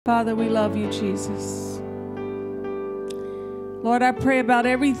Father, we love you, Jesus. Lord, I pray about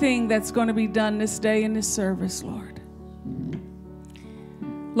everything that's going to be done this day in this service, Lord.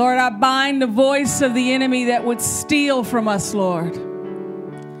 Lord, I bind the voice of the enemy that would steal from us, Lord.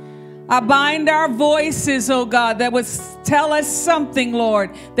 I bind our voices, oh God, that would tell us something, Lord,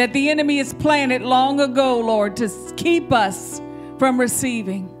 that the enemy has planted long ago, Lord, to keep us from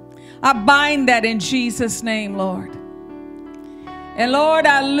receiving. I bind that in Jesus' name, Lord. And Lord,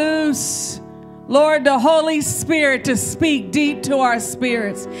 I loose, Lord, the Holy Spirit to speak deep to our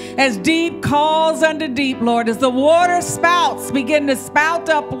spirits. As deep calls unto deep, Lord, as the water spouts begin to spout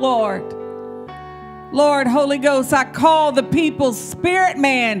up, Lord. Lord, Holy Ghost, I call the people's spirit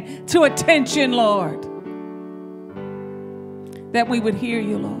man to attention, Lord. That we would hear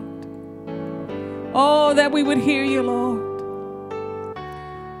you, Lord. Oh, that we would hear you, Lord.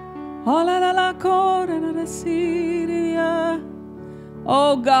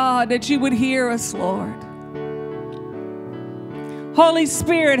 Oh God, that you would hear us, Lord. Holy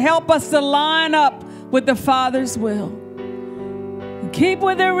Spirit, help us to line up with the Father's will. And keep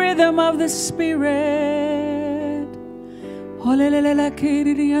with the rhythm of the Spirit.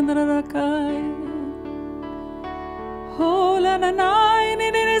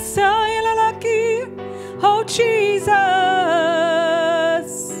 Oh Jesus.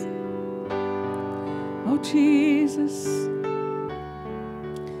 Oh Jesus.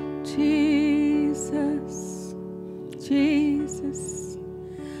 Jesus, Jesus,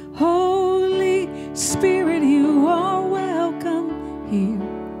 Holy Spirit, you are welcome here.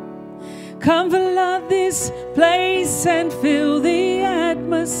 Come flood this place and fill the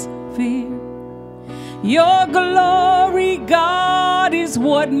atmosphere. Your glory, God, is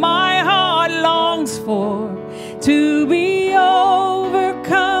what my heart longs for, to be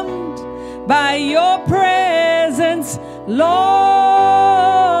overcome by your presence, Lord.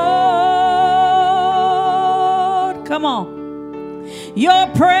 Come on. Your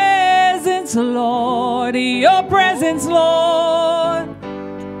presence, Lord. Your presence, Lord.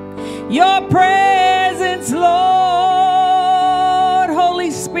 Your presence, Lord.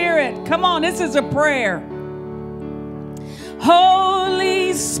 Holy Spirit. Come on, this is a prayer.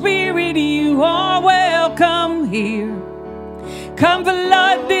 Holy Spirit, you are welcome here. Come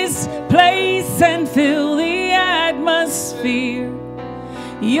flood this place and fill the atmosphere.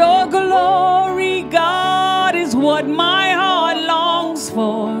 Your glory, God, is what my heart longs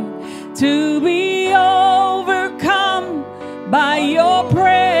for, to be overcome by your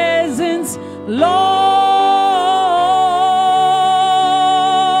presence, Lord.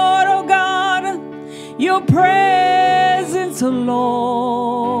 Oh God, your presence, Lord.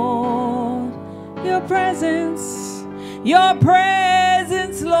 Your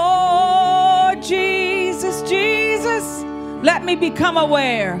presence, Lord. Jesus, Jesus. Let me become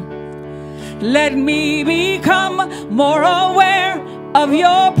aware. Let me become more aware of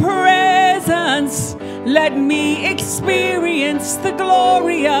your presence. Let me experience the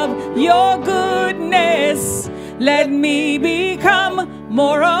glory of your goodness. Let me become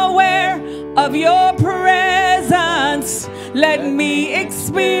more aware of your presence. Let me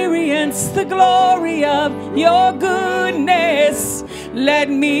experience the glory of your goodness. Let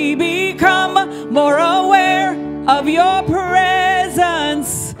me become more aware of your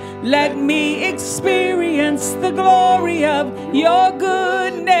presence. Let me experience the glory of your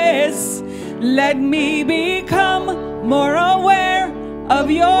goodness. Let me become more aware of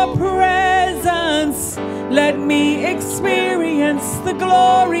your presence. Let me experience the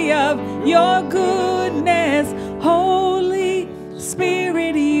glory of your goodness. Holy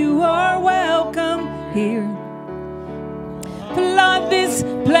Spirit, you are welcome here. Flood this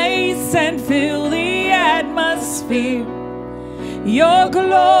place and fill the atmosphere. Your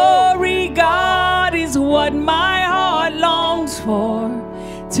glory, God, is what my heart longs for,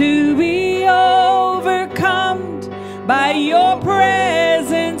 to be overcome by your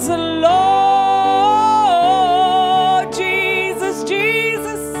presence, Lord. Jesus,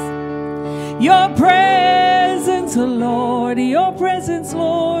 Jesus, your presence, Lord. Your presence,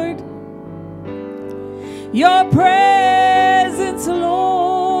 Lord. Your presence,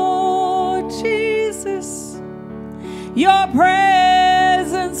 Lord. Jesus, your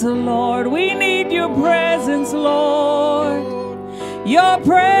presence, Lord. We need your presence, Lord. Your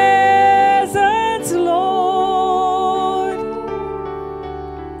presence, Lord.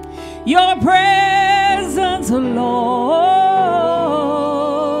 Your presence, Lord.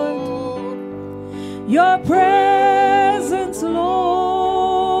 Your presence, Lord.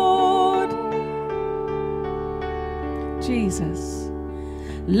 Jesus,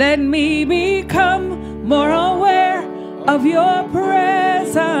 let me become more aware of your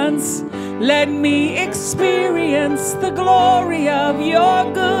presence. presence. Let me experience the glory of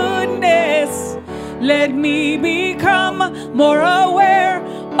your goodness. Let me become more aware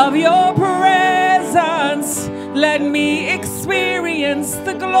of your presence. Let me experience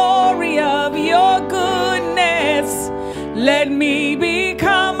the glory of your goodness. Let me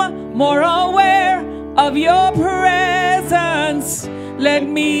become more aware of your presence. Let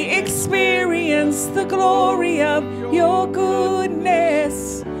me experience the glory of your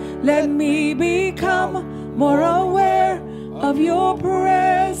goodness. Let me become more aware of your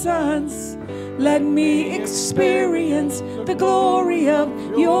presence. Let me experience the glory of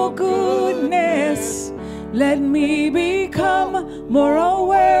your goodness. Let me become more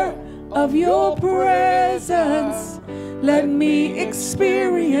aware of your presence. Let me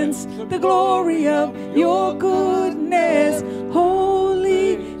experience the glory of your goodness.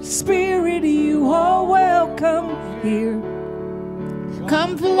 Holy Spirit, you are welcome here.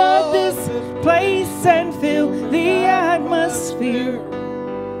 Come flood this place and fill the atmosphere.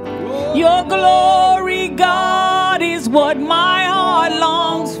 Your glory, God, is what my heart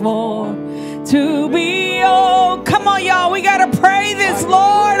longs for. To be, oh, come on, y'all, we got to pray this.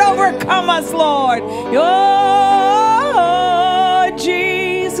 Lord, overcome us, Lord. Oh,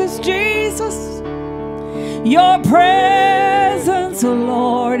 Jesus, Jesus. Your presence, oh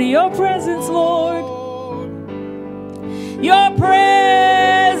Lord, your presence, Lord. Your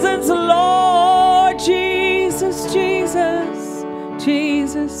presence, Lord. Jesus, Jesus,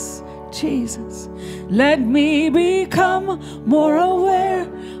 Jesus, Jesus. Let me become more aware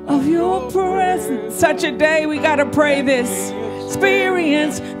of your presence. Such a day we got to pray this.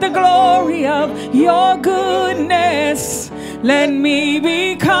 Experience the glory of your goodness. Let me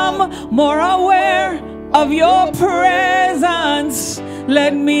become more aware of your presence.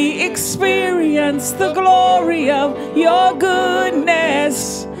 Let me experience the glory of your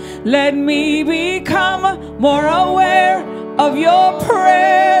goodness. Let me become more aware of your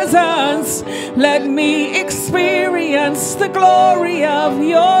presence. Let me experience the glory of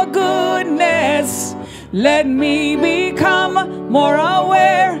your goodness. Let me become more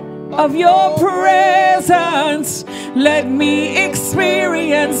aware of your presence. Let me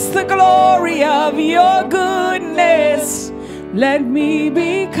experience the glory of your goodness. Let me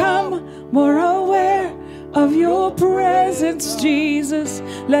become more aware of your presence, Jesus.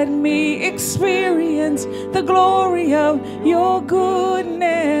 Let me experience the glory of your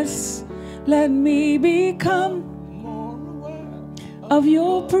goodness. Let me become of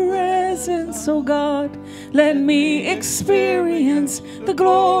your presence, oh God. Let me experience the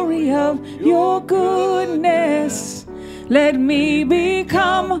glory of your goodness. Let me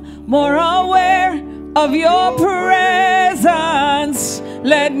become more aware of your presence.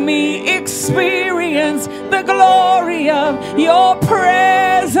 Let me experience the glory of your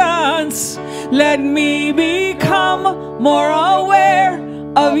presence. Let me become more aware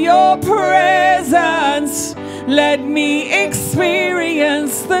of your presence. Let me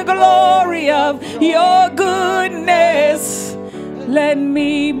experience the glory of your goodness. Let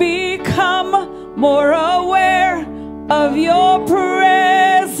me become more aware of your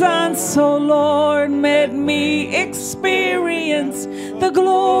presence, oh Lord. Let me experience the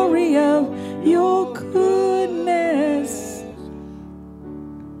glory of your goodness.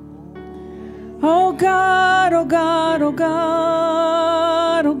 Oh God, oh God, oh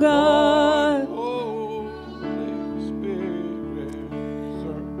God, oh God.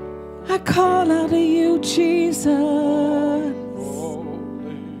 I call out to you, Jesus.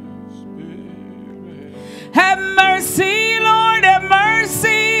 Have mercy, Lord, have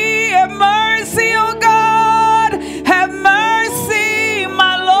mercy, oh God. Have mercy,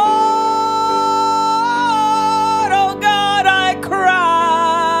 my Lord, oh God, I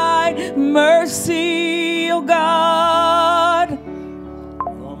cry. Mercy, oh God.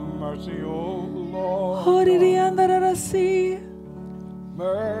 Your mercy, oh Lord. Mercy,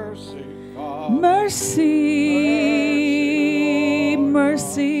 Mercy, God. mercy,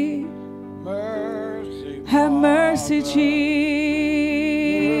 mercy. Have mercy, Jesus.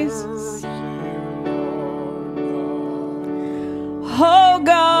 Oh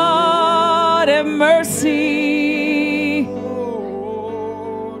God, have mercy.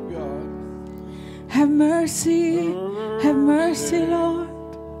 Have mercy, Lord.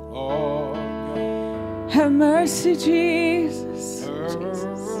 Have mercy, Jesus.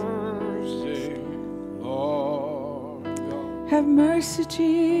 Have mercy,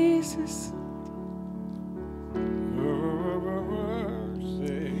 Jesus.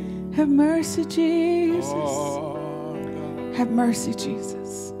 Have mercy, Jesus. Have mercy,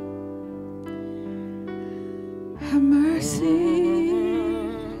 Jesus. Have mercy,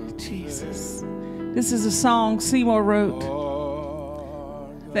 This is a song Seymour wrote.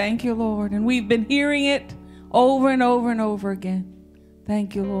 Thank you, Lord. And we've been hearing it over and over and over again.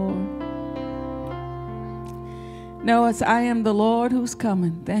 Thank you, Lord. No, it's I am the Lord who's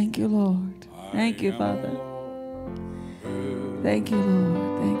coming. Thank you, Lord. Thank you, Father. Thank you,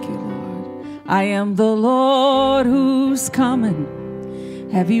 Lord. Thank you, Lord. I am the Lord who's coming.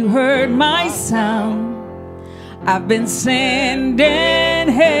 Have you heard my sound? I've been sending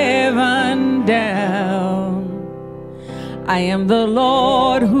heaven down. I am the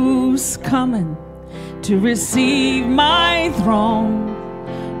Lord who's coming to receive my throne.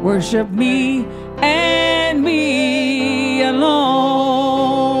 Worship me and me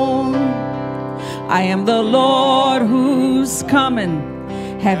alone. I am the Lord who's coming.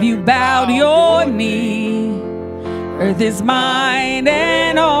 Have you bowed your knee? Earth is mine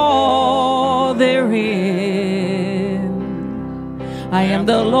and all therein. I am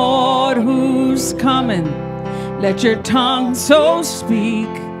the Lord who's coming. Let your tongue so speak.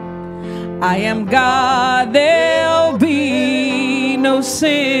 I am God, there'll be no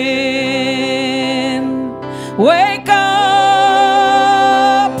sin. Wake up,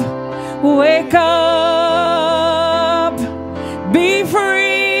 wake up, be free,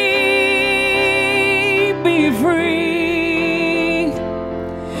 be free.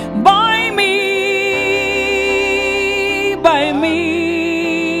 By me, by me.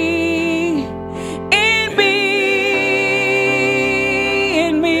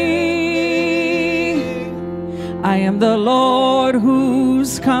 I am the Lord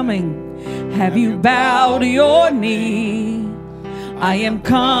who's coming. Have you bowed your knee? I am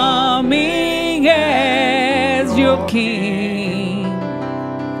coming as your King.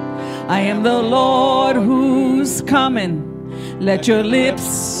 I am the Lord who's coming. Let your lips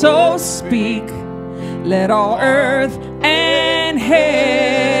so speak. Let all earth and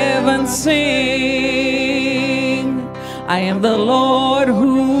heaven sing. I am the Lord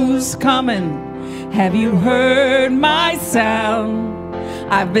who's coming. Have you heard my sound?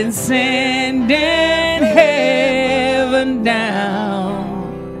 I've been sending heaven down.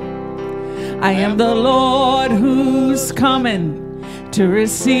 I am the Lord who's coming to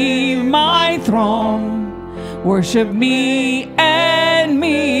receive my throne. Worship me and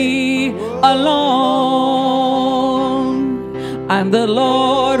me alone. I'm the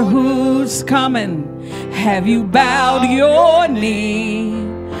Lord who's coming. Have you bowed your knee?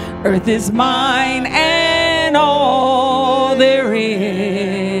 Earth is mine and all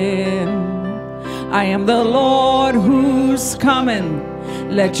therein. I am the Lord who's coming.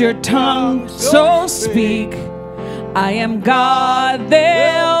 Let your tongue so speak. I am God,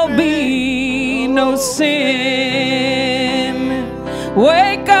 there'll be no sin.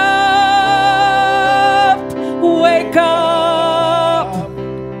 Wake up, wake up,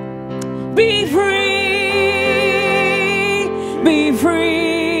 be free, be free.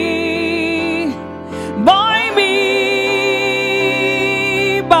 By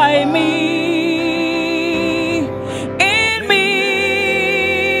me, in me,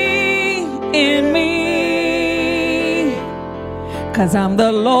 in me. 'Cause I'm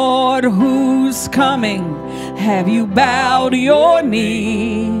the Lord who's coming. Have you bowed your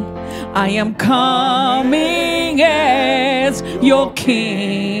knee? I am coming as your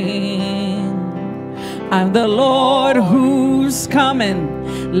King. I'm the Lord who's coming.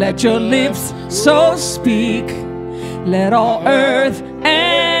 Let your lips so speak. Let all earth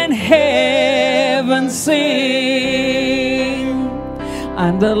and heaven sing.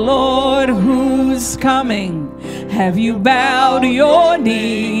 I'm the Lord who's coming. Have you bowed your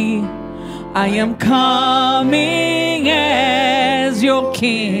knee? I am coming as your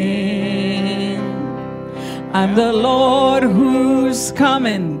King. I'm the Lord who's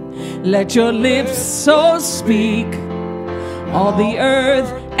coming. Let your lips so speak. All the earth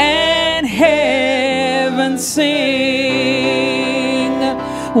and heaven sing.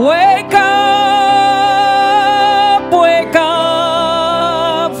 Wake up, wake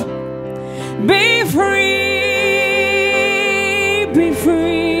up, be free, be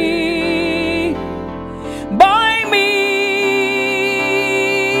free. By me,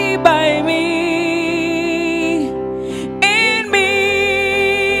 by me, in me,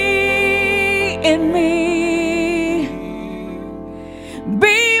 in me.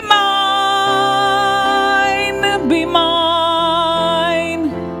 Be mine, be mine,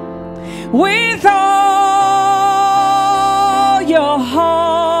 with all your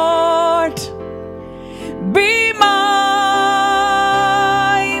heart. Be mine,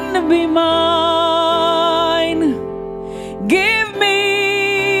 be mine. Give me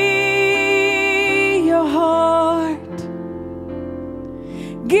your heart.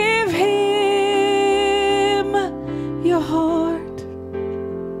 Give him heart.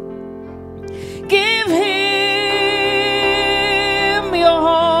 Give him your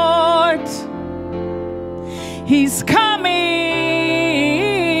heart. He's coming,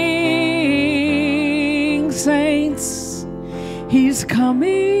 saints. He's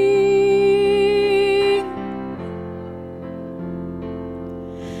coming.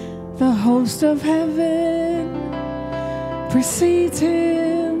 The host of heaven precedes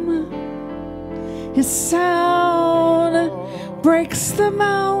him. His sound breaks the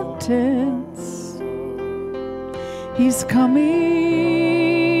mountains. He's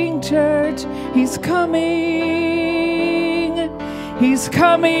coming, church. He's coming. He's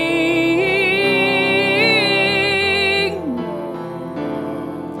coming.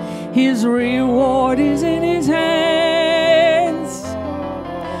 His reward is in his hands.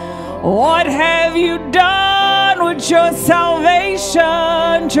 What have you done with your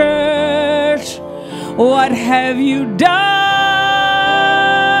salvation, church? What have you done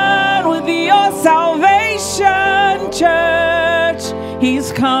with your salvation, church?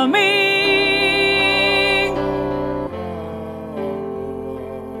 He's coming.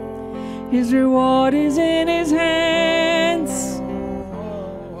 His reward is in his hands.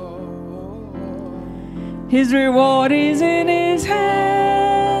 His reward is in his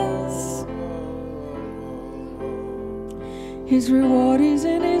hands. His reward is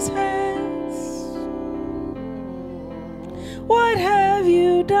in his hands. What have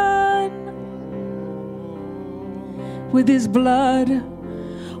you done with his blood?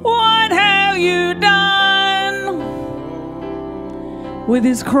 What have you done with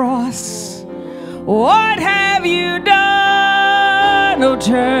his cross? What have you done, oh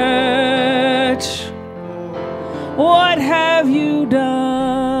church? What have you done?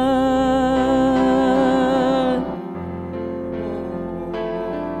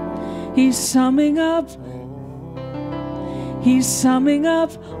 He's summing up. He's summing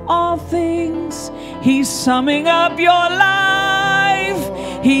up all things. He's summing up your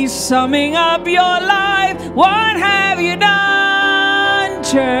life. He's summing up your life. What have you done,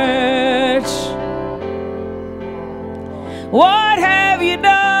 church? What have you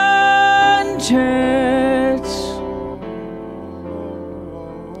done, church?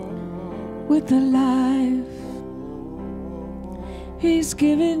 With the life he's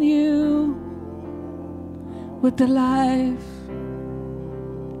given you, with the life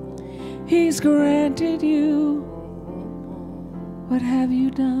he's granted you, what have you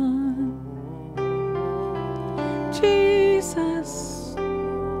done? Jesus,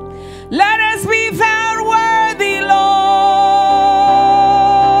 let us be found worthy, Lord.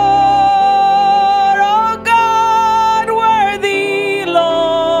 Oh God, worthy,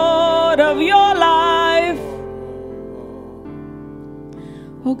 Lord, of your life.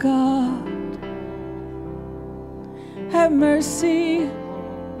 Oh God, have mercy.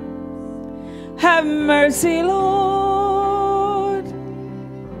 Have mercy, Lord.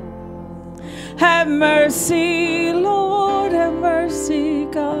 Have mercy, Lord. Have mercy,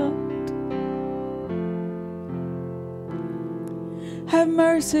 God. Have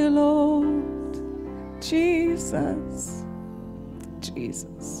mercy, Lord. Jesus.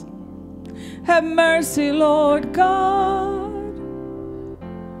 Jesus. Have mercy, Lord God.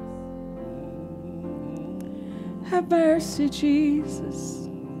 Have mercy, Jesus.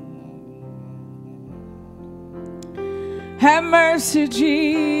 Have mercy,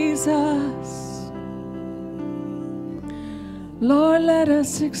 Jesus. Lord, let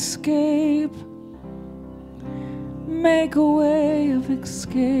us escape. Make a way of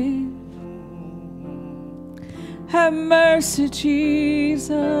escape. Have mercy,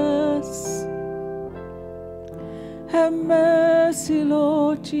 Jesus. Have mercy,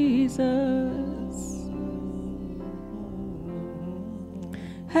 Lord Jesus.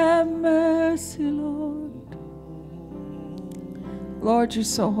 Have mercy, Lord. Lord, you're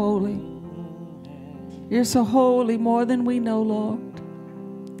so holy. You're so holy, more than we know, Lord.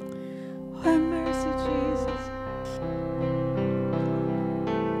 Have mercy, Jesus.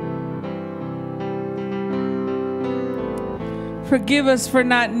 Forgive us for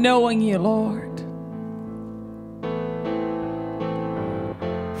not knowing you, Lord.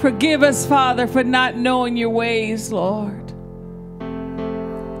 Forgive us, Father, for not knowing your ways, Lord.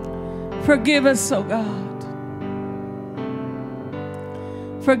 Forgive us, oh God.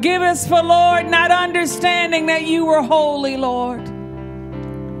 Forgive us for, Lord, not understanding that you were holy, Lord.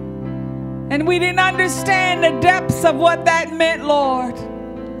 And we didn't understand the depths of what that meant, Lord.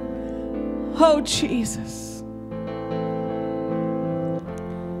 Oh, Jesus.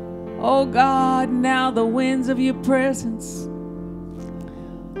 Oh, God, now the winds of your presence,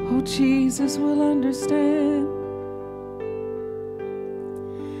 oh, Jesus, will understand.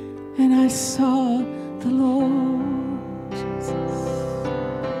 And I saw the Lord Jesus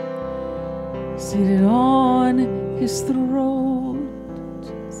seated on his throne.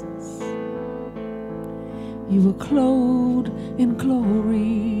 Jesus, you were clothed in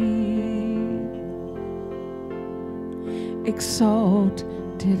glory,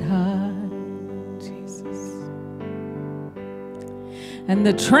 exalted high, Jesus. And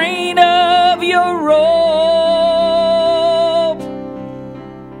the train of your robe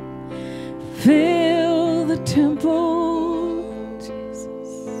fill the temple,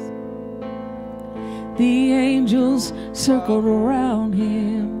 Jesus. The angels circled around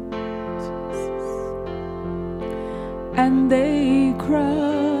him, Jesus. And they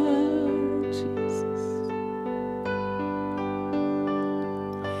cried, Jesus,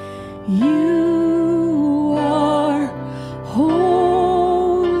 you are holy,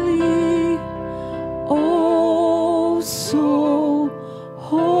 oh so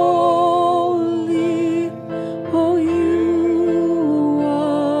holy. Oh, you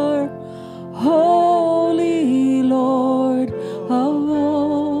are holy, Lord of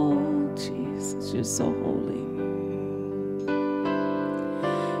all. Jesus, you're so holy.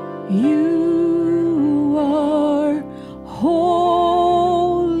 You are holy,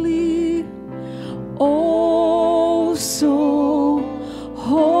 oh so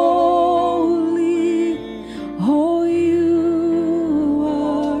holy. Oh, you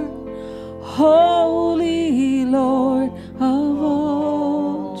are holy, Lord of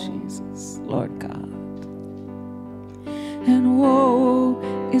all. Jesus, Lord God. And woe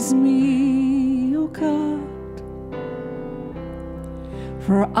is me, oh God,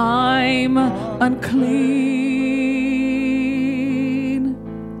 for I'm unclean,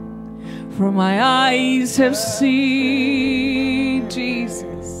 for my eyes have seen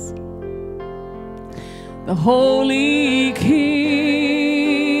Jesus, the Holy King.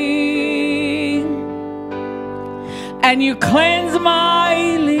 And you cleanse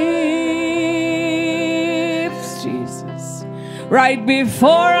my lips, Jesus, right before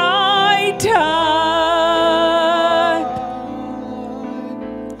I died.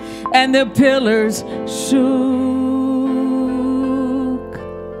 And the pillars shook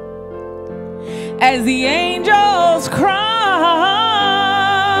as the angels cry,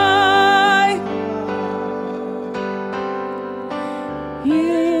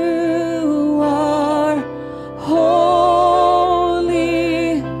 you are holy,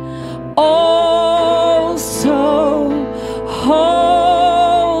 oh so holy.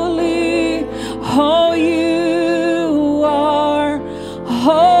 Oh, you are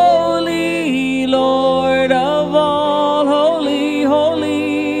holy, Lord of all. Holy,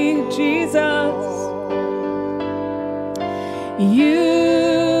 holy Jesus,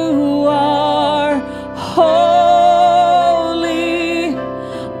 you are holy,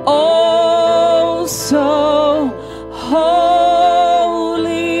 oh so holy.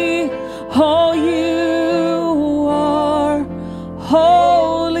 Oh, you are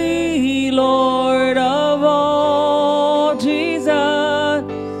holy, Lord of all. Jesus,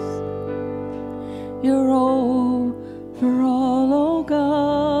 you're over all, oh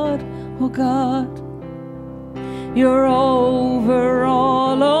God, oh God. You're over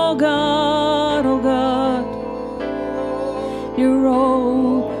all, oh God, oh God. You're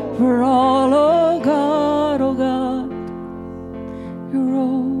over all, oh God, oh God. You're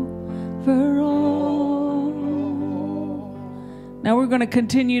over all. Now we're going to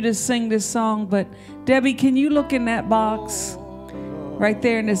continue to sing this song, but Debbie, can you look in that box right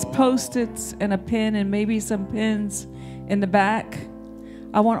there, and there's Post-its and a pen and maybe some pens in the back.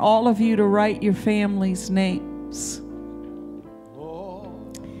 I want all of you to write your family's names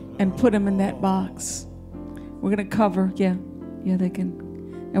and put them in that box. We're going to cover, yeah, they can.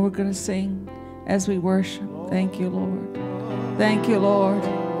 And we're going to sing as we worship. Thank you, Lord. Thank you, Lord.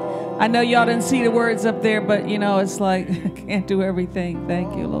 I know y'all didn't see the words up there, but you know, it's like, I can't do everything.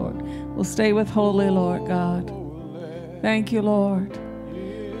 Thank you, Lord. We'll stay with holy, Lord God. Thank you, Lord.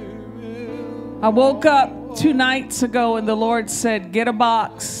 I woke up 2 nights ago and the Lord said, get a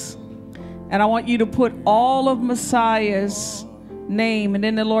box. And I want you to put all of Messiah's name. And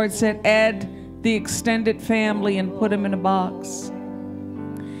then the Lord said, add the extended family and put them in a box.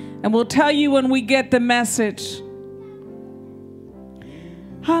 And we'll tell you when we get the message.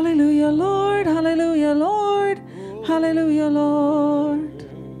 Hallelujah, Lord. Hallelujah, Lord. Hallelujah, Lord.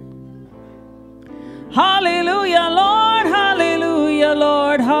 Hallelujah, Lord. Hallelujah,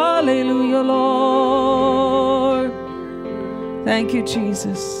 Lord. Hallelujah, Lord. Thank you,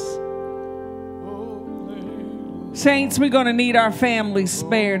 Jesus. Saints, we're going to need our families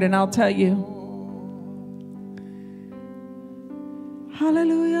spared, and I'll tell you.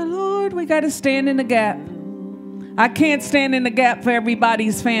 Hallelujah, Lord. We got to stand in the gap. I can't stand in the gap for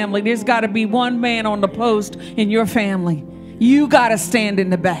everybody's family. There's got to be one man on the post in your family. You got to stand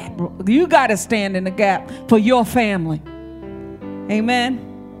in the back. You got to stand in the gap for your family. Amen.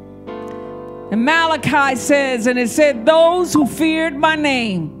 And Malachi says, and it said, those who feared my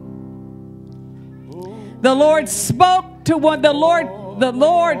name, the Lord spoke to one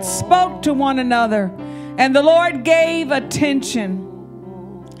another, and the Lord gave attention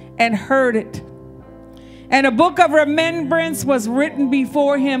and heard it. And a book of remembrance was written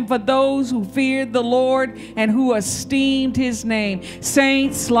before him for those who feared the Lord and who esteemed his name.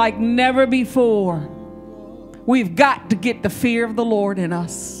 Saints, like never before, we've got to get the fear of the Lord in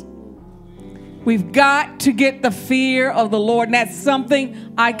us. We've got to get the fear of the Lord. And that's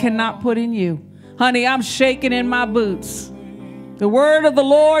something I cannot put in you. Honey, I'm shaking in my boots. The word of the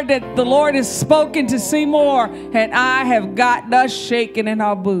Lord that the Lord has spoken to Seymour, and I have got us shaking in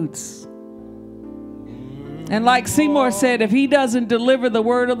our boots. And like Seymour said, if he doesn't deliver the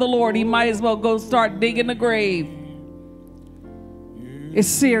word of the Lord, he might as well go start digging the grave. It's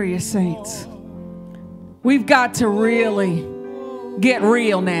serious, saints. We've got to really get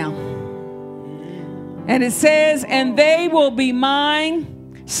real now. And it says, and they will be mine,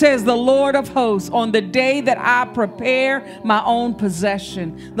 says the Lord of hosts, on the day that I prepare my own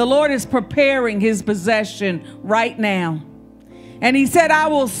possession. The Lord is preparing his possession right now. And he said, I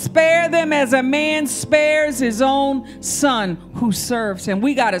will spare them as a man spares his own son who serves him.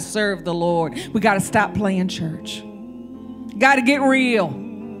 We got to serve the Lord. We got to stop playing church. Got to get real.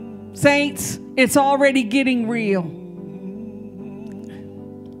 Saints, it's already getting real.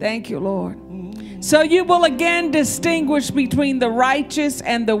 Thank you, Lord. So you will again distinguish between the righteous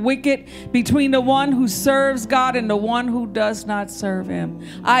and the wicked, between the one who serves God and the one who does not serve him.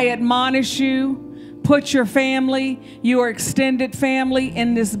 I admonish you, put your family, your extended family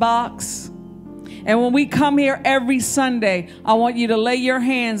in this box. And when we come here every Sunday, I want you to lay your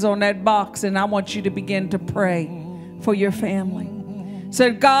hands on that box and I want you to begin to pray for your family.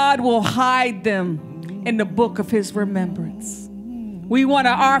 So God will hide them in the book of his remembrance. We want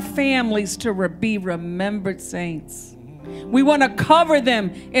our families to be remembered, saints. We want to cover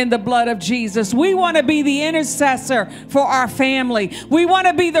them in the blood of Jesus. We want to be the intercessor for our family. We want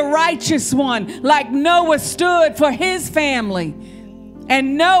to be the righteous one, like Noah stood for his family.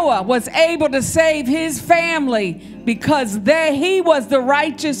 And Noah was able to save his family because he was the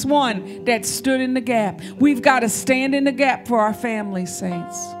righteous one that stood in the gap. We've got to stand in the gap for our families,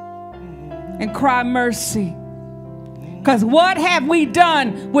 saints, and cry mercy. Because what have we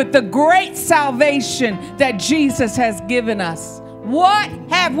done with the great salvation that Jesus has given us? What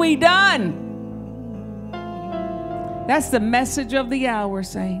have we done? That's the message of the hour,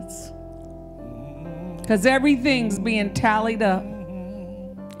 saints. Because everything's being tallied up.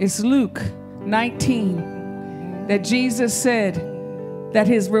 It's Luke 19 that Jesus said that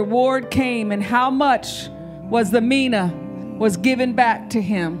his reward came, and how much was the mina was given back to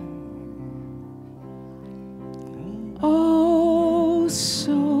him. Oh,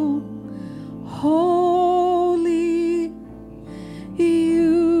 so holy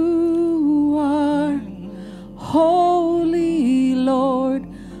you are, holy Lord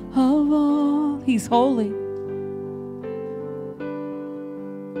of all. He's holy.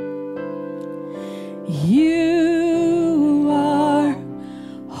 You are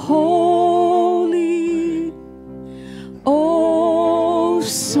holy, oh,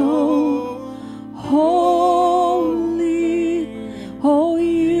 so holy, oh,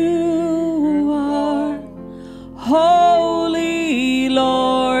 you are holy,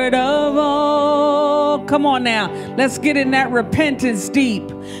 Lord of all. Come on now, let's get in that repentance deep.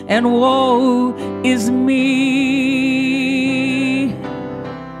 And woe is me,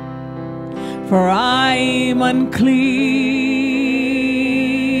 for I'm unclean,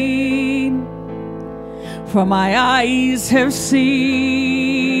 for my eyes have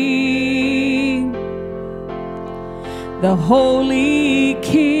seen the Holy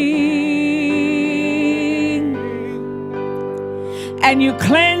King, and you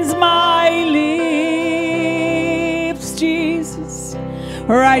cleanse my lips, Jesus,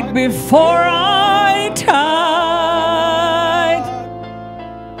 right before I died,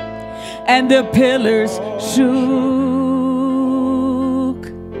 and the pillars shook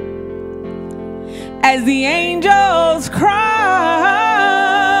as the angels cried.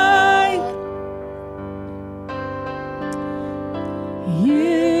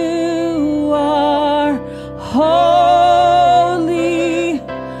 You are holy,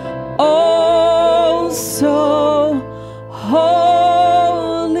 oh, so holy,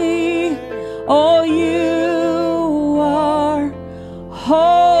 oh, you are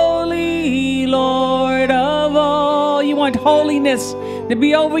want holiness to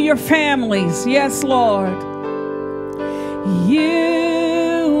be over your families. Yes, Lord.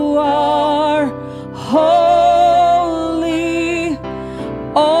 You are holy,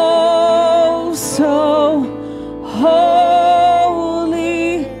 oh so holy.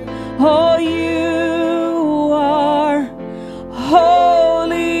 Oh, you are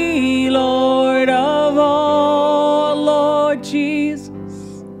holy, Lord of all, Lord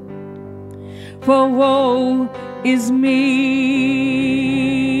Jesus. For woe is me,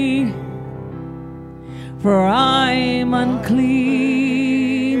 for I'm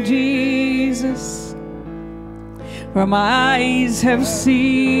unclean, Jesus. For my eyes have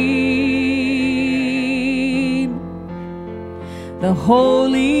seen the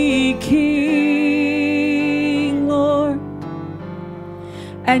Holy King, Lord,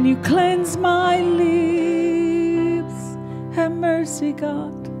 and you cleanse my lips. Have mercy,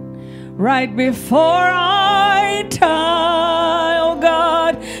 God, right before I die, oh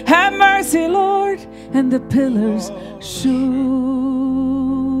God. Have mercy, Lord. And the pillars shook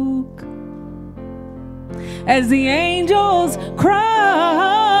as the angels cry.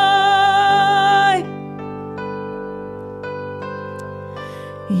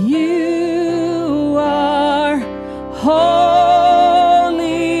 You are holy,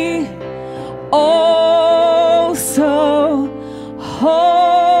 oh so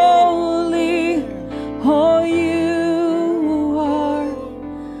holy. Oh, you are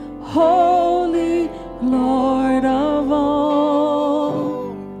holy, Lord of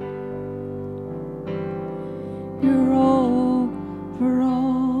all. You're over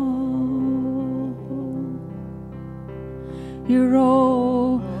all. You're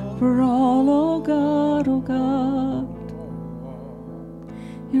over all, oh God, oh God.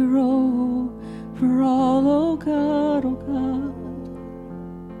 You're over all, oh God, oh God.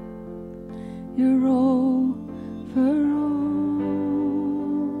 You're over all,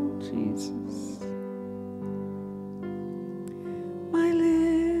 Jesus. My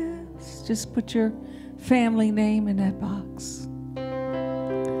lips. Just put your family name in that box.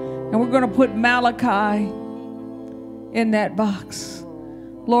 And we're going to put Malachi in that box.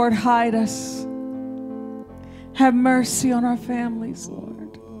 Lord, hide us. Have mercy on our families,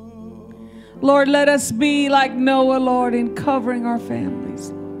 Lord. Lord, let us be like Noah, Lord, in covering our families,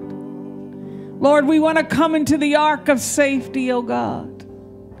 Lord. Lord, we want to come into the ark of safety, oh God.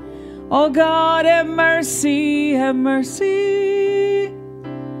 Oh God, have mercy, have mercy.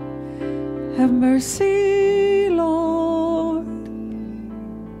 Have mercy, Lord.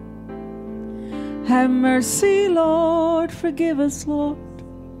 Have mercy, Lord. Forgive us, Lord.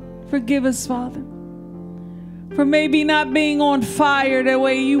 Forgive us, Father, for maybe not being on fire the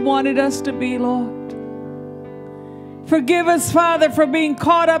way you wanted us to be, Lord. Forgive us, Father, for being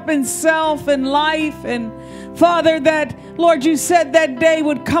caught up in self and life. And Father, that, Lord, you said that day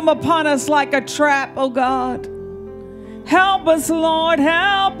would come upon us like a trap, oh God. Help us, Lord.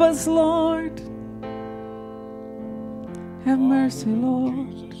 Help us, Lord. Have mercy,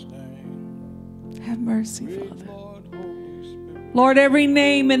 Lord. Have mercy, Father. Lord, every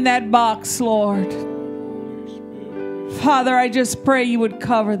name in that box, Lord. Father, I just pray you would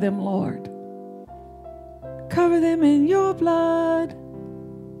cover them, Lord. Cover them in your blood.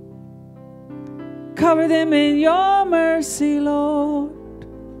 Cover them in your mercy, Lord.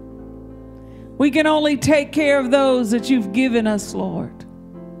 We can only take care of those that you've given us, Lord.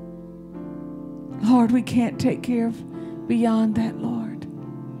 Lord, we can't take care of beyond that, Lord.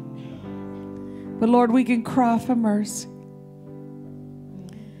 But Lord, we can cry for mercy.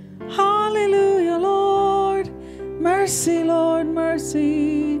 Hallelujah, Lord. Mercy, Lord,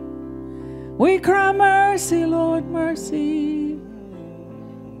 mercy. We cry mercy, Lord, mercy.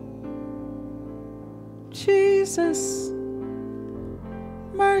 Jesus.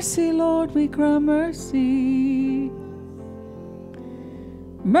 Mercy, Lord, we cry mercy.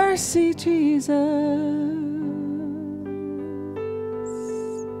 Mercy, Jesus.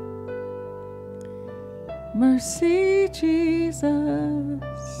 Mercy, Jesus.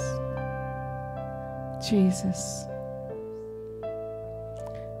 Jesus.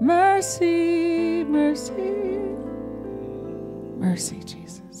 Mercy, mercy, mercy,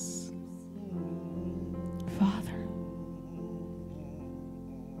 Jesus. Father.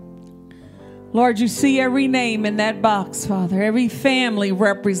 Lord, you see every name in that box, Father. Every family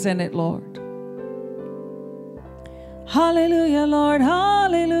represented, Lord. Hallelujah, Lord.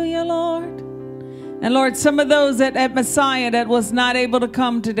 Hallelujah, Lord. And Lord, some of those at Messiah that was not able to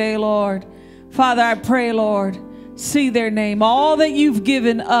come today, Lord. Father, I pray, Lord, see their name. All that you've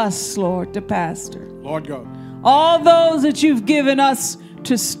given us, Lord, to pastor. Lord God. All those that you've given us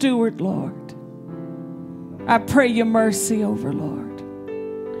to steward, Lord. I pray your mercy over, Lord.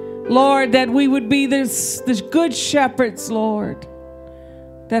 Lord, that we would be this good shepherds, Lord,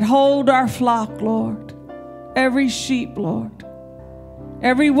 that hold our flock, Lord. Every sheep, Lord.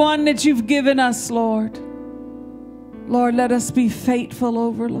 Every one that you've given us, Lord. Lord, let us be faithful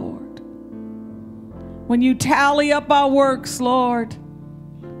over, Lord. When you tally up our works, Lord,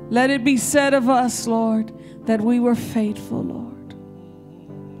 let it be said of us, Lord, that we were faithful, Lord.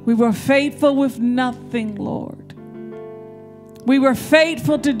 We were faithful with nothing, Lord. We were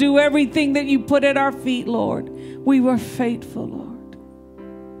faithful to do everything that you put at our feet, Lord. We were faithful, Lord.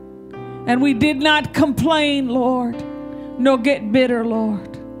 And we did not complain, Lord, nor get bitter,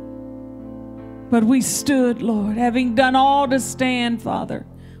 Lord. But we stood, Lord, having done all to stand, Father.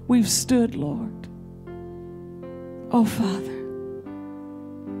 We've stood, Lord. Oh, Father.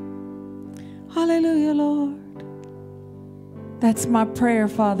 Hallelujah, Lord. That's my prayer,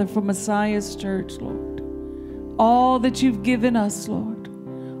 Father, for Messiah's church, Lord. All that you've given us, Lord.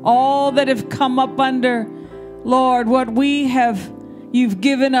 All that have come up under, Lord, what you've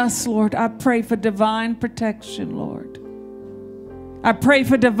given us, Lord. I pray for divine protection, Lord. I pray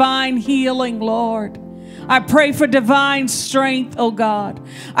for divine healing, Lord. I pray for divine strength, oh God.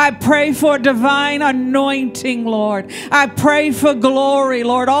 I pray for divine anointing, Lord. I pray for glory,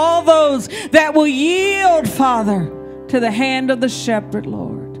 Lord. All those that will yield, Father, to the hand of the shepherd,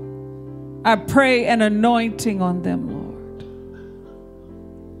 Lord. I pray an anointing on them, Lord.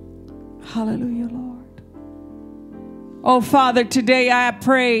 Hallelujah, Lord. Oh, Father, today I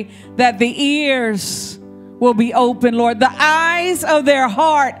pray that the ears will be open, Lord. The eyes of their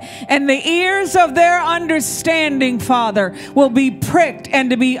heart and the ears of their understanding, Father, will be pricked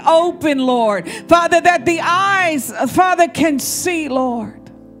and to be open, Lord. Father, that the eyes, Father, can see, Lord.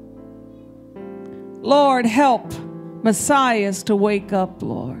 Lord, help Messiahs to wake up,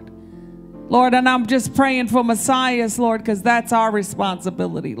 Lord. Lord, and I'm just praying for Messiahs, Lord, because that's our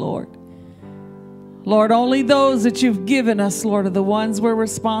responsibility, Lord. Lord, only those that you've given us, Lord, are the ones we're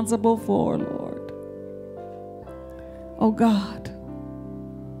responsible for, Lord. Oh God,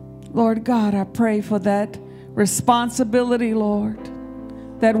 Lord God, I pray for that responsibility, Lord,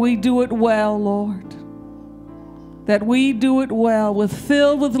 that we do it well, Lord, that we do it well,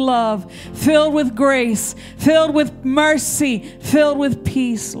 filled with love, filled with grace, filled with mercy, filled with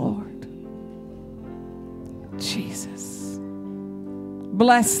peace, Lord. Jesus,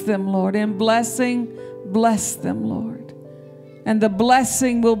 bless them, Lord. In blessing, bless them, Lord. And the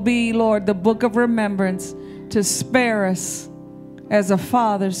blessing will be, Lord, the book of remembrance, to spare us as a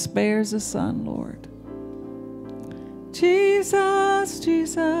father spares a son, Lord. Jesus,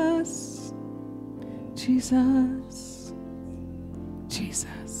 Jesus, Jesus,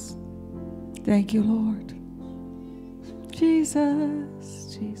 Jesus. Thank you, Lord.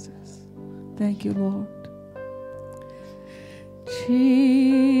 Jesus, Jesus. Thank you, Lord.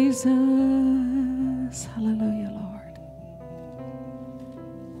 Jesus. Hallelujah, Lord.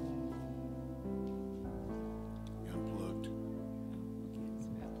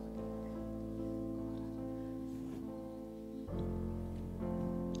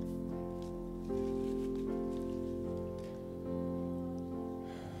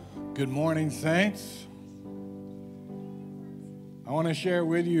 Good morning, saints. I want to share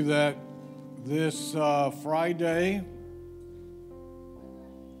with you that this Friday,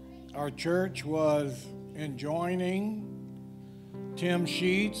 our church was enjoining Tim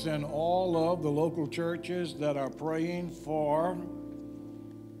Sheets and all of the local churches that are praying for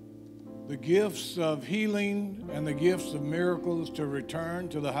the gifts of healing and the gifts of miracles to return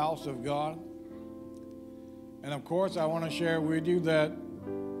to the house of God. And of course, I want to share with you that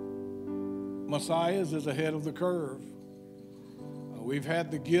Messiah's is ahead of the curve. We've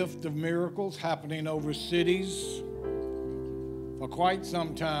had the gift of miracles happening over cities for quite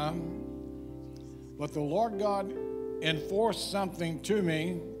some time. But the Lord God enforced something to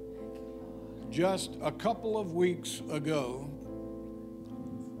me just a couple of weeks ago.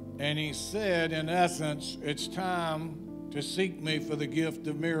 And he said, in essence, it's time to seek me for the gift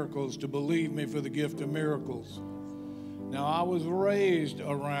of miracles, to believe me for the gift of miracles. Now, I was raised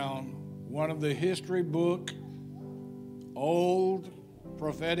around one of the history book, old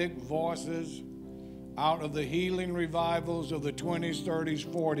prophetic voices out of the healing revivals of the 20s, 30s,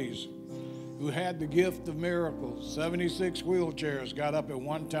 40s, who had the gift of miracles. 76 wheelchairs got up at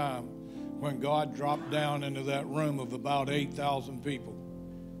one time when God dropped down into that room of about 8,000 people.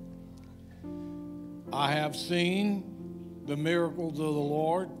 I have seen the miracles of the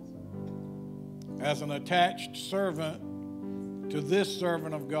Lord as an attached servant to this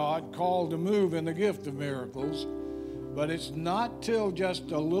servant of God called to move in the gift of miracles. But it's not till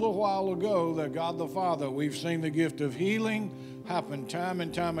just a little while ago that God the Father, we've seen the gift of healing happen time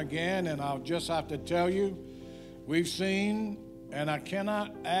and time again. And I'll just have to tell you, we've seen, and I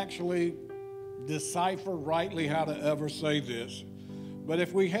cannot actually decipher rightly how to ever say this, but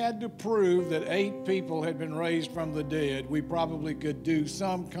if we had to prove that 8 people had been raised from the dead, we probably could do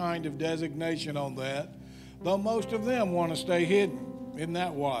some kind of designation on that, though most of them want to stay hidden. Isn't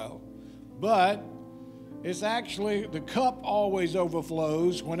that wild? But it's actually, the cup always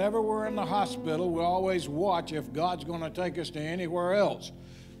overflows. Whenever we're in the hospital, we always watch if God's going to take us to anywhere else.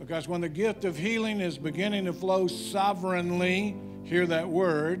 Because when the gift of healing is beginning to flow sovereignly, hear that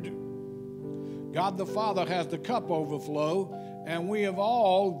word, God the Father has the cup overflow. And we have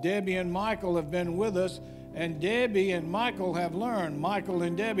all, Debbie and Michael have been with us, and Debbie and Michael have learned, Michael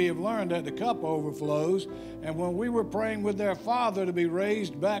and Debbie have learned that the cup overflows. And when we were praying with their father to be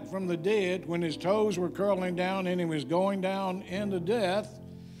raised back from the dead, when his toes were curling down and he was going down into death,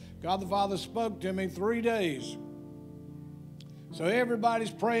 God the Father spoke to me 3 days. So everybody's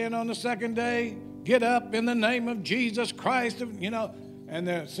praying on the second day, get up in the name of Jesus Christ,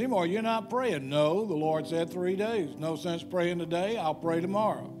 And Seymour, you're not praying. No, the Lord said 3 days. No sense praying today. I'll pray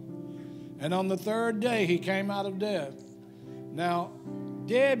tomorrow. And on the third day, he came out of death. Now,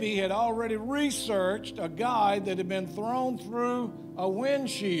 Debbie had already researched a guy that had been thrown through a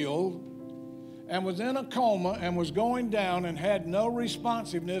windshield and was in a coma and was going down and had no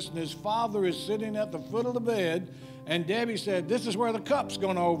responsiveness. And his father is sitting at the foot of the bed. And Debbie said, this is where the cup's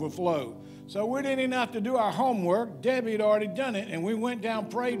going to overflow. So we didn't even have to do our homework. Debbie had already done it, and we went down,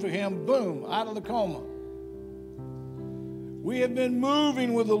 prayed for him, boom, out of the coma. We have been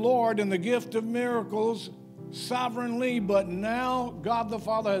moving with the Lord in the gift of miracles sovereignly, but now God the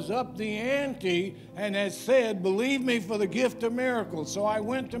Father has upped the ante and has said, believe me for the gift of miracles. So I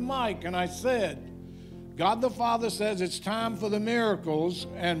went to Mike and I said, God the Father says it's time for the miracles,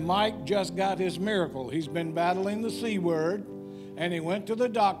 and Mike just got his miracle. He's been battling the C word. And he went to the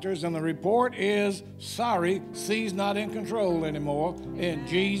doctors, and the report is, sorry, C's not in control anymore, in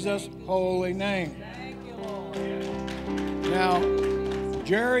Jesus' holy name. Now,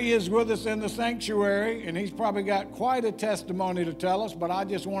 Jerry is with us in the sanctuary, and he's probably got quite a testimony to tell us, but I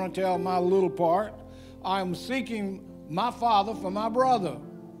just want to tell my little part. I'm seeking my father for my brother.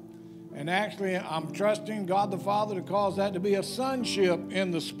 And actually, I'm trusting God the Father to cause that to be a sonship in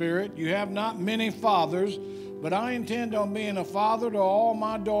the Spirit. You have not many fathers, but I intend on being a father to all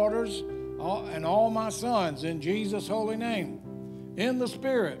my daughters and all my sons in Jesus' holy name, in the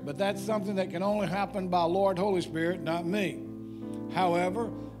Spirit. But that's something that can only happen by Lord Holy Spirit, not me.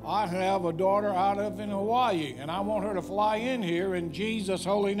 However, I have a daughter out in Hawaii, and I want her to fly in here in Jesus'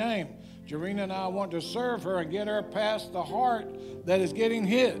 holy name. Jurena and I want to serve her and get her past the heart that is getting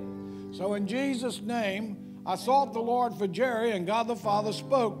hit. So in Jesus' name, I sought the Lord for Jerry, and God the Father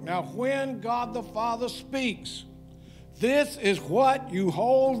spoke. Now, when God the Father speaks, this is what you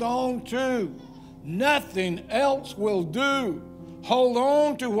hold on to. Nothing else will do. Hold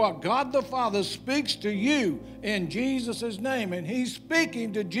on to what God the Father speaks to you in Jesus' name, and he's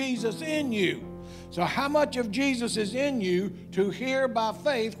speaking to Jesus in you. So how much of Jesus is in you to hear by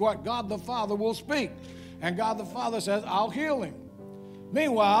faith what God the Father will speak? And God the Father says, I'll heal him.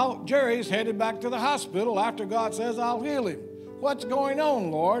 Meanwhile, Jerry's headed back to the hospital after God says, I'll heal him. What's going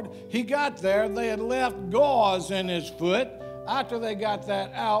on, Lord? He got there. They had left gauze in his foot. After they got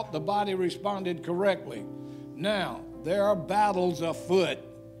that out, the body responded correctly. Now, there are battles afoot,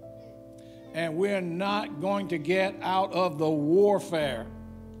 and we're not going to get out of the warfare.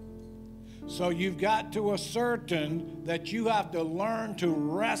 So you've got to ascertain that you have to learn to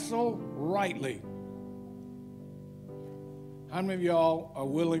wrestle rightly. How many of y'all are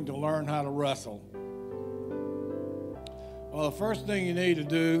willing to learn how to wrestle? Well, the first thing you need to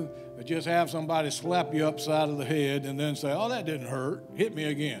do is just have somebody slap you upside of the head and then say, oh, that didn't hurt. Hit me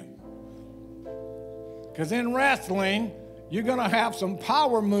again. Because in wrestling, you're going to have some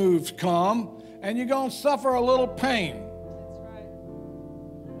power moves come, and you're going to suffer a little pain. That's right.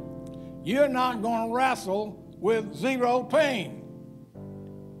 You're not going to wrestle with zero pain,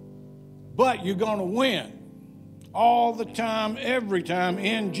 but you're going to win. All the time, every time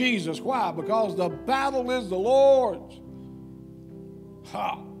in Jesus. Why? Because the battle is the Lord's.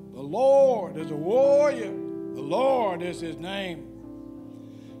 Ha! The Lord is a warrior. The Lord is his name.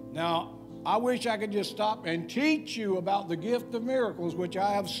 Now, I wish I could just stop and teach you about the gift of miracles, which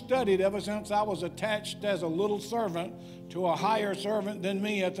I have studied ever since I was attached as a little servant to a higher servant than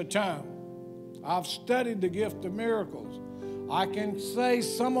me at the time. I've studied the gift of miracles. I can say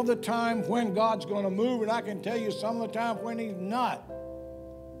some of the time when God's going to move, and I can tell you some of the time when he's not.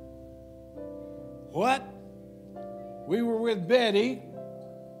 What? We were with Betty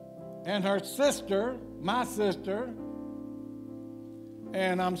and her sister, my sister,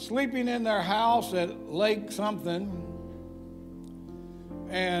 and I'm sleeping in their house at Lake something,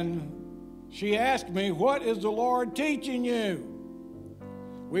 and she asked me, "What is the Lord teaching you?"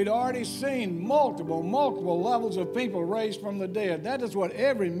 We'd already seen multiple levels of people raised from the dead. That is what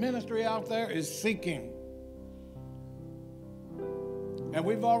every ministry out there is seeking. And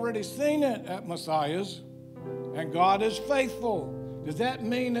we've already seen it at Messiah's, and God is faithful. Does that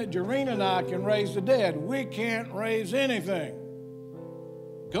mean that Jurena and I can raise the dead? We can't raise anything.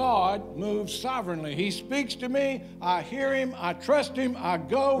 God moves sovereignly. He speaks to me, I hear him, I trust him, I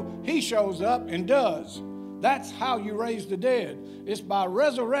go, he shows up and does. That's how you raise the dead. It's by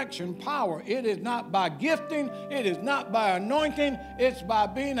resurrection power. It is not by gifting. It is not by anointing. It's by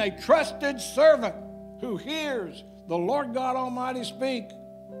being a trusted servant who hears the Lord God Almighty speak.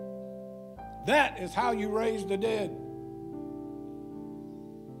 That is how you raise the dead.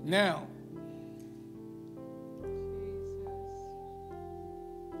 Now,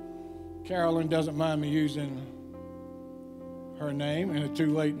 Carolyn doesn't mind me using her name, and it's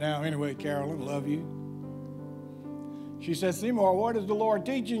too late now. Anyway, Carolyn, love you. She said, "Seymour, what is the Lord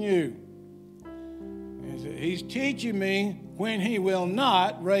teaching you?" And he said, "He's teaching me when he will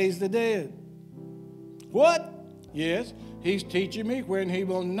not raise the dead." What? Yes, he's teaching me when he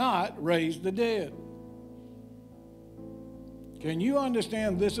will not raise the dead. Can you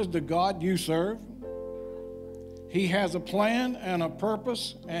understand this is the God you serve? He has a plan and a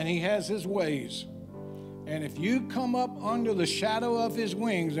purpose, and he has his ways. And if you come up under the shadow of his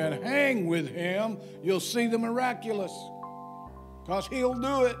wings and hang with him, you'll see the miraculous. Because he'll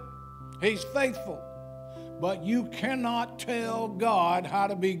do it. He's faithful. But you cannot tell God how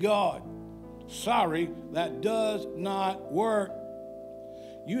to be God. Sorry, that does not work.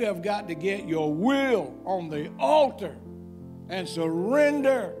 You have got to get your will on the altar and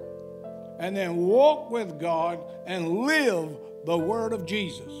surrender, and then walk with God and live the word of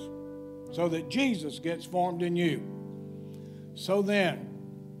Jesus so that Jesus gets formed in you. So then,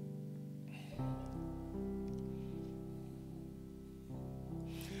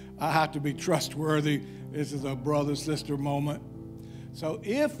 I have to be trustworthy. This is a brother-sister moment. So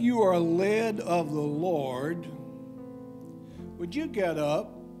if you are led of the Lord, would you get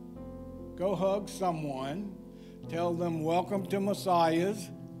up, go hug someone, tell them, "Welcome to Messiah's,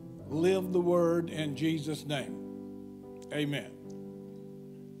 live the word in Jesus' name." Amen.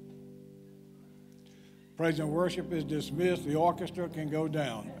 Praise and worship is dismissed. The orchestra can go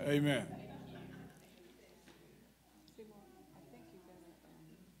down. Amen.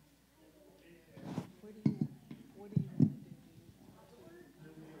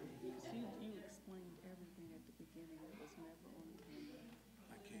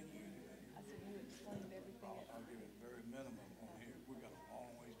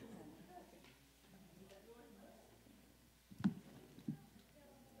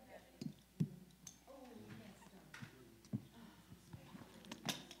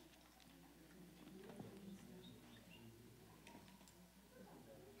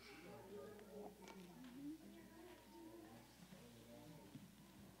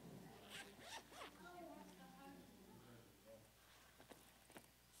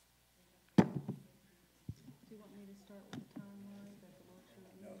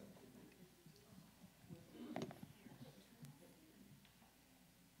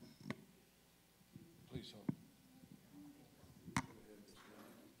 Please hold.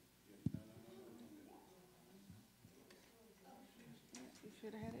 You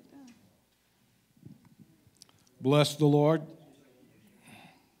should have had it done. Bless the Lord.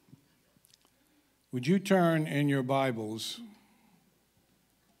 Would you turn in your Bibles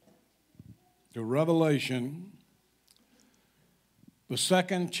to Revelation, the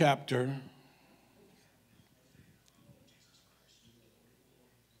 2nd chapter,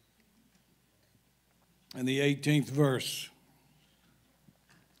 and the 18th verse.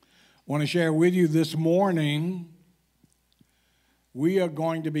 I want to share with you this morning, we are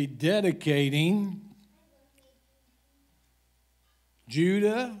going to be dedicating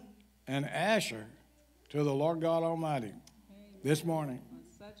Judah and Asher to the Lord God Almighty this morning. On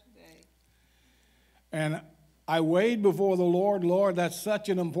such a day. And I weighed before the Lord, "Lord, that's such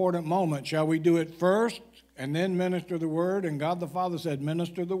an important moment. Shall we do it first and then minister the word?" And God the Father said,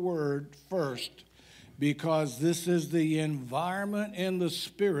 "Minister the word first, because this is the environment in the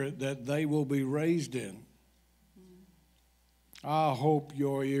spirit that they will be raised in." I hope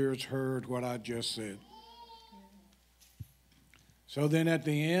your ears heard what I just said. So then at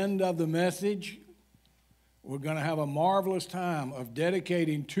the end of the message, we're going to have a marvelous time of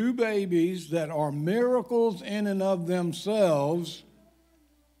dedicating 2 babies that are miracles in and of themselves.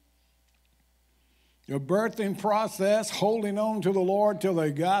 The birthing process, holding on to the Lord till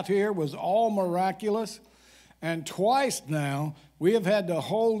they got here, was all miraculous. And twice now, we have had to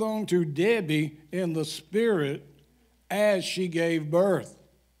hold on to Debbie in the spirit as she gave birth.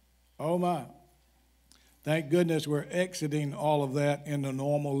 Oh my. Thank goodness we're exiting all of that into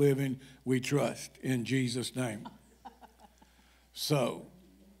normal living, we trust, in Jesus' name. So,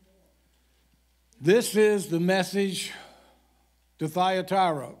 this is the message to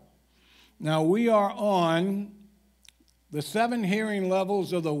Thyatira. Now, we are on the 7 hearing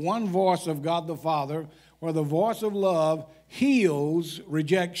levels of the one voice of God the Father, where the voice of love heals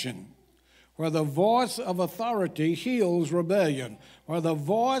rejection, where the voice of authority heals rebellion, where the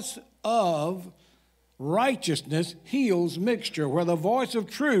voice of righteousness heals mixture, where the voice of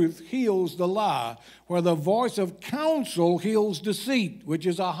truth heals the lie, where the voice of counsel heals deceit, which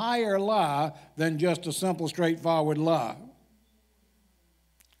is a higher lie than just a simple, straightforward lie.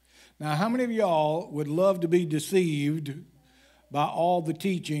 Now, how many of y'all would love to be deceived by all the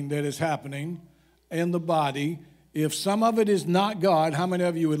teaching that is happening in the body? If some of it is not God, how many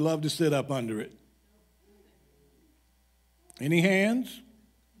of you would love to sit up under it? Any hands?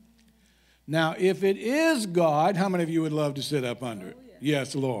 Now, if it is God, how many of you would love to sit up under it?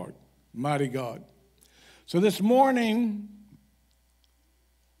 Yes, Lord. Mighty God. So this morning,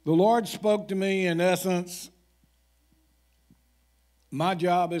 the Lord spoke to me in essence. My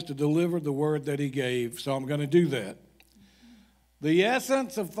job is to deliver the word that he gave, so I'm going to do that. The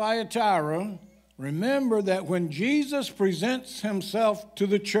essence of Thyatira, remember that when Jesus presents himself to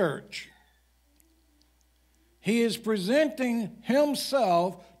the church, he is presenting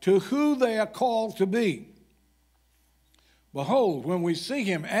himself to who they are called to be. Behold, when we see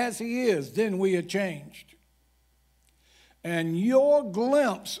him as he is, then we are changed. And your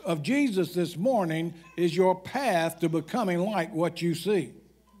glimpse of Jesus this morning is your path to becoming like what you see.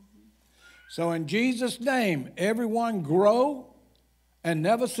 So in Jesus' name, everyone grow and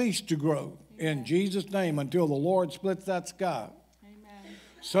never cease to grow. Amen. In Jesus' name, until the Lord splits that sky. Amen.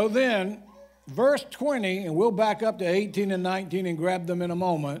 So then, verse 20, and we'll back up to 18 and 19 and grab them in a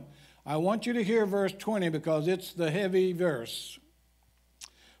moment. I want you to hear verse 20 because it's the heavy verse.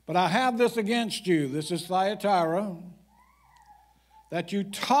 But I have this against you, this is Thyatira, that you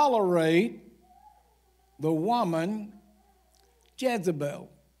tolerate the woman Jezebel.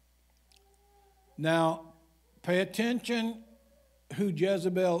 Now, pay attention who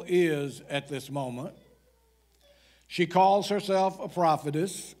Jezebel is at this moment. She calls herself a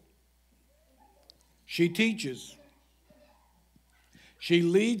prophetess. She teaches. She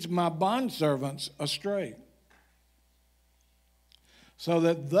leads my bondservants astray so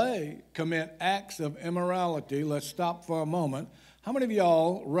that they commit acts of immorality. Let's stop for a moment. How many of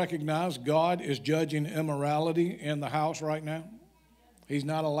y'all recognize God is judging immorality in the house right now? He's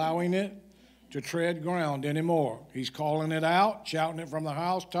not allowing it to tread ground anymore. He's calling it out, shouting it from the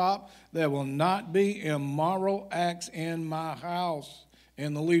housetop. There will not be immoral acts in my house,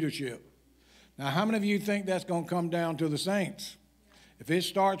 in the leadership. Now, how many of you think that's going to come down to the saints? If it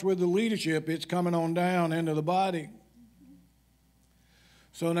starts with the leadership, it's coming on down into the body.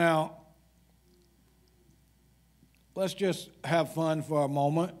 So now, let's just have fun for a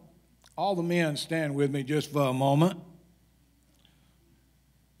moment. All the men stand with me just for a moment.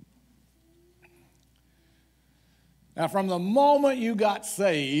 Now, from the moment you got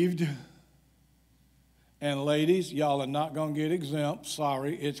saved, and ladies, y'all are not going to get exempt.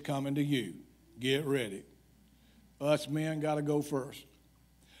 Sorry, it's coming to you. Get ready. Us men got to go first.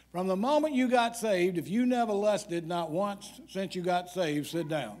 From the moment you got saved, if you never lusted, not once since you got saved, sit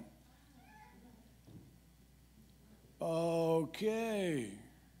down. Okay,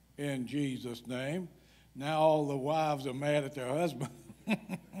 in Jesus' name. Now all the wives are mad at their husband.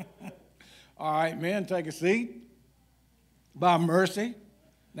 All right, men, take a seat. By mercy.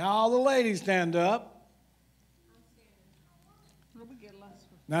 Now all the ladies stand up.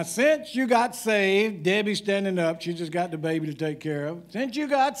 Now since you got saved, Debbie's standing up. She just got the baby to take care of. Since you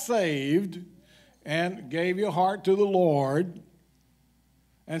got saved and gave your heart to the Lord,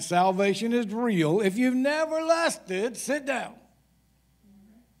 and salvation is real, if you've never lusted, sit down.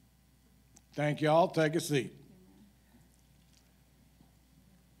 Thank you all. Take a seat.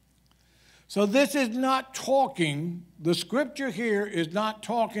 So this is not talking, the scripture here is not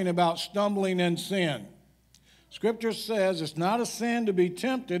talking about stumbling in sin. Scripture says it's not a sin to be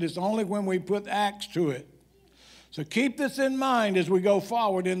tempted, it's only when we put acts to it. So keep this in mind as we go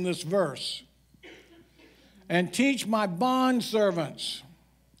forward in this verse. And teach my bondservants.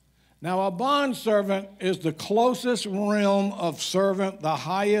 Now, a bondservant is the closest realm of servant, the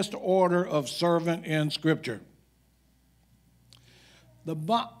highest order of servant in Scripture.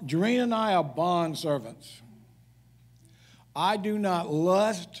 Jurena and I are bondservants. I do not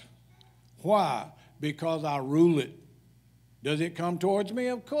lust. Why? Because I rule it. Does it come towards me?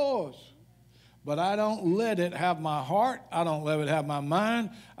 Of course. But I don't let it have my heart. I don't let it have my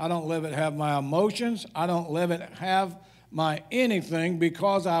mind. I don't let it have my emotions. I don't let it have my anything,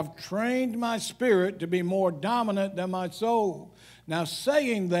 because I've trained my spirit to be more dominant than my soul. Now,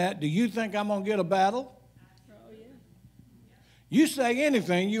 saying that, do you think I'm going to get a battle? Oh, yeah. You say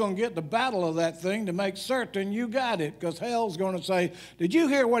anything, you're going to get the battle of that thing to make certain you got it, because hell's going to say, did you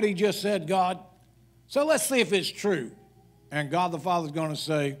hear what he just said, God? So let's see if it's true. And God the Father's going to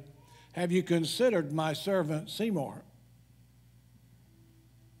say, have you considered my servant Seymour?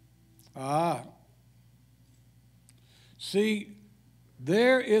 See,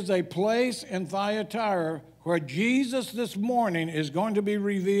 there is a place in Thyatira where Jesus this morning is going to be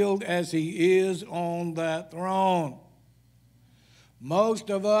revealed as he is on that throne.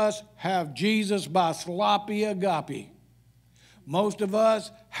 Most of us have Jesus by sloppy agape. Most of us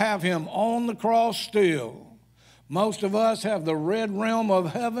have him on the cross still. Most of us have the red realm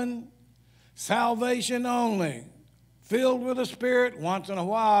of heaven, salvation only, filled with the Spirit once in a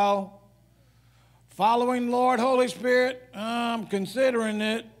while. Following Lord, Holy Spirit, I'm considering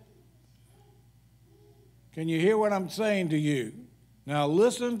it. Can you hear what I'm saying to you? Now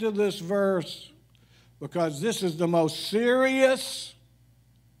listen to this verse, because this is the most serious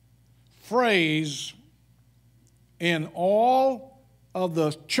phrase in all of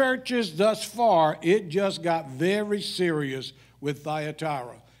the churches thus far. It just got very serious with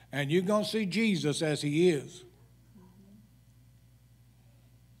Thyatira. And you're going to see Jesus as he is.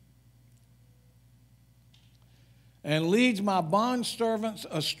 And leads my bondservants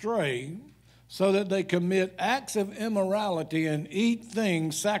astray, so that they commit acts of immorality and eat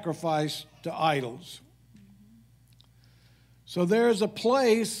things sacrificed to idols. So there's a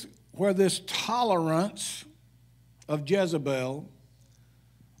place where this tolerance of Jezebel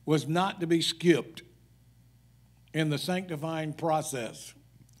was not to be skipped in the sanctifying process.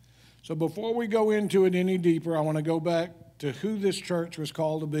 So before we go into it any deeper, I want to go back to who this church was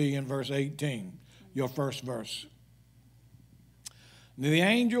called to be in verse 18, your first verse. The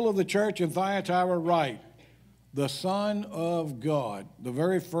angel of the church in Thyatira write, the Son of God, the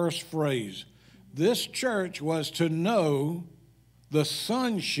very first phrase. This church was to know the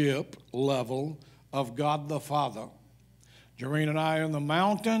sonship level of God the Father. Jurena and I are in the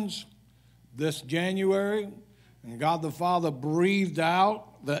mountains this January, and God the Father breathed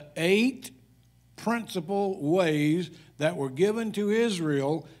out the 8 principal ways that were given to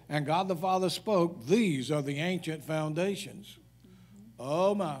Israel, and God the Father spoke, these are the ancient foundations.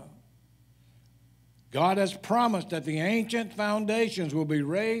 Oh my. God has promised that the ancient foundations will be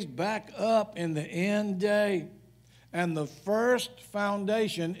raised back up in the end day. And the first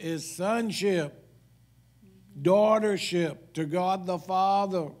foundation is sonship, daughtership to God the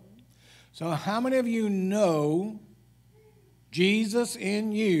Father. So how many of you know Jesus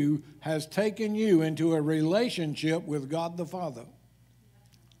in you has taken you into a relationship with God the Father?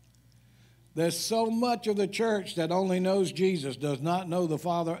 There's so much of the church that only knows Jesus, does not know the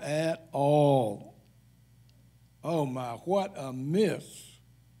Father at all. Oh my, what a miss.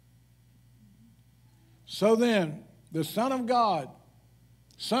 So then, the Son of God,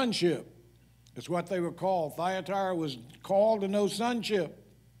 sonship, is what they were called. Thyatira was called to know sonship,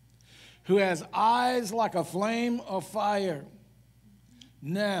 who has eyes like a flame of fire.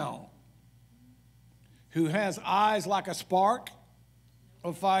 Now, who has eyes like a spark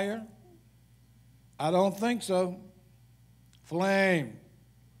of fire? I don't think so. Flame.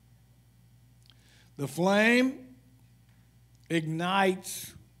 The flame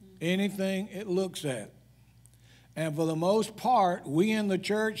ignites anything it looks at. And for the most part, we in the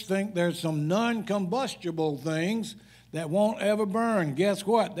church think there's some non-combustible things that won't ever burn. Guess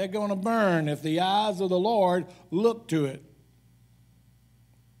what? They're going to burn if the eyes of the Lord look to it.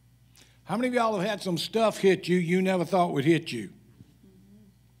 How many of y'all have had some stuff hit you you never thought would hit you?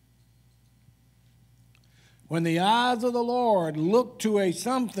 When the eyes of the Lord look to a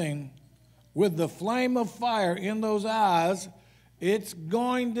something with the flame of fire in those eyes, it's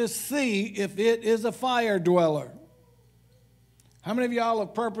going to see if it is a fire dweller. How many of y'all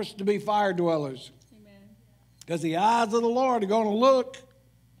have purposed to be fire dwellers? Amen. Because the eyes of the Lord are going to look.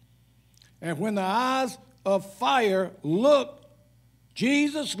 And when the eyes of fire look,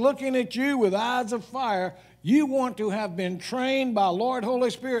 Jesus looking at you with eyes of fire, you want to have been trained by Lord Holy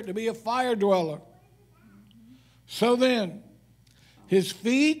Spirit to be a fire dweller. So then, His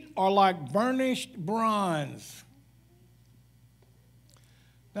feet are like burnished bronze.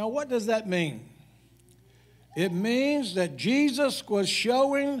 Now, what does that mean? It means that Jesus was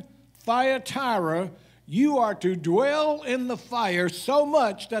showing Thyatira, you are to dwell in the fire so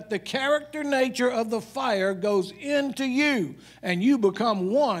much that the character nature of the fire goes into you, and you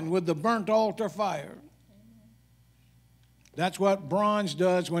become one with the burnt altar fire. That's what bronze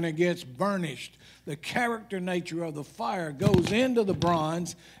does when it gets burnished. The character nature of the fire goes into the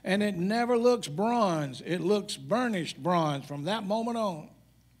bronze, and it never looks bronze. It looks burnished bronze from that moment on.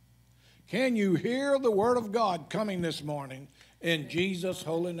 Can you hear the word of God coming this morning in Jesus'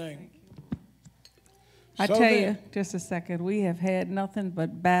 holy name? I tell you, just a second, we have had nothing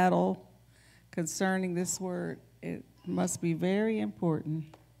but battle concerning this word. It must be very important.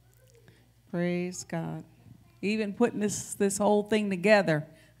 Praise God. Even putting this whole thing together,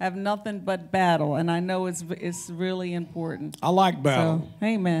 I have nothing but battle, and I know it's really important. I like battle. So,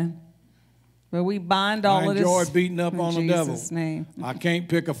 amen. But we bind all of this. I enjoy beating up on the devil. In Jesus' name. I can't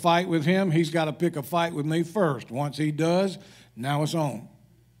pick a fight with him. He's got to pick a fight with me first. Once he does, now it's on.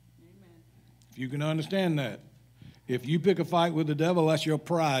 If you can understand that. If you pick a fight with the devil, that's your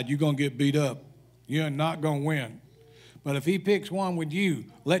pride. You're going to get beat up. You're not going to win. But if he picks one with you,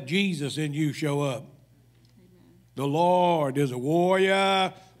 let Jesus in you show up. Amen. The Lord is a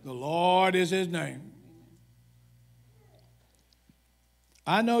warrior. The Lord is his name.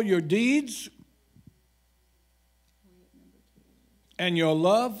 I know your deeds and your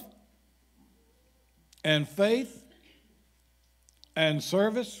love and faith and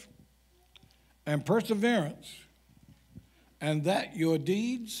service and perseverance, and that your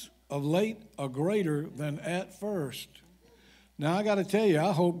deeds of late are greater than at first. Now, I got to tell you,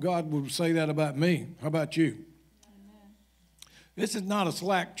 I hope God will say that about me. How about you? Amen. This is not a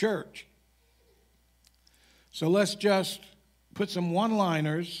slack church. So let's just put some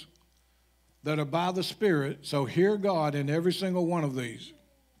one-liners that are by the Spirit, so hear God in every single one of these.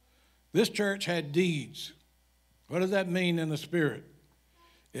 This church had deeds. What does that mean in the Spirit?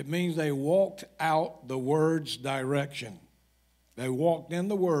 It means they walked out the Word's direction. They walked in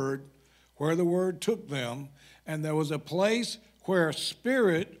the Word where the Word took them, and there was a place where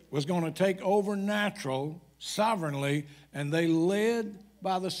Spirit was going to take over natural, sovereignly, and they led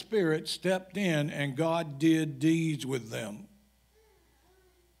by the Spirit, stepped in, and God did deeds with them.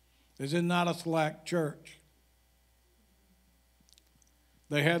 This is not a slack church.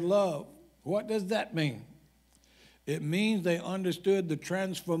 They had love. What does that mean? It means they understood the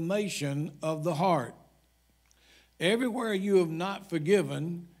transformation of the heart. Everywhere you have not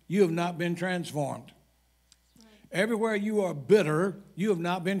forgiven, you have not been transformed. Everywhere you are bitter, you have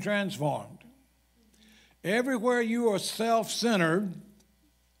not been transformed. Everywhere you are self-centered,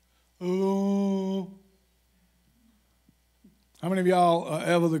 oh. How many of y'all are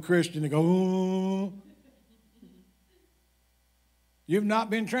ever the Christian that go, oh? You've not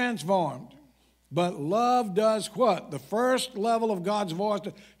been transformed. But love does what? The first level of God's voice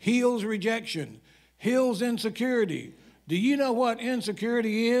heals rejection, heals insecurity. Do you know what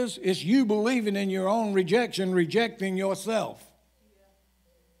insecurity is? It's you believing in your own rejection, rejecting yourself.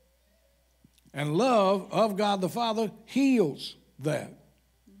 And love of God the Father heals that.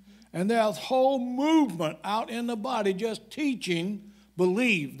 And there's a whole movement out in the body just teaching,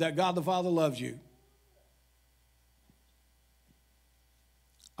 believe that God the Father loves you.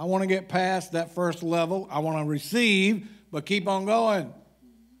 I want to get past that first level. I want to receive, but keep on going.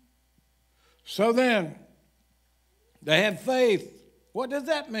 So then, they had faith. What does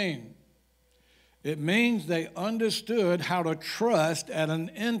that mean? It means they understood how to trust at an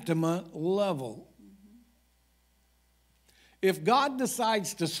intimate level. If God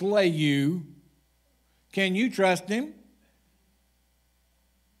decides to slay you, can you trust him?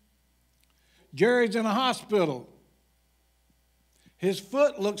 Jerry's in a hospital. His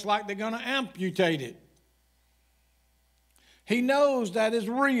foot looks like they're going to amputate it. He knows that is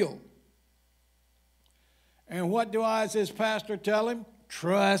real. And what do I, as his pastor, tell him?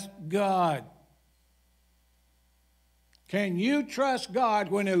 Trust God. Can you trust God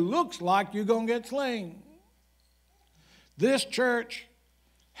when it looks like you're going to get slain? This church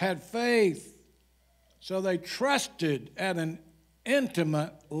had faith, so they trusted at an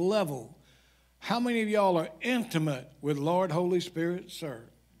intimate level. How many of y'all are intimate with Lord Holy Spirit, sir?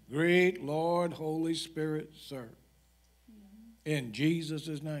 Great Lord Holy Spirit, sir. In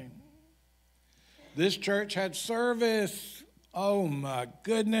Jesus' name. This church had service. Oh my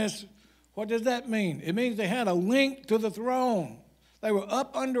goodness. What does that mean? It means they had a link to the throne. They were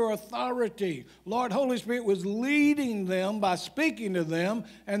up under authority. Lord Holy Spirit was leading them by speaking to them,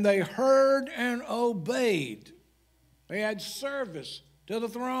 and they heard and obeyed. They had service to the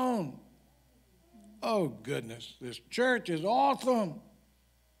throne. Oh, goodness, this church is awesome.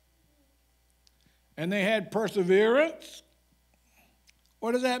 And they had perseverance.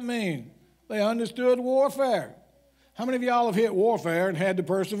 What does that mean? They understood warfare. How many of y'all have hit warfare and had to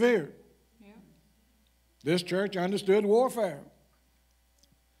persevere? Yeah. This church understood warfare.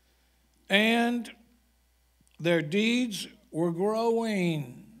 And their deeds were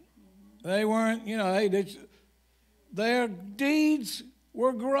growing. They weren't, their deeds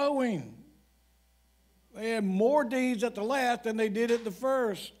were growing. They had more deeds at the last than they did at the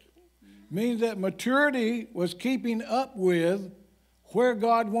first. Means that maturity was keeping up with where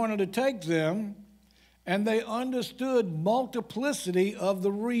God wanted to take them, and they understood multiplicity of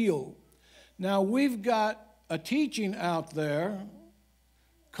the real. Now, we've got a teaching out there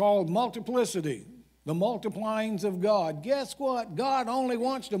called multiplicity, the multiplyings of God. Guess what? God only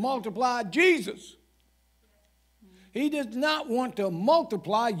wants to multiply Jesus. He does not want to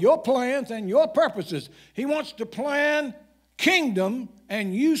multiply your plans and your purposes. He wants to plan kingdom,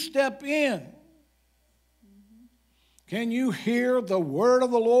 and you step in. Can you hear the word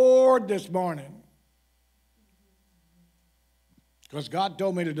of the Lord this morning? Because God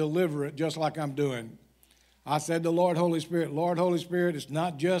told me to deliver it just like I'm doing. I said to Lord, Holy Spirit, it's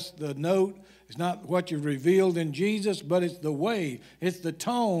not just the note, it's not what you've revealed in Jesus, but it's the way, it's the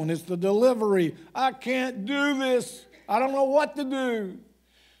tone, it's the delivery. I can't do this. I don't know what to do.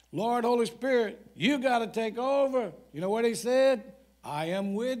 Lord, Holy Spirit, you got to take over. You know what he said? I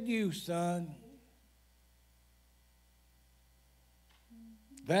am with you, son.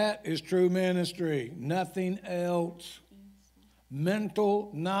 That is true ministry, nothing else.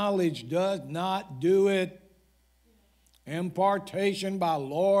 Mental knowledge does not do it. Impartation by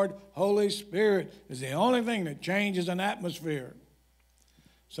Lord, Holy Spirit is the only thing that changes an atmosphere.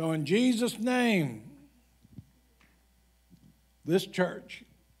 So in Jesus' name, this church.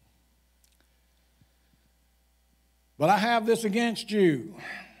 But I have this against you.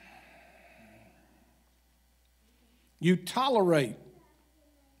 You tolerate.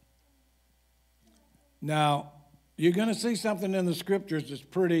 Now, you're going to see something in the scriptures that's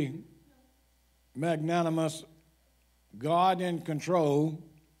pretty magnanimous. God in control.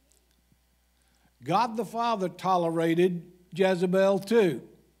 God the Father tolerated Jezebel too.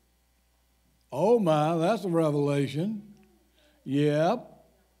 Oh my, that's a revelation. Yep.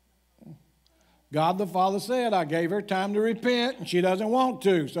 God the Father said, I gave her time to repent, and she doesn't want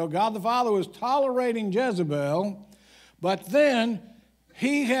to. So God the Father was tolerating Jezebel, but then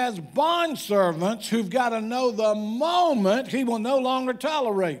he has bondservants who've got to know the moment he will no longer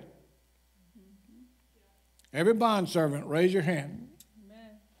tolerate. Every bondservant, raise your hand. Amen.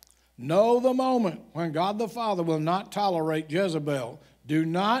 Know the moment when God the Father will not tolerate Jezebel. Do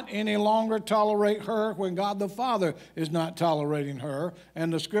not any longer tolerate her when God the Father is not tolerating her,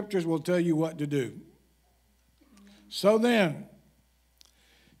 and the scriptures will tell you what to do. So then,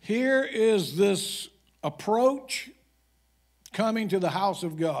 here is this approach coming to the house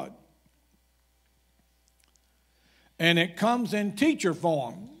of God. And it comes in teacher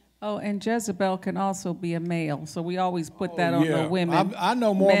form. Oh, and Jezebel can also be a male, so we always put that on the women. I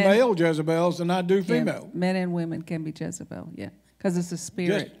know more male Jezebels than I do female. Yeah, men and women can be Jezebel, yeah, because it's a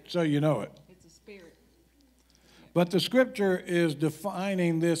spirit. Just so you know it. It's a spirit. But the scripture is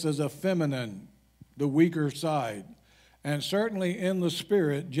defining this as a feminine, the weaker side. And certainly in the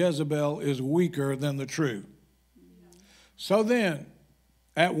spirit, Jezebel is weaker than the true. So then,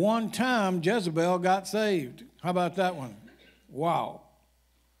 at one time, Jezebel got saved. How about that one? Wow.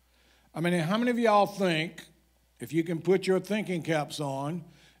 I mean, how many of y'all think, if you can put your thinking caps on,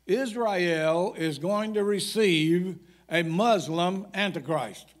 Israel is going to receive a Muslim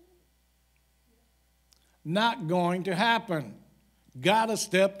Antichrist? Not going to happen. Got to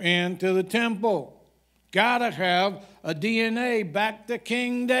step into the temple. Got to have a DNA back to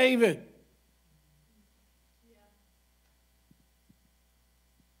King David.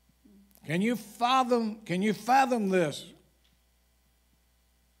 Can you fathom this?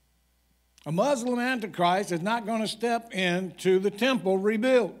 A Muslim Antichrist is not going to step into the temple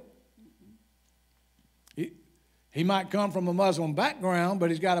rebuilt. He might come from a Muslim background, but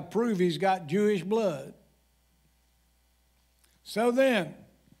he's got to prove he's got Jewish blood. So then,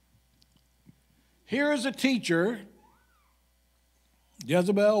 here is a teacher.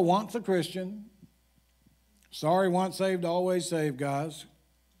 Jezebel wants a Christian. Sorry, once saved, always saved, guys.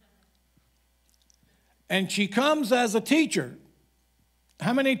 And she comes as a teacher.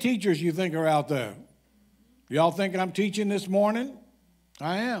 How many teachers you think are out there? Y'all thinking I'm teaching this morning?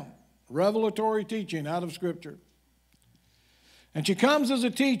 I am. Revelatory teaching out of Scripture. And she comes as a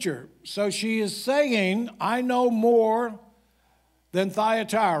teacher. So she is saying, I know more than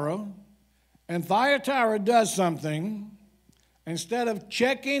Thyatira. And Thyatira does something. Instead of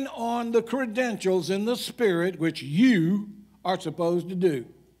checking on the credentials in the Spirit, which you are supposed to do.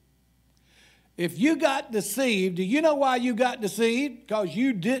 If you got deceived, do you know why you got deceived? Because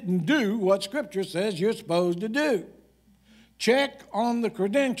you didn't do what Scripture says you're supposed to do. Check on the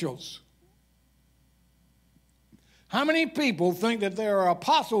credentials. How many people think that there are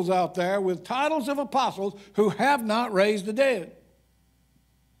apostles out there with titles of apostles who have not raised the dead?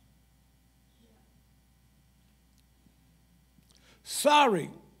 Sorry,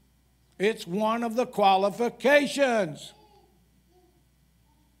 it's one of the qualifications.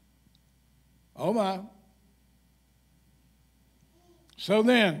 Oh my. So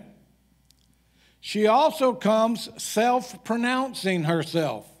then, she also comes self-pronouncing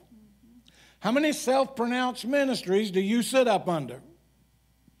herself. How many self-pronounced ministries do you sit up under?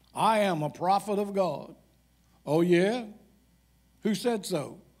 I am a prophet of God. Oh yeah? Who said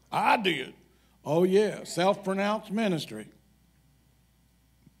so? I did. Oh yeah, self-pronounced ministry.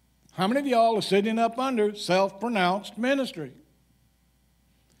 How many of y'all are sitting up under self-pronounced ministry?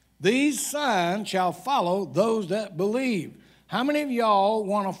 These signs shall follow those that believe. How many of y'all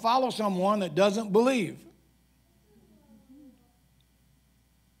want to follow someone that doesn't believe?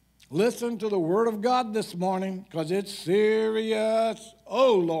 Listen to the Word of God this morning, because it's serious.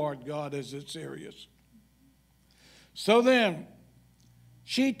 Oh, Lord God, is it serious. So then,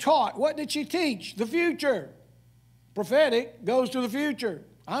 she taught. What did she teach? The future. Prophetic goes to the future.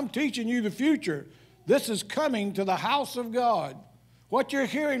 I'm teaching you the future. This is coming to the house of God. What you're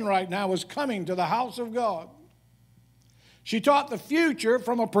hearing right now is coming to the house of God. She taught the future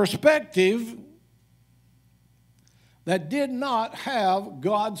from a perspective that did not have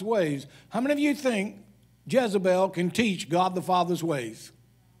God's ways. How many of you think Jezebel can teach God the Father's ways?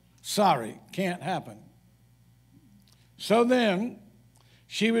 Sorry, can't happen. So then,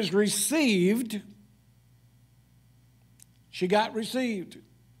 she was received. She got received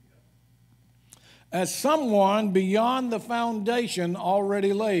as someone beyond the foundation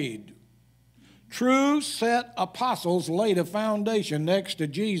already laid. True set apostles laid a foundation next to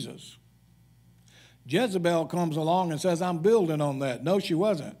Jesus. Jezebel comes along and says, I'm building on that. No, she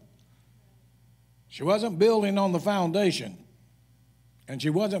wasn't. She wasn't building on the foundation. And she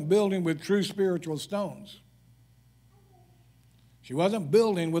wasn't building with true spiritual stones. She wasn't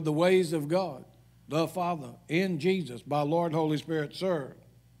building with the ways of God, the Father, in Jesus, by Lord Holy Spirit served.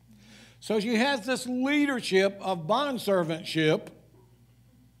 So she has this leadership of bondservantship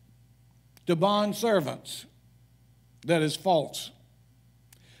to bondservants that is false.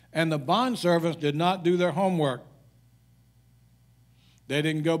 And the bondservants did not do their homework. They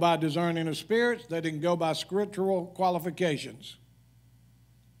didn't go by discerning of spirits. They didn't go by scriptural qualifications.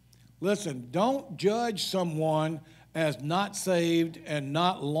 Listen, don't judge someone as not saved and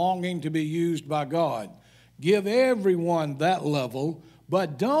not longing to be used by God. Give everyone that level,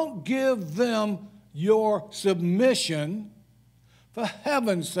 but don't give them your submission. For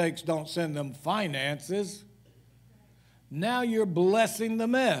heaven's sakes, don't send them finances. Now you're blessing the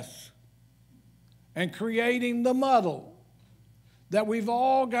mess and creating the muddle that we've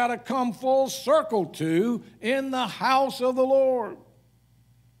all got to come full circle to in the house of the Lord.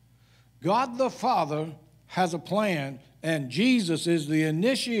 God the Father has a plan, and Jesus is the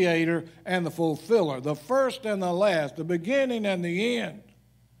initiator and the fulfiller, the first and the last, the beginning and the end.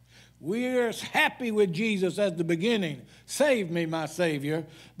 We're happy with Jesus as the beginning. Save me, my Savior.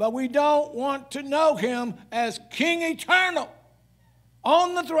 But we don't want to know him as King eternal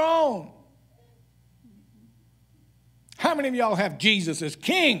on the throne. How many of y'all have Jesus as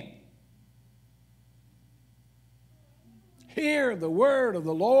King? Hear the word of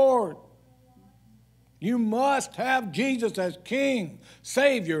the Lord. You must have Jesus as King,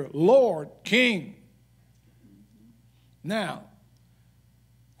 Savior, Lord, King. Now,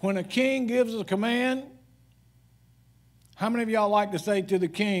 when a king gives a command, how many of y'all like to say to the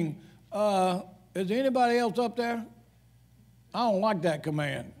king, is there anybody else up there? I don't like that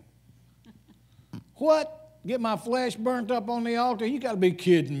command. What? Get my flesh burnt up on the altar? You got to be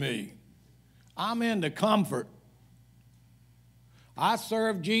kidding me. I'm into comfort. I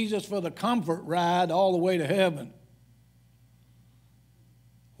serve Jesus for the comfort ride all the way to heaven.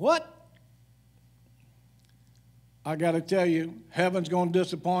 What? I got to tell you, heaven's going to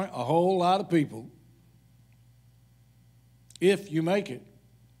disappoint a whole lot of people if you make it.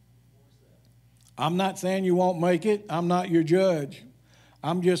 I'm not saying you won't make it. I'm not your judge.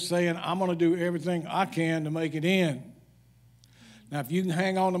 I'm just saying I'm going to do everything I can to make it in. Now, if you can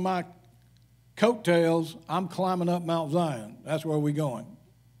hang on to my coattails, I'm climbing up Mount Zion. That's where we're going.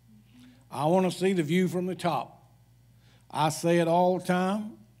 I want to see the view from the top. I say it all the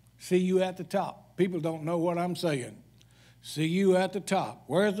time, see you at the top. People don't know what I'm saying. See you at the top.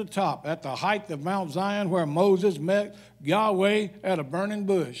 Where's the top? At the height of Mount Zion where Moses met Yahweh at a burning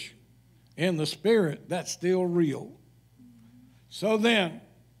bush. In the spirit, that's still real. So then,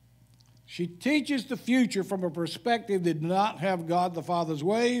 she teaches the future from a perspective that did not have God the Father's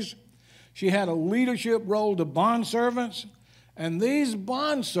ways. She had a leadership role to bondservants. And these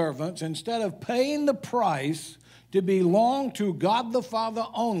bondservants, instead of paying the price to belong to God the Father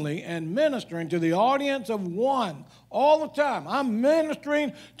only and ministering to the audience of one all the time. I'm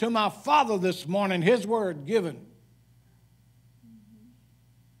ministering to my Father this morning, His word given.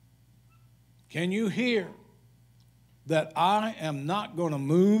 Can you hear that I am not going to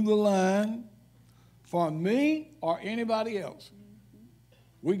move the line for me or anybody else?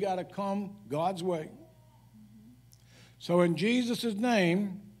 We got to come God's way. So in Jesus'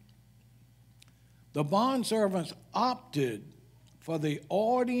 name, the bondservants opted for the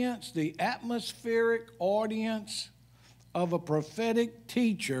audience, the atmospheric audience of a prophetic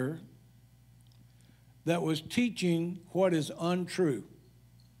teacher that was teaching what is untrue,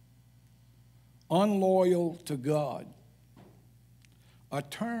 unloyal to God, a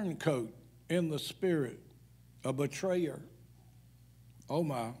turncoat in the spirit, a betrayer, oh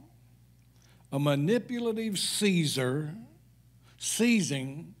my, a manipulative Caesar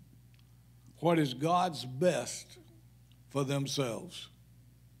seizing what is God's best for themselves.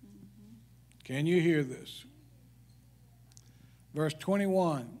 Can you hear this? Verse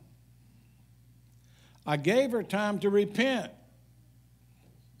 21. I gave her time to repent,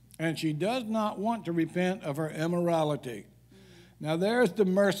 and she does not want to repent of her immorality. Now there's the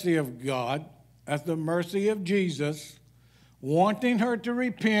mercy of God. That's the mercy of Jesus, wanting her to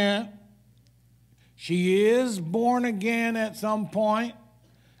repent. She is born again at some point,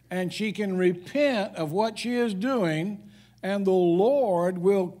 and she can repent of what she is doing, and the Lord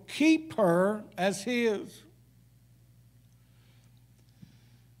will keep her as His.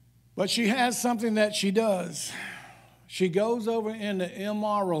 But she has something that she does. She goes over into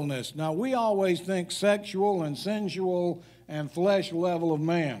immoralness. Now, we always think sexual and sensual and flesh level of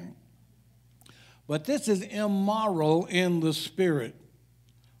man. But this is immoral in the spirit.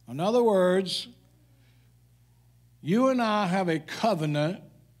 In other words, you and I have a covenant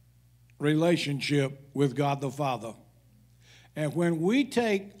relationship with God the Father. And when we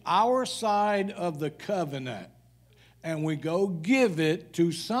take our side of the covenant and we go give it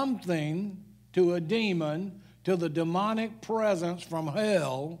to something, to a demon, to the demonic presence from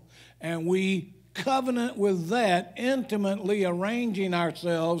hell, and we covenant with that, intimately arranging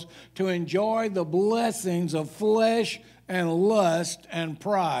ourselves to enjoy the blessings of flesh and lust and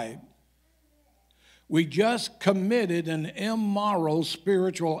pride, we just committed an immoral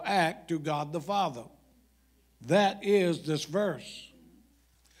spiritual act to God the Father. That is this verse.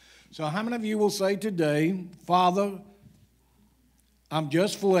 So how many of you will say today, Father, I'm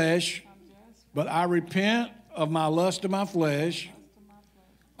just flesh, but I repent of my lust of my flesh.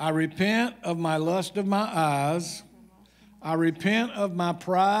 I repent of my lust of my eyes. I repent of my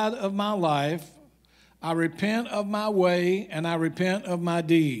pride of my life. I repent of my way, and I repent of my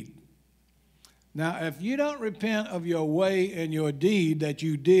deed. Now, if you don't repent of your way and your deed that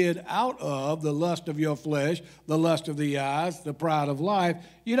you did out of the lust of your flesh, the lust of the eyes, the pride of life,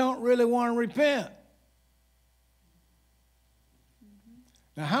 you don't really want to repent.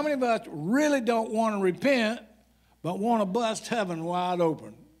 Now, how many of us really don't want to repent but want to bust heaven wide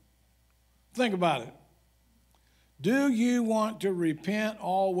open? Think about it. Do you want to repent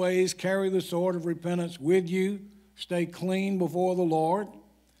always, carry the sword of repentance with you, stay clean before the Lord?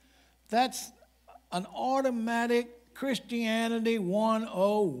 That's an automatic Christianity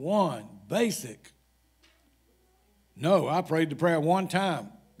 101, basic. No, I prayed the prayer one time.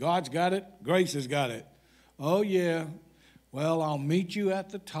 God's got it, grace has got it. Oh, yeah. Well, I'll meet you at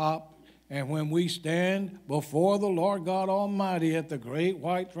the top, and when we stand before the Lord God Almighty at the great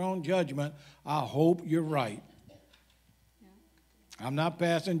white throne judgment, I hope you're right. I'm not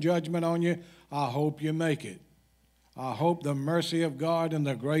passing judgment on you. I hope you make it. I hope the mercy of God and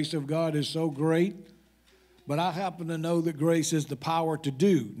the grace of God is so great. But I happen to know that grace is the power to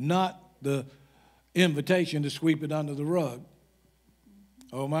do, not the invitation to sweep it under the rug.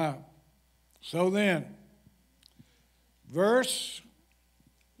 Oh, my. So then, verse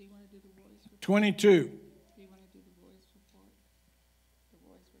 22. Do you want to do the voice report? The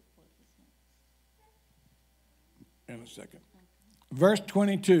voice report is next. In a second. Verse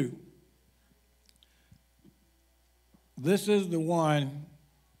 22. This is the one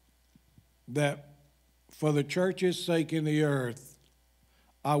that for the church's sake in the earth,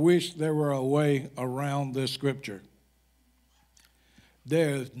 I wish there were a way around this scripture.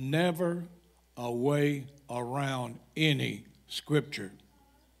 There's never a way around any scripture.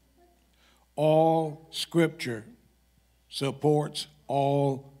 All scripture supports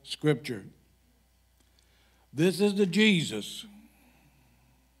all scripture. This is the Jesus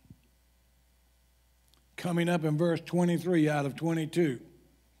coming up in verse 23 out of 22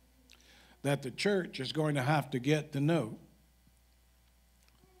 that the church is going to have to get to know.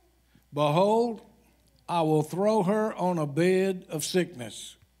 Behold, I will throw her on a bed of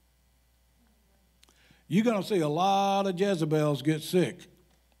sickness. You're going to see a lot of Jezebels get sick.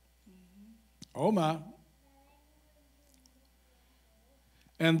 Oh my.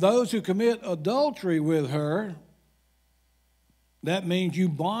 And those who commit adultery with her, that means you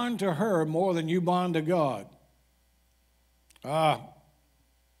bond to her more than you bond to God. How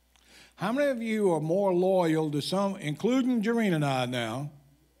many of you are more loyal to some, including Jurena and I now,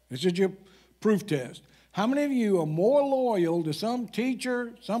 this is your proof test. How many of you are more loyal to some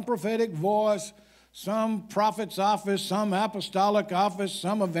teacher, some prophetic voice, some prophet's office, some apostolic office,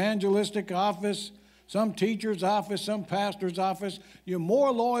 some evangelistic office, some teacher's office, some pastor's office? You're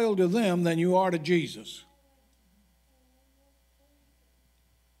more loyal to them than you are to Jesus.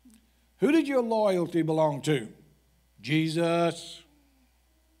 Who did your loyalty belong to? Jesus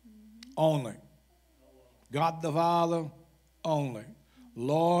only. God the Father only.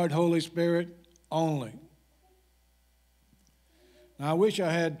 Lord, Holy Spirit only. Now, I wish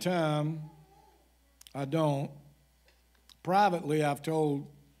I had time. I don't. Privately, I've told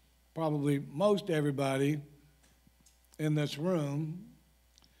probably most everybody in this room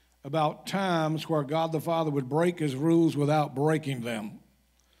about times where God the Father would break his rules without breaking them.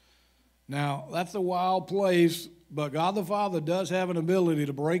 Now, that's a wild place, but God the Father does have an ability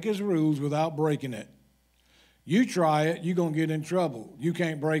to break his rules without breaking it. You try it, you're going to get in trouble. You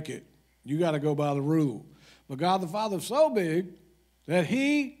can't break it. You got to go by the rule. But God the Father's so big that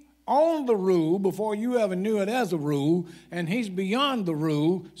he owned the rule before you ever knew it as a rule, and he's beyond the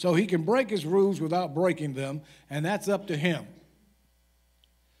rule, so he can break his rules without breaking them, and that's up to him.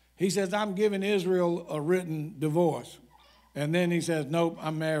 He says, I'm giving Israel a written divorce. And then he says, nope,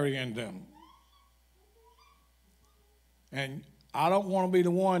 I'm marrying them. And I don't want to be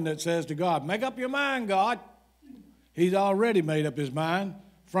the one that says to God, make up your mind, God. He's already made up his mind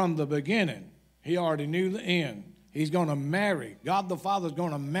from the beginning. He already knew the end. He's going to marry. God the Father is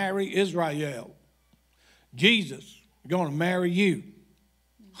going to marry Israel. Jesus is going to marry you.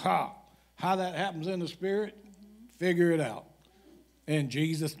 How that happens in the Spirit, figure it out. In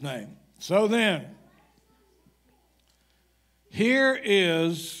Jesus' name. So then, here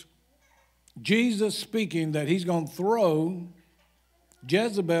is Jesus speaking that he's going to throw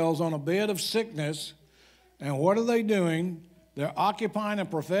Jezebels on a bed of sickness. And what are they doing? They're occupying a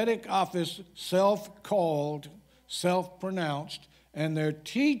prophetic office, self-called, self-pronounced, and they're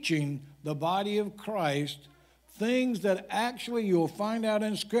teaching the body of Christ things that actually you'll find out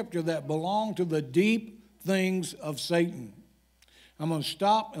in Scripture that belong to the deep things of Satan. I'm going to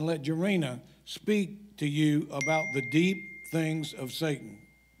stop and let Jurena speak to you about the deep things of Satan.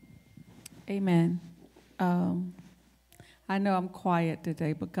 Amen. I know I'm quiet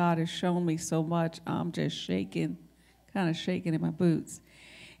today, but God has shown me so much. I'm just shaking, kind of shaking in my boots.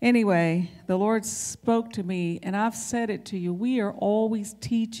 Anyway, the Lord spoke to me, and I've said it to you. We are always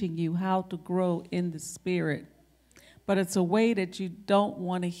teaching you how to grow in the Spirit, but it's a way that you don't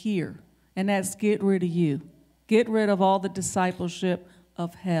want to hear, and that's get rid of you. Get rid of all the discipleship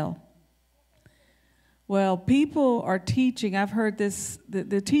of hell. Well, people are teaching, I've heard this,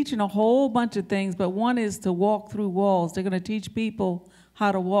 they're teaching a whole bunch of things, but one is to walk through walls. They're going to teach people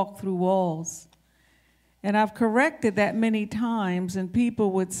how to walk through walls. And I've corrected that many times, and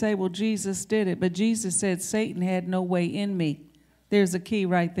people would say, well, Jesus did it. But Jesus said Satan had no way in me. There's a key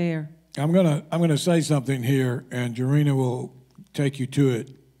right there. I'm gonna say something here, and Jurena will take you to it.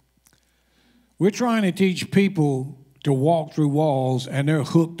 We're trying to teach people to walk through walls, and they're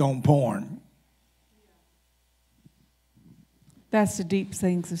hooked on porn. That's the deep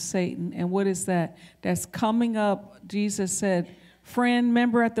things of Satan. And what is that? That's coming up. Jesus said, friend,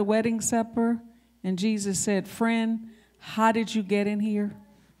 remember at the wedding supper? And Jesus said, friend, how did you get in here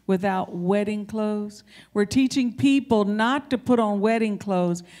without wedding clothes? We're teaching people not to put on wedding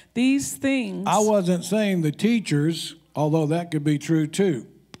clothes. These things. I wasn't saying the teachers, although that could be true too.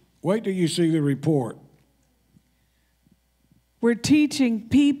 Wait till you see the report. We're teaching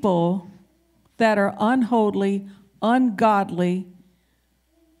people that are unholy, ungodly,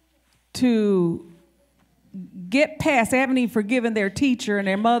 to get past, they haven't even forgiven their teacher and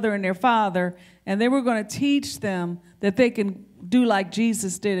their mother and their father, and they were going to teach them that they can do like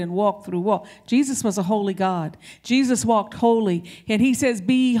Jesus did and walk through walk. Jesus was a holy God. Jesus walked holy, and he says,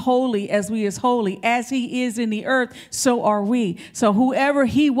 be holy as we is holy. As he is in the earth, so are we. So whoever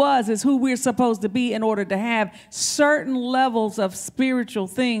he was is who we're supposed to be in order to have certain levels of spiritual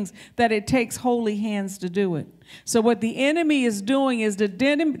things that it takes holy hands to do it. So what the enemy is doing is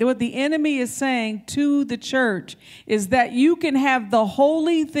what the enemy is saying to the church is that you can have the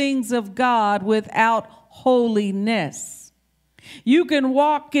holy things of God without holiness. You can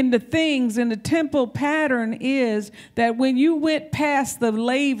walk into things, and the temple pattern is that when you went past the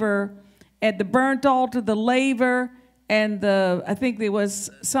laver at the burnt altar, the laver, and I think there was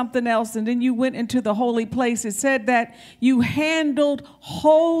something else, and then you went into the holy place. It said that you handled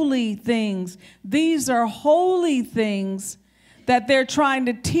holy things. These are holy things that they're trying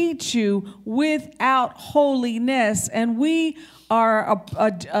to teach you without holiness. And we are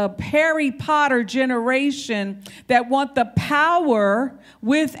a Harry Potter generation that want the power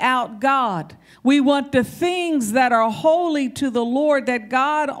without God. We want the things that are holy to the Lord, that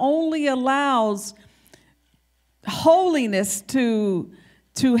God only allows holiness to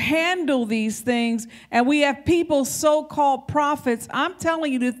handle these things. And we have people, so-called prophets. I'm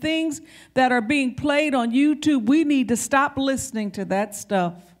telling you, the things that are being played on YouTube, we need to stop listening to that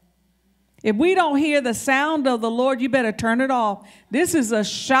stuff. If we don't hear the sound of the Lord, you better turn it off. This is a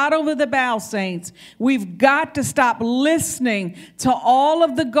shot over the bow, saints. We've got to stop listening to all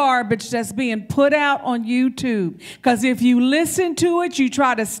of the garbage that's being put out on YouTube. Because if you listen to it, you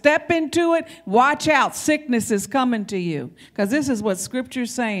try to step into it, watch out, sickness is coming to you. Because this is what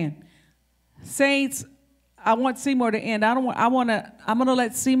Scripture's saying. Saints, I want Seymour to end. I'm going to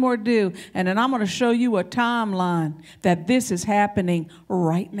let Seymour do, and then I'm going to show you a timeline that this is happening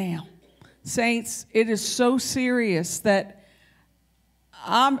right now. Saints, it is so serious that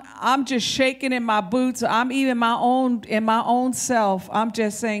I'm just shaking in my boots. I'm even in my own self. I'm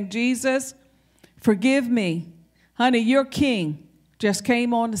just saying, Jesus, forgive me. Honey, your king just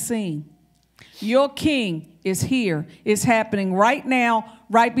came on the scene. Your king is here. It's happening right now,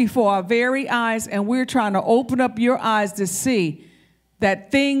 right before our very eyes, and we're trying to open up your eyes to see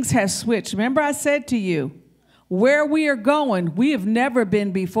that things have switched. Remember I said to you, where we are going, we have never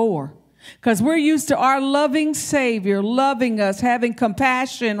been before. Because we're used to our loving Savior loving us, having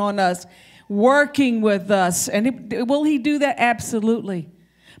compassion on us, working with us. And will he do that? Absolutely.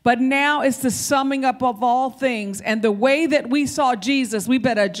 But now it's the summing up of all things. And the way that we saw Jesus, we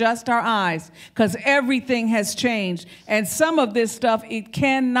better adjust our eyes because everything has changed. And some of this stuff, it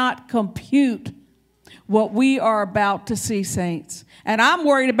cannot compute what we are about to see, saints. And I'm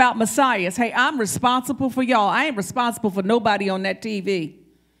worried about messiahs. Hey, I'm responsible for y'all. I ain't responsible for nobody on that TV.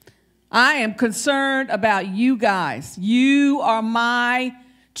 I am concerned about you guys. You are my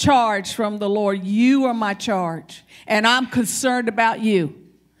charge from the Lord. You are my charge. And I'm concerned about you.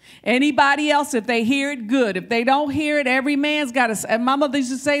 Anybody else, if they hear it, good. If they don't hear it, every man's got to, and my mother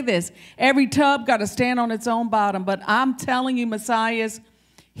used to say this, every tub got to stand on its own bottom. But I'm telling you, messiahs,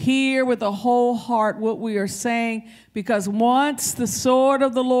 hear with a whole heart what we are saying, because once the sword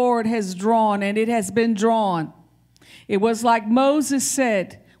of the Lord has drawn, and it has been drawn, it was like Moses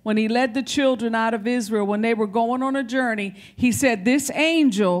said, when he led the children out of Israel, when they were going on a journey, he said, this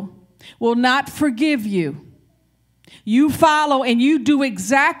angel will not forgive you. You follow and you do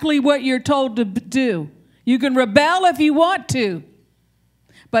exactly what you're told to do. You can rebel if you want to.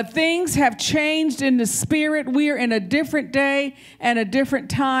 But things have changed in the spirit. We are in a different day and a different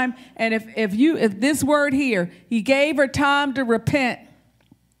time. And if this word here, he gave her time to repent.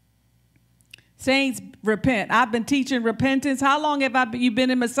 Saints, repent. I've been teaching repentance. How long have you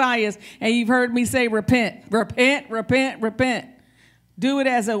been in Messiahs and you've heard me say repent, repent, repent, repent? Do it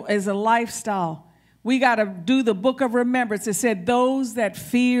as a lifestyle. We got to do the book of remembrance. It said those that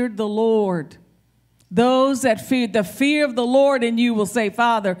feared the Lord. Those that feared, the fear of the Lord in you will say,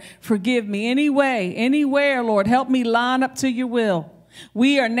 Father, forgive me anywhere, Lord. Help me line up to your will.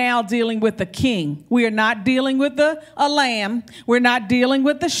 We are now dealing with the king. We are not dealing with a lamb. We're not dealing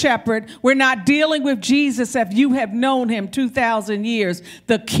with the shepherd. We're not dealing with Jesus if you have known him 2,000 years.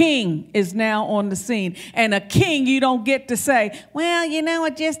 The king is now on the scene. And a king, you don't get to say, well, you know, I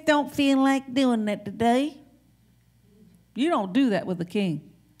just don't feel like doing that today. You don't do that with the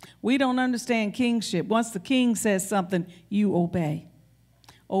king. We don't understand kingship. Once the king says something, you obey.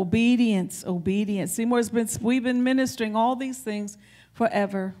 Obedience, obedience. We've been ministering all these things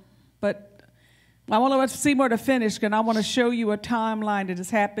forever. But I want Seymour to finish, and I want to show you a timeline that has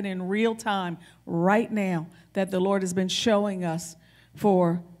happened in real time right now that the Lord has been showing us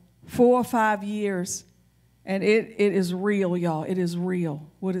for 4 or 5 years. And it is real, y'all. It is real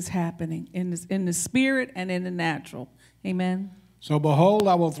what is happening in the spirit and in the natural. Amen. So behold,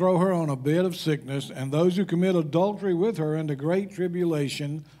 I will throw her on a bed of sickness, and those who commit adultery with her into great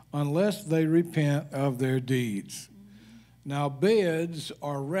tribulation, unless they repent of their deeds. Now, beds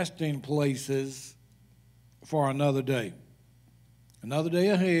are resting places for another day. Another day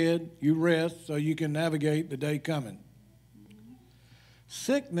ahead, you rest so you can navigate the day coming.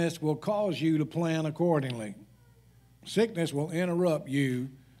 Sickness will cause you to plan accordingly. Sickness will interrupt you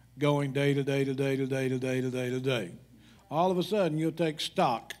going day to day to day to day to day to day to day. All of a sudden, you'll take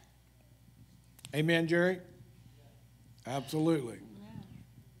stock. Amen, Jerry? Absolutely.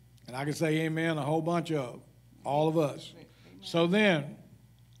 And I can say amen a whole bunch of all of us. So then,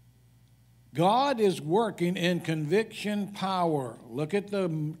 God is working in conviction power. Look at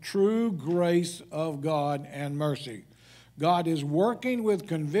the true grace of God and mercy. God is working with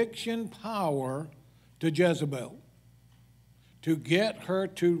conviction power to Jezebel to get her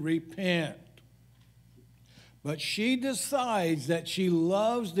to repent. But she decides that she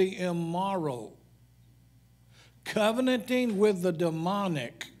loves the immoral, covenanting with the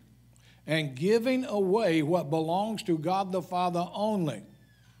demonic, and giving away what belongs to God the Father only.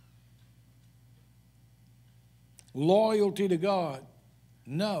 Loyalty to God.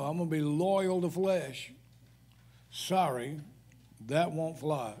 No, I'm going to be loyal to flesh. Sorry, that won't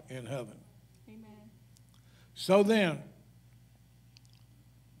fly in heaven. Amen. So then,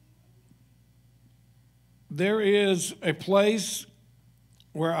 there is a place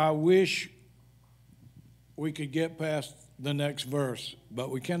where I wish we could get past the next verse, but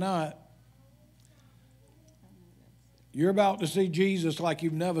we cannot. You're about to see Jesus like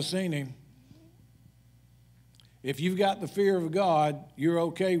you've never seen him. If you've got the fear of God, you're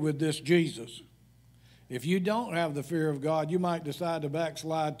okay with this Jesus. If you don't have the fear of God, you might decide to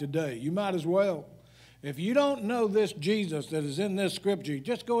backslide today. You might as well. If you don't know this Jesus that is in this scripture,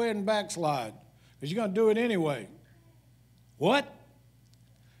 just go ahead and backslide, because you're going to do it anyway. What?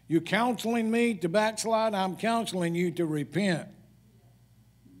 You counseling me to backslide? I'm counseling you to repent.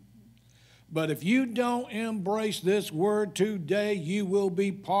 But if you don't embrace this word today, you will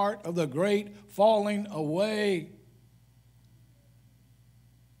be part of the great falling away.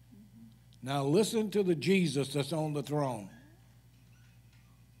 Now listen to the Jesus that's on the throne.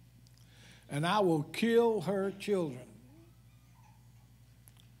 And I will kill her children.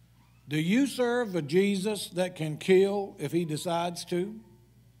 Do you serve a Jesus that can kill if he decides to?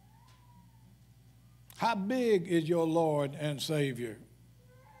 How big is your Lord and Savior?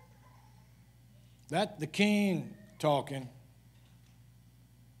 That's the King talking.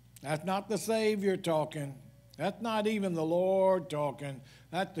 That's not the Savior talking. That's not even the Lord talking.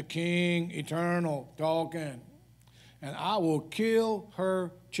 That's the King eternal talking. And I will kill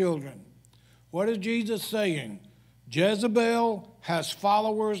her children. What is Jesus saying? Jezebel has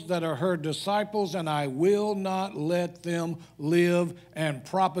followers that are her disciples, and I will not let them live and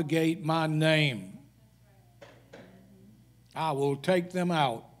propagate my name. I will take them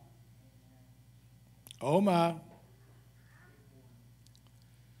out. Oh my.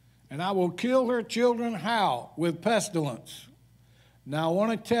 And I will kill her children how? With pestilence. Now I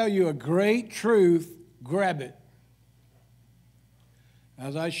want to tell you a great truth. Grab it.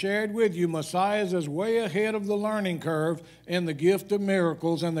 As I shared with you, Messiah is way ahead of the learning curve in the gift of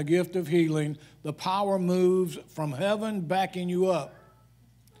miracles and the gift of healing. The power moves from heaven backing you up.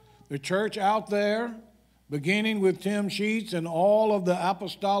 The church out there, beginning with Tim Sheets and all of the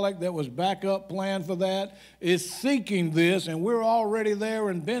apostolic that was backup plan for that, is seeking this, and we're already there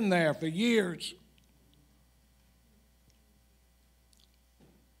and been there for years.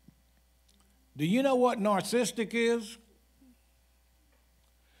 Do you know what narcissistic is?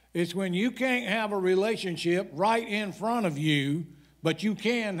 It's when you can't have a relationship right in front of you, but you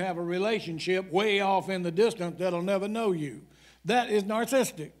can have a relationship way off in the distance that'll never know you. That is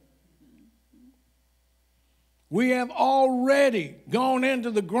narcissistic. We have already gone into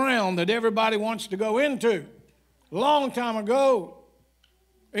the ground that everybody wants to go into a long time ago.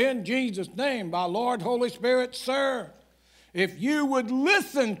 In Jesus' name, by Lord, Holy Spirit, sir, if you would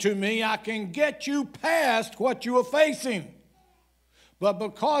listen to me, I can get you past what you are facing. But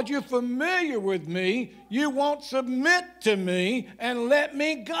because you're familiar with me, you won't submit to me and let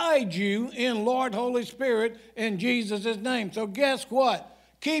me guide you in Lord, Holy Spirit, in Jesus' name. So guess what?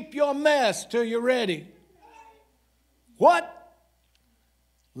 Keep your mess till you're ready. What?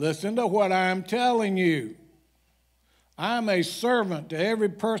 Listen to what I'm telling you. I'm a servant to every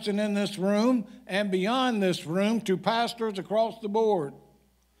person in this room and beyond this room, to pastors across the board.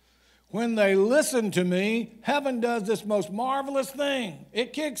 When they listen to me, heaven does this most marvelous thing.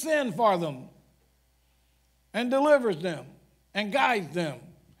 It kicks in for them. and delivers them and guides them.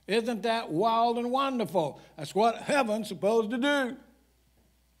 Isn't that wild and wonderful? That's what heaven's supposed to do.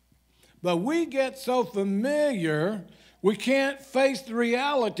 But we get so familiar, we can't face the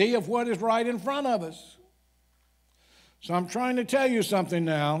reality of what is right in front of us. So I'm trying to tell you something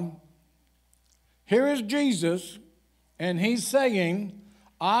now. Here is Jesus, and he's saying,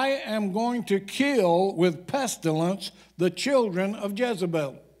 I am going to kill with pestilence the children of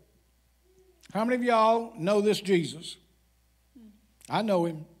Jezebel. How many of y'all know this Jesus? I know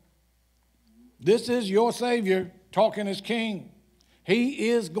him. This is your Savior talking as King. He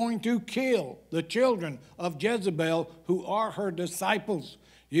is going to kill the children of Jezebel who are her disciples.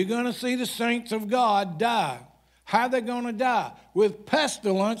 You're going to see the saints of God die. How are they going to die? With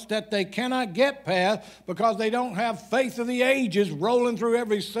pestilence that they cannot get past because they don't have faith of the ages rolling through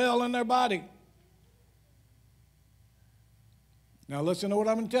every cell in their body. Now listen to what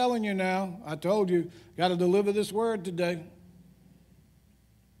I'm telling you now. I told you, got to deliver this word today.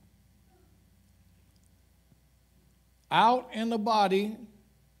 Out in the body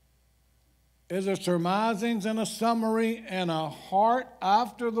is a surmisings and a summary and a heart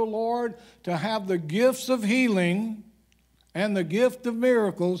after the Lord to have the gifts of healing and the gift of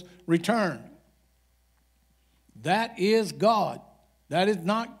miracles return. That is God. That is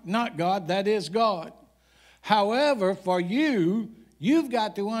not God, that is God. However, for you, you've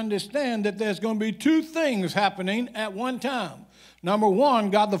got to understand that there's going to be two things happening at one time. Number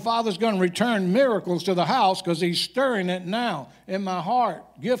one, God the Father's going to return miracles to the house because he's stirring it now in my heart.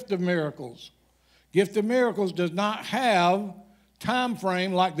 Gift of miracles. Gift of miracles does not have time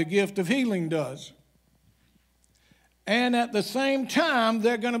frame like the gift of healing does. And at the same time,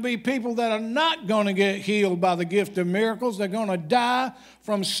 there are going to be people that are not going to get healed by the gift of miracles. They're going to die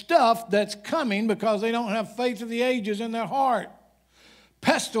from stuff that's coming because they don't have faith of the ages in their heart.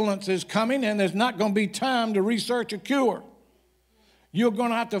 Pestilence is coming, and there's not going to be time to research a cure. You're going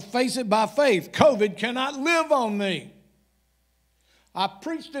to have to face it by faith. COVID cannot live on me. I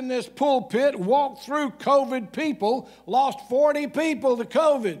preached in this pulpit, walked through COVID people, lost 40 people to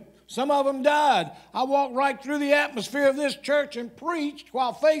COVID. Some of them died. I walked right through the atmosphere of this church and preached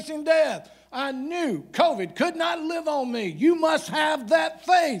while facing death. I knew COVID could not live on me. You must have that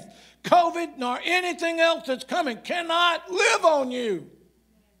faith. COVID nor anything else that's coming cannot live on you.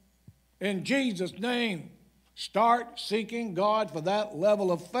 In Jesus' name, start seeking God for that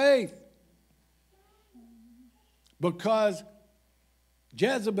level of faith. Because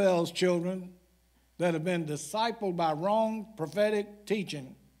Jezebel's children that have been discipled by wrong prophetic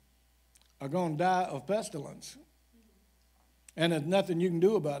teaching are going to die of pestilence. And there's nothing you can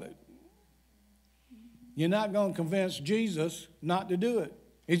do about it. You're not going to convince Jesus not to do it.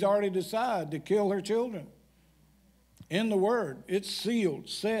 He's already decided to kill her children. In the Word, it's sealed,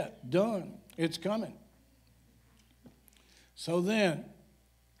 set, done. It's coming. So then,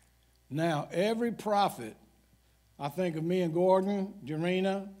 now every prophet, I think of me and Gordon,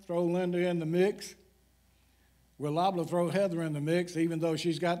 Jurena, throw Linda in the mix. We're liable to throw Heather in the mix, even though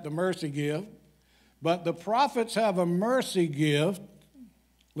she's got the mercy gift. But the prophets have a mercy gift,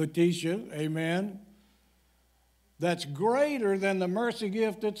 Letitia, amen, that's greater than the mercy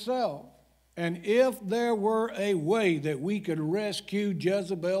gift itself. And if there were a way that we could rescue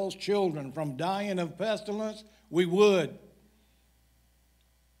Jezebel's children from dying of pestilence, we would.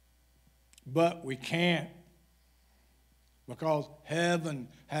 But we can't. Because heaven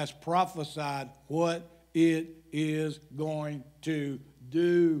has prophesied what it is going to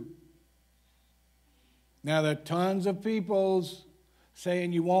do. Now, there are tons of people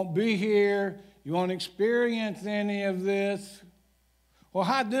saying you won't be here, you won't experience any of this. Well,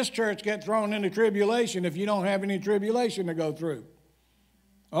 how'd this church get thrown into tribulation if you don't have any tribulation to go through?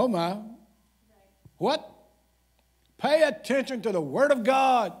 Oh, my. What? Pay attention to the Word of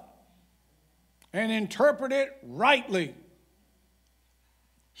God and interpret it rightly.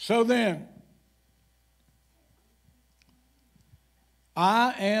 So then,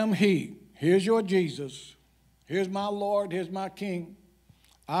 I am He. Here's your Jesus. Here's my Lord. Here's my King.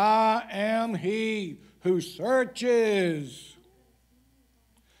 I am He who searches.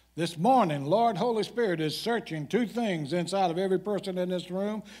 This morning, Lord Holy Spirit is searching two things inside of every person in this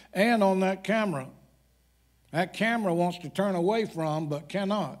room and on that camera. That camera wants to turn away from but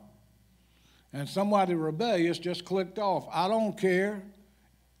cannot. And somebody rebellious just clicked off. I don't care.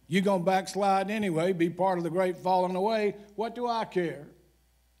 You're going to backslide anyway, be part of the great falling away. What do I care?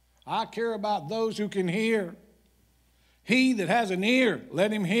 I care about those who can hear. He that has an ear,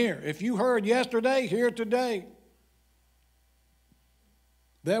 let him hear. If you heard yesterday, hear today.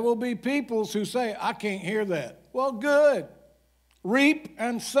 There will be peoples who say, I can't hear that. Well, good. Reap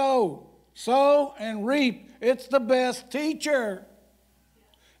and sow. Sow and reap. It's the best teacher.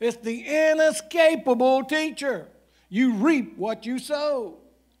 It's the inescapable teacher. You reap what you sow.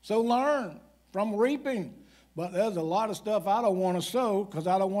 So learn from reaping. But there's a lot of stuff I don't want to sow because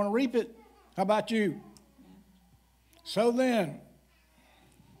I don't want to reap it. How about you? So then,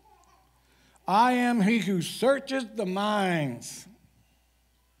 I am he who searches the minds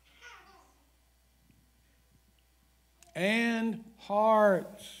and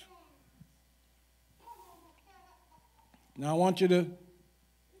hearts. Now I want you to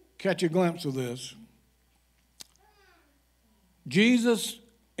catch a glimpse of this. Jesus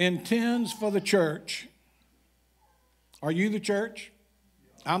intends for the church. Are you the church?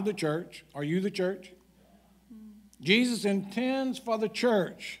 I'm the church. Are you the church? Jesus intends for the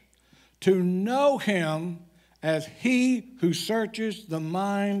church to know him as he who searches the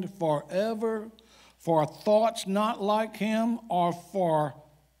mind forever, for thoughts not like him or for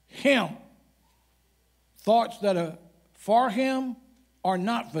him. Thoughts that are for him or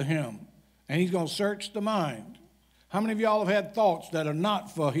not for him. And he's going to search the mind. How many of y'all have had thoughts that are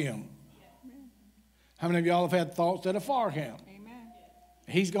not for him? How many of y'all have had thoughts that are for him? Amen.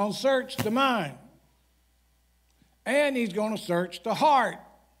 He's going to search the mind. And he's going to search the heart.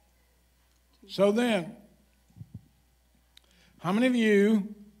 So then, how many of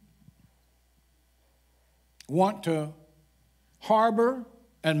you want to harbor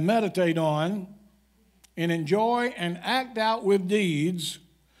and meditate on and enjoy and act out with deeds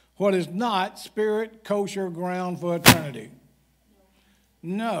what is not spirit kosher ground for eternity?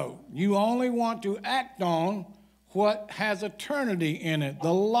 No, you only want to act on what has eternity in it,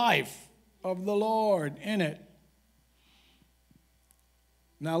 the life of the Lord in it.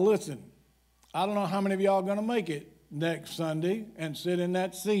 Now listen, I don't know how many of y'all are going to make it next Sunday and sit in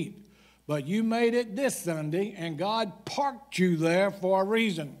that seat, but you made it this Sunday and God parked you there for a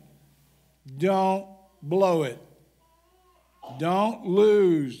reason. Don't blow it. Don't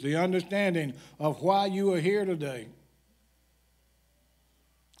lose the understanding of why you are here today.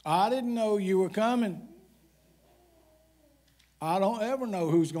 I didn't know you were coming. I don't ever know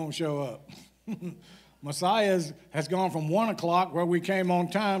who's going to show up. Messiah has gone from 1 o'clock where we came on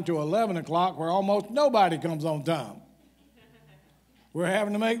time to 11 o'clock where almost nobody comes on time. We're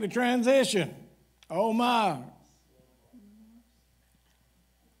having to make the transition. Oh my.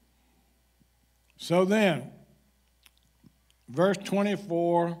 So then, verse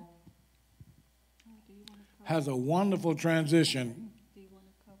 24 has a wonderful transition.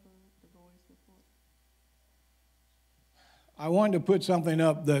 I wanted to put something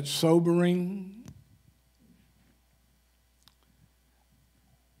up that's sobering.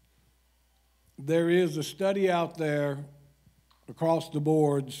 There is a study out there across the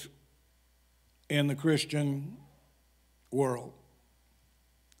boards in the Christian world.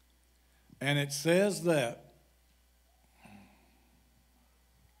 And it says that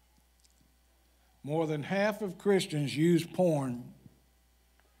more than half of Christians use porn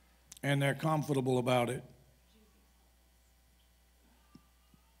and they're comfortable about it.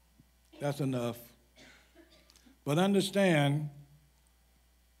 That's enough. But understand,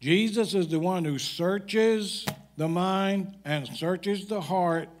 Jesus is the one who searches the mind and searches the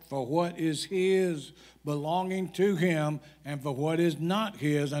heart for what is his, belonging to him, and for what is not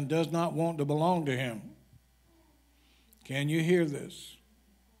his and does not want to belong to him. Can you hear this?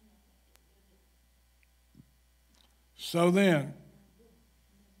 So then,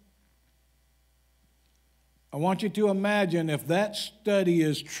 I want you to imagine if that study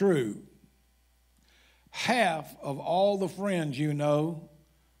is true, half of all the friends you know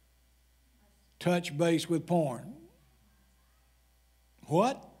touch base with porn.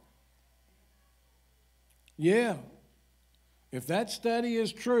 What? Yeah. If that study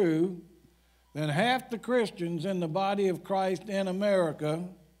is true, then half the Christians in the body of Christ in America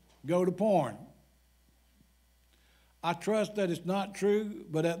go to porn. I trust that it's not true,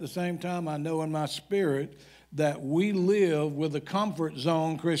 but at the same time, I know in my spirit that we live with a comfort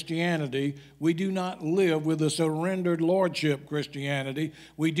zone Christianity. We do not live with a surrendered lordship Christianity.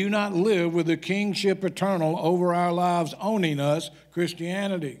 We do not live with a kingship eternal over our lives owning us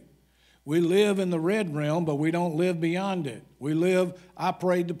Christianity. We live in the red realm, but we don't live beyond it. We live, I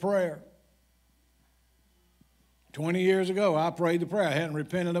prayed the prayer. 20 years ago, I prayed the prayer. I hadn't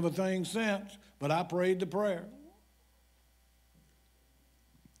repented of a thing since, but I prayed the prayer.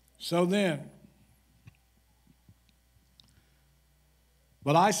 So then,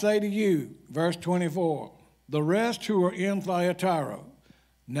 but I say to you, verse 24, the rest who are in Thyatira.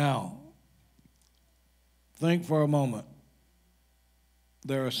 Now, think for a moment.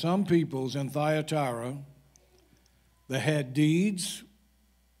 There are some peoples in Thyatira that had deeds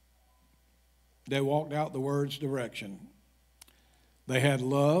They walked out the word's direction. They had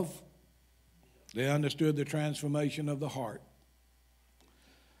love. They understood the transformation of the heart.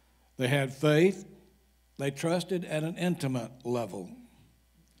 They had faith. They trusted at an intimate level.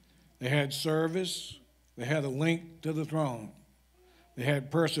 They had service. They had a link to the throne. They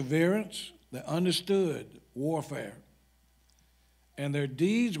had perseverance. They understood warfare. And their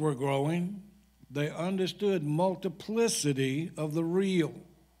deeds were growing. They understood multiplicity of the real.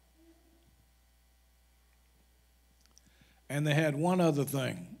 And they had one other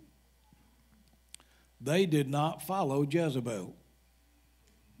thing. They did not follow Jezebel.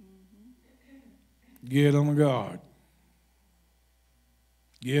 Get them, God.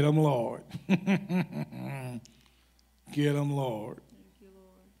 Get them, Lord. Get them, Lord. Thank you,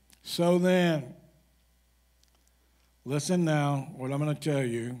 Lord. So then, listen now, what I'm going to tell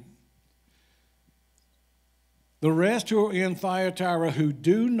you. The rest who are in Thyatira who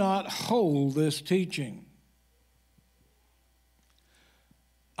do not hold this teaching.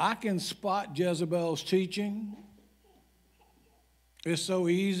 I can spot Jezebel's teaching. It's so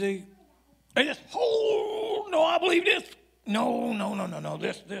easy. They just, oh, no, I believe this. No,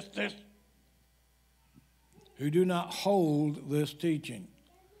 this. Who do not hold this teaching.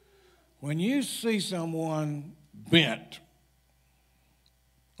 When you see someone bent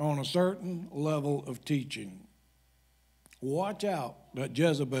on a certain level of teaching, watch out that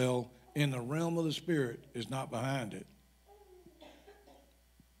Jezebel in the realm of the Spirit is not behind it.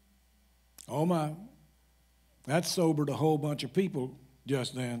 Oh my, that sobered a whole bunch of people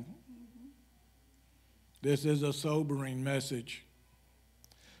just then. This is a sobering message.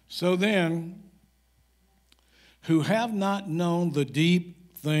 So then, who have not known the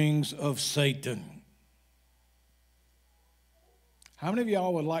deep things of Satan. How many of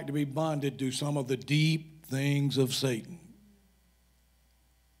y'all would like to be bonded to some of the deep things of Satan?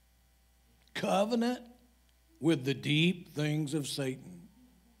 Covenant with the deep things of Satan.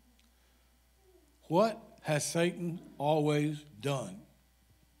 What has Satan always done?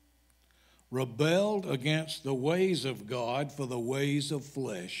 Rebelled against the ways of God for the ways of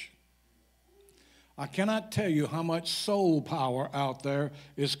flesh. I cannot tell you how much soul power out there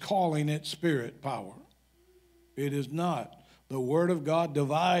is calling it spirit power. It is not. The Word of God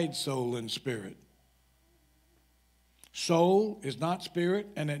divides soul and spirit. Soul is not spirit,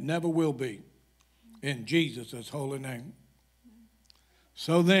 and it never will be. In Jesus' holy name.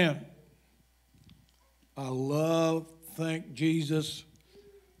 So then, thank Jesus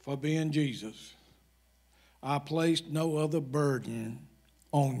for being Jesus. I placed no other burden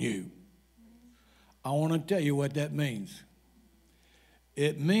on you. I want to tell you what that means.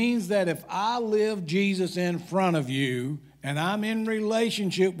 It means that if I live Jesus in front of you and I'm in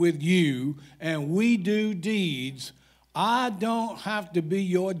relationship with you and we do deeds, I don't have to be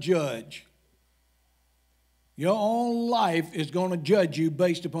your judge. Your own life is going to judge you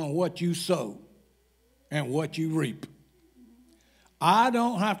based upon what you sow and what you reap. I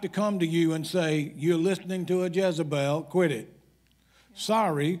don't have to come to you and say, you're listening to a Jezebel, quit it.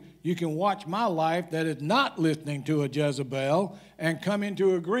 Sorry, you can watch my life that is not listening to a Jezebel and come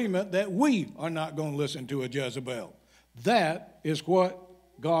into agreement that we are not going to listen to a Jezebel. That is what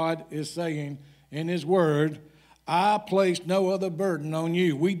God is saying in His Word. I place no other burden on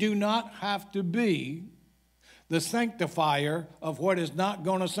you. We do not have to be the sanctifier of what is not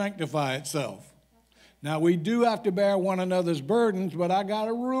going to sanctify itself. Now, we do have to bear one another's burdens, but I got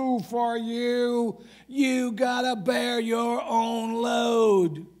a rule for you. You got to bear your own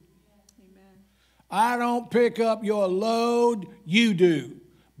load. Amen. I don't pick up your load, you do.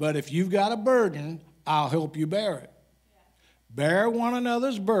 But if you've got a burden, I'll help you bear it. Bear one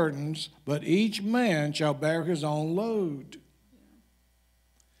another's burdens, but each man shall bear his own load.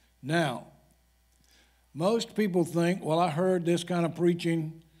 Now, most people think, well, I heard this kind of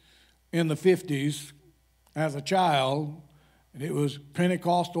preaching in the 50s as a child, and it was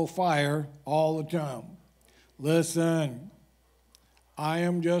Pentecostal fire all the time. Listen, I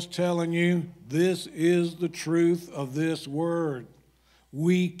am just telling you, this is the truth of this word.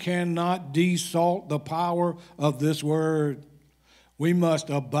 We cannot desalt the power of this word. We must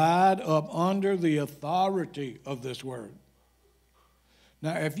abide up under the authority of this word.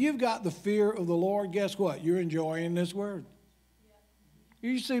 Now, if you've got the fear of the Lord, guess what? You're enjoying this word.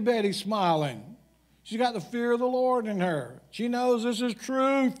 You see Betty smiling. She's got the fear of the Lord in her. She knows this is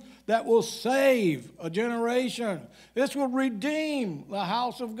truth that will save a generation. This will redeem the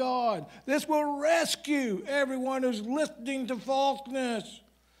house of God. This will rescue everyone who's listening to falseness.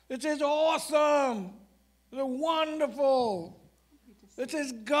 This is awesome. It's wonderful. This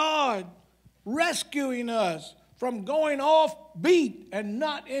is God rescuing us from going off beat and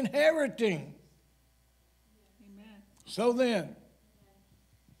not inheriting So then,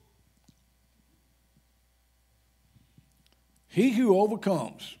 he who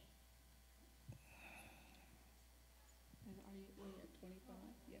overcomes.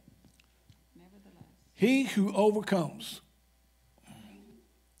 He who overcomes.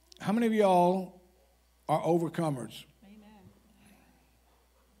 How many of y'all are overcomers? Amen.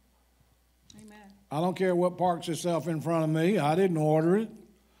 Amen. I don't care what parks itself in front of me. I didn't order it.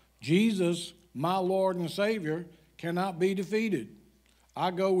 Jesus, my Lord and Savior, cannot be defeated.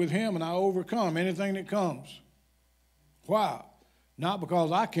 I go with him and I overcome anything that comes. Why? Not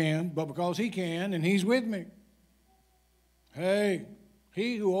because I can, but because he can and he's with me. Hey,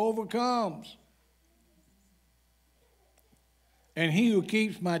 he who overcomes. And he who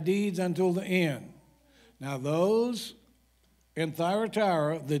keeps my deeds until the end. Now those in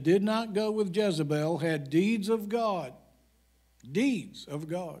Thyatira that did not go with Jezebel had deeds of God. Deeds of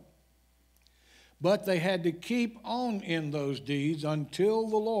God. But they had to keep on in those deeds until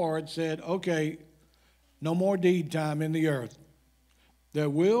the Lord said, okay, no more deed time in the earth. There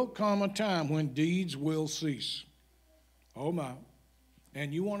will come a time when deeds will cease. Oh my.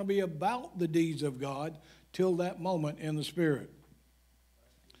 And you want to be about the deeds of God till that moment in the Spirit.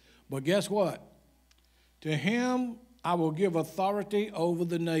 But guess what? To him I will give authority over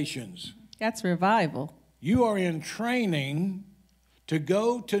the nations. That's revival. You are in training to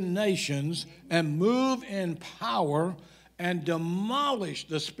go to nations and move in power and demolish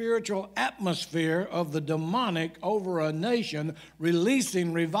the spiritual atmosphere of the demonic over a nation,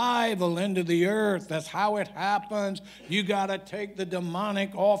 releasing revival into the earth. That's how it happens. You got to take the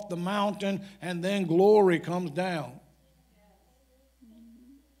demonic off the mountain, and then glory comes down.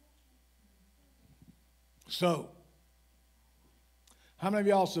 So, how many of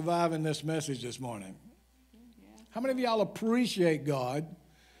y'all surviving this message this morning? How many of y'all appreciate God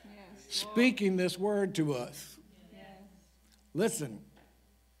speaking this word to us? Listen,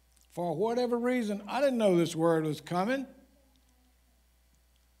 for whatever reason, I didn't know this word was coming.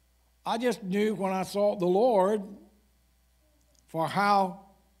 I just knew when I sought the Lord for how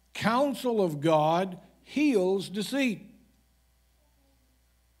counsel of God heals deceit.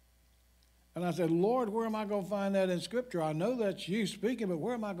 And I said, Lord, where am I going to find that in Scripture? I know that's you speaking, but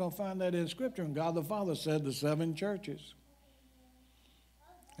where am I going to find that in Scripture? And God the Father said the 7 churches.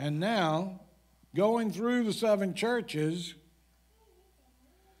 And now, going through the 7 churches,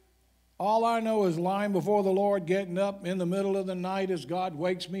 all I know is lying before the Lord, getting up in the middle of the night as God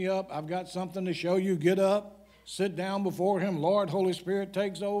wakes me up. I've got something to show you. Get up, sit down before him. Lord, Holy Spirit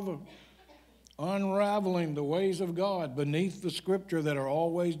takes over. Unraveling the ways of God beneath the Scripture that are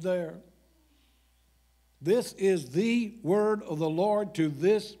always there. This is the word of the Lord to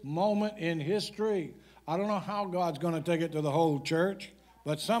this moment in history. I don't know how God's going to take it to the whole church,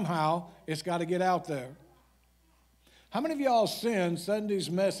 but somehow it's got to get out there. How many of y'all send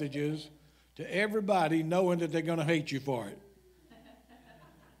Sunday's messages to everybody knowing that they're going to hate you for it?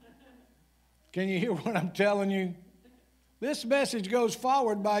 Can you hear what I'm telling you? This message goes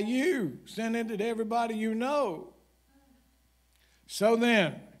forward by you, sending it to everybody you know. So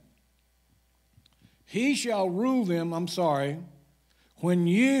then, he shall rule them, when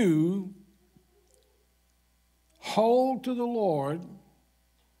you hold to the Lord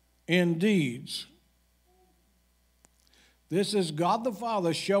in deeds. This is God the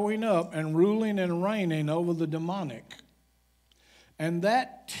Father showing up and ruling and reigning over the demonic. And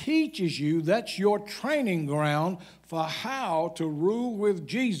that teaches you, that's your training ground for how to rule with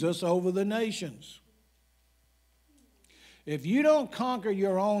Jesus over the nations. If you don't conquer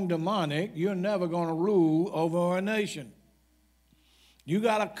your own demonic, you're never going to rule over a nation. You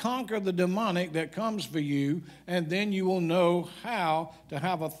got to conquer the demonic that comes for you, and then you will know how to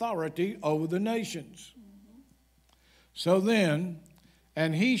have authority over the nations. So then,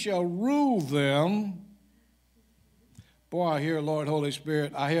 and he shall rule them. Boy, I hear Lord Holy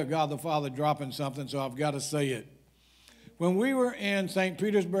Spirit. I hear God the Father dropping something, so I've got to say it. When we were in St.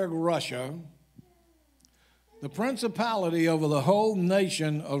 Petersburg, Russia, the principality over the whole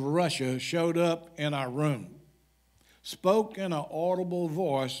nation of Russia showed up in our room, spoke in an audible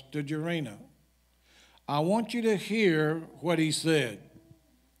voice to Jurena. I want you to hear what he said.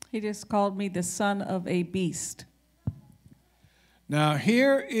 He just called me the son of a beast. Now,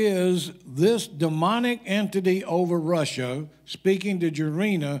 here is this demonic entity over Russia speaking to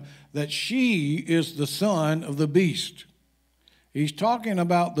Jurena that she is the son of the beast. He's talking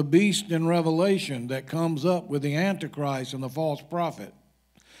about the beast in Revelation that comes up with the Antichrist and the false prophet,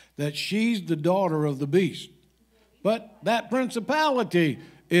 that she's the daughter of the beast. But that principality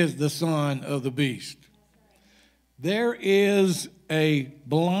is the son of the beast. There is a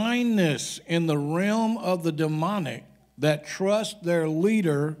blindness in the realm of the demonic that trust their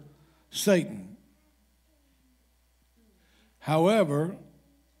leader, Satan. However,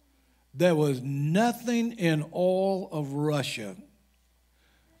 there was nothing in all of Russia.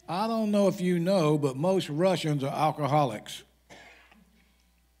 I don't know if you know, but most Russians are alcoholics.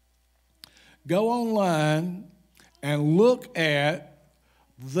 Go online and look at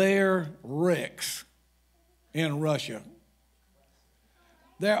their wrecks in Russia.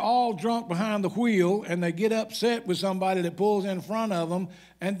 They're all drunk behind the wheel, and they get upset with somebody that pulls in front of them,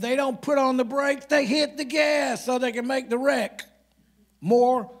 and they don't put on the brakes, they hit the gas so they can make the wreck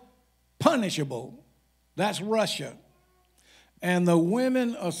more punishable. That's Russia. And the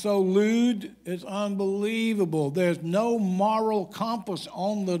women are so lewd, it's unbelievable. There's no moral compass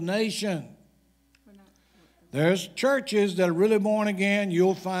on the nation. There's churches that are really born again,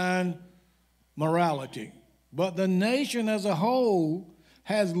 you'll find morality. But the nation as a whole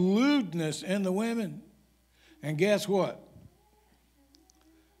has lewdness in the women. And guess what?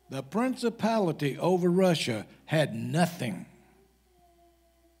 The principality over Russia had nothing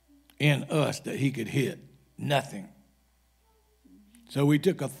in us that he could hit. Nothing. So we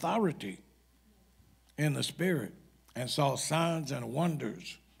took authority in the spirit and saw signs and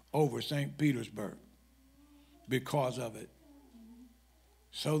wonders over St. Petersburg because of it.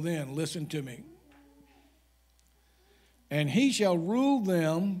 So then, listen to me. And he shall rule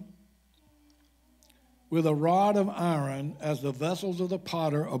them with a rod of iron, as the vessels of the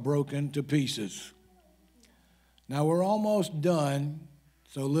potter are broken to pieces. Now we're almost done,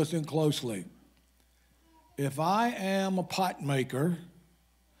 so listen closely. If I am a pot maker,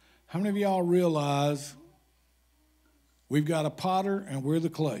 how many of y'all realize we've got a potter and we're the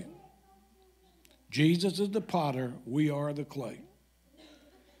clay? Jesus is the potter, we are the clay.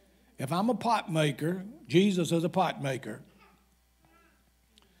 If I'm a pot maker, Jesus is a pot maker.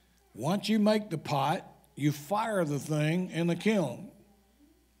 Once you make the pot, you fire the thing in the kiln.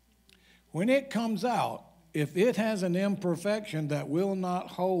 When it comes out, if it has an imperfection that will not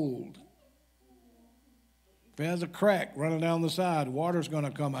hold, if it has a crack running down the side, water's going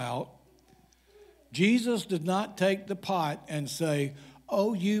to come out. Jesus did not take the pot and say,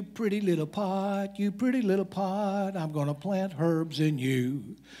 oh, you pretty little pot, I'm going to plant herbs in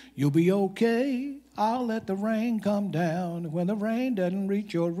you. You'll be okay. I'll let the rain come down. When the rain doesn't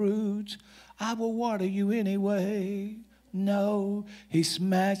reach your roots, I will water you anyway. No, he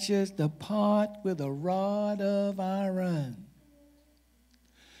smashes the pot with a rod of iron.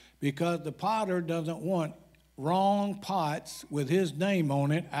 Because the potter doesn't want wrong pots with his name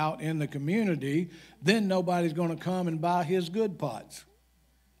on it out in the community, then nobody's going to come and buy his good pots.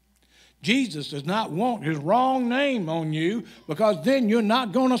 Jesus does not want his wrong name on you, because then you're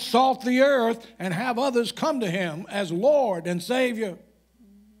not going to salt the earth and have others come to him as Lord and Savior.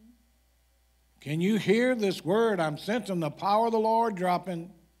 Can you hear this word? I'm sensing the power of the Lord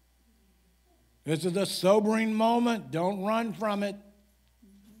dropping. This is a sobering moment. Don't run from it.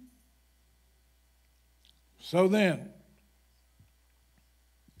 So then,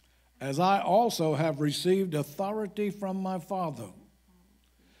 as I also have received authority from my Father,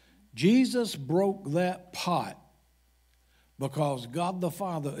 Jesus broke that pot because God the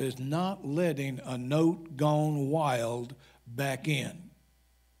Father is not letting a note gone wild back in.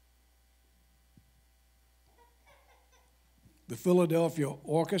 The Philadelphia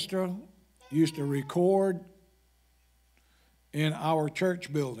Orchestra used to record in our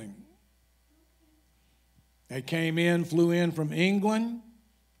church building. They flew in from England,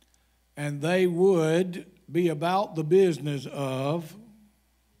 and they would be about the business of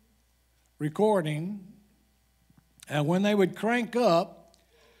recording. And when they would crank up,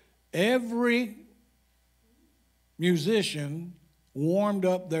 every musician warmed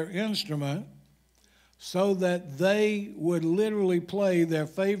up their instrument so that they would literally play their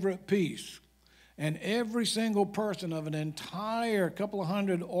favorite piece. And every single person of an entire couple of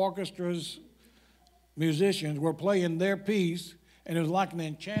hundred orchestras, musicians, were playing their piece, and it was like an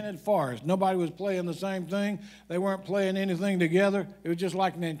enchanted forest. Nobody was playing the same thing. They weren't playing anything together. It was just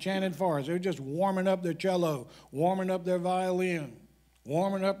like an enchanted forest. They were just warming up their cello, warming up their violin,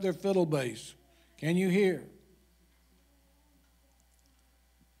 warming up their fiddle bass. Can you hear?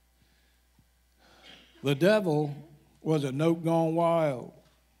 The devil was a note gone wild.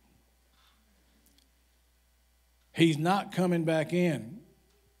 He's not coming back in.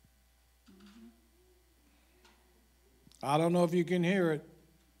 I don't know if you can hear it.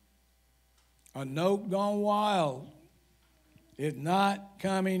 A note gone wild is not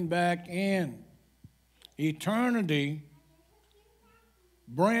coming back in. Eternity,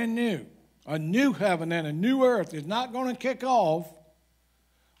 brand new. A new heaven and a new earth is not going to kick off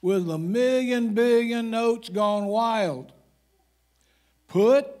with a million billion notes gone wild.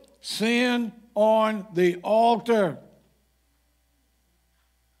 Put sin on the altar.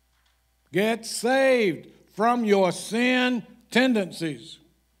 Get saved from your sin tendencies.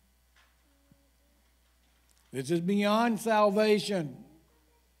 This is beyond salvation.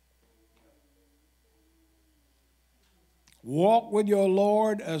 Walk with your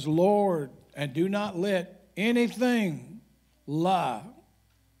Lord as Lord, and do not let anything lie.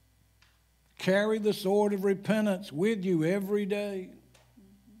 Carry the sword of repentance with you every day.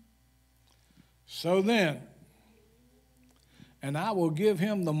 So then, and I will give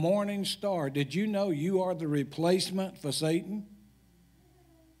him the morning star. Did you know you are the replacement for Satan?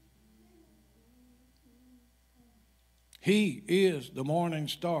 He is the morning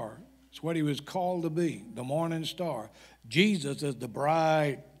star. It's what he was called to be, the morning star. Jesus is the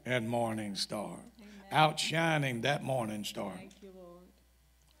bright and morning star, outshining that morning star. Thank you, Lord.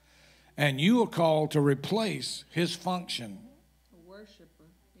 And you are called to replace his function. A worshiper,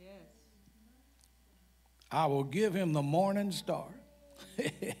 yes. I will give him the morning star.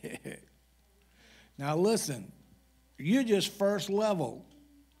 Now listen, you're just first level.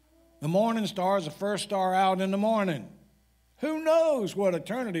 The morning star is the first star out in the morning. Who knows what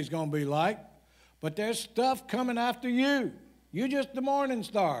eternity's going to be like? But there's stuff coming after you. You're just the morning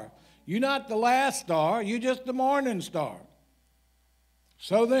star. You're not the last star. You're just the morning star.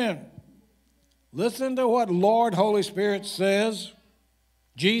 So then, listen to what Lord Holy Spirit says.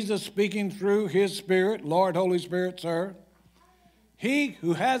 Jesus speaking through his Spirit. Lord Holy Spirit, sir. He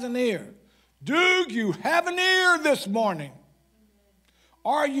who has an ear. Do you have an ear this morning?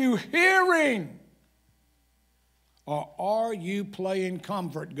 Are you hearing? Or are you playing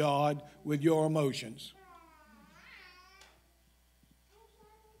comfort God with your emotions?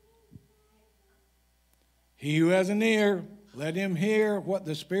 He who has an ear, let him hear what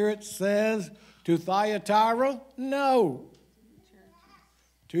the Spirit says to Thyatira. No.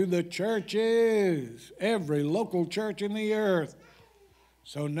 To the churches, every local church in the earth.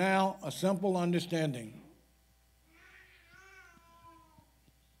 So now a simple understanding.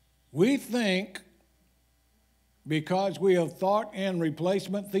 We think, because we have thought in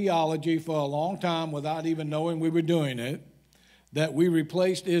replacement theology for a long time without even knowing we were doing it, that we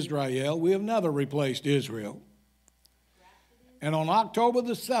replaced Israel. We have never replaced Israel. And on October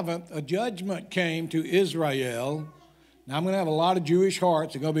the 7th, a judgment came to Israel. Now, I'm going to have a lot of Jewish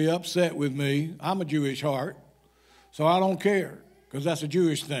hearts. They're going to be upset with me. I'm a Jewish heart, so I don't care, because that's a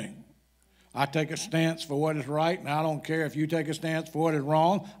Jewish thing. I take a stance for what is right, and I don't care if you take a stance for what is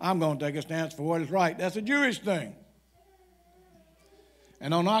wrong. I'm going to take a stance for what is right. That's a Jewish thing.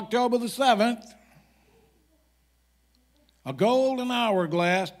 And on October the 7th, a golden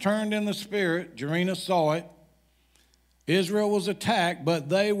hourglass turned in the spirit. Jurena saw it. Israel was attacked, but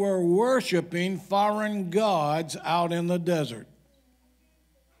they were worshiping foreign gods out in the desert.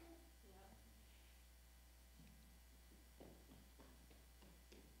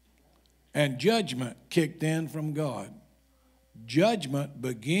 And judgment kicked in from God. Judgment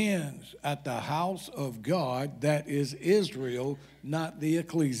begins at the house of God, that is Israel, not the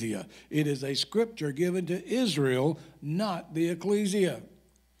ecclesia. It is a scripture given to Israel, not the ecclesia.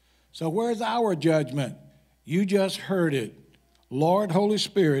 So where's our judgment? You just heard it. Lord Holy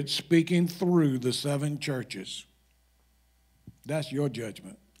Spirit speaking through the 7 churches. That's your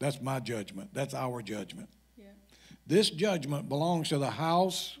judgment. That's my judgment. That's our judgment. Yeah. This judgment belongs to the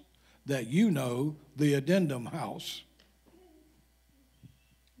house that you know, the addendum house.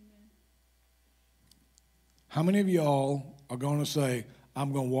 Amen. How many of y'all are going to say,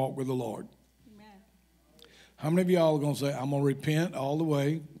 I'm going to walk with the Lord? Amen. How many of y'all are going to say, I'm going to repent all the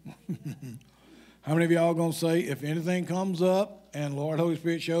way? How many of y'all are going to say, if anything comes up and Lord Holy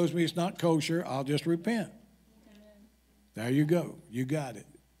Spirit shows me it's not kosher, I'll just repent? Amen. There you go. You got it.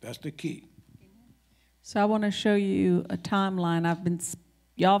 That's the key. So I want to show you a timeline.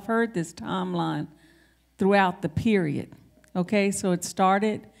 Y'all have heard this timeline throughout the period. Okay, so it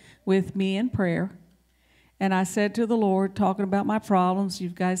started with me in prayer. And I said to the Lord, talking about my problems, you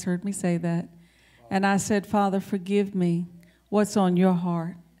guys heard me say that. And I said, Father, forgive me. What's on your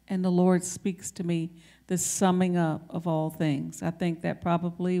heart? And the Lord speaks to me, the summing up of all things. I think that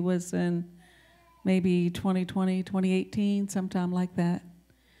probably was in maybe 2020, 2018, sometime like that.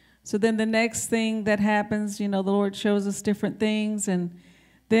 So then the next thing that happens, the Lord shows us different things. And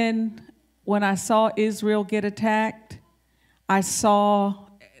then when I saw Israel get attacked, I saw,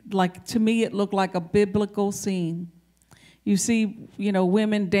 to me, it looked like a biblical scene. You see,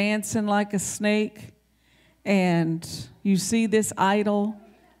 women dancing like a snake, and you see this idol.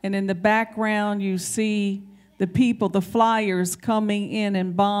 And in the background, you see the people, the flyers coming in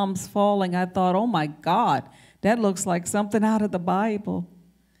and bombs falling. I thought, oh my God, that looks like something out of the Bible.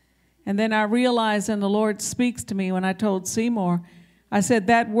 And then I realized, and the Lord speaks to me when I told Seymour, I said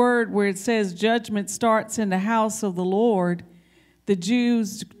that word where it says judgment starts in the house of the Lord, the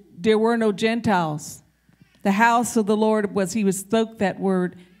Jews, there were no Gentiles. The house of the Lord he spoke that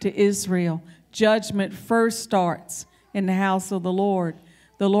word to Israel. Judgment first starts in the house of the Lord.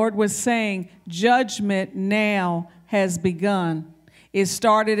 The Lord was saying, judgment now has begun. It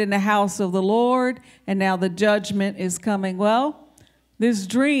started in the house of the Lord, and now the judgment is coming. Well, this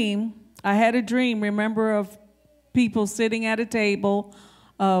dream, I had a dream, remember, of people sitting at a table,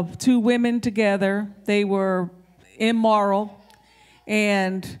 of two women together. They were immoral,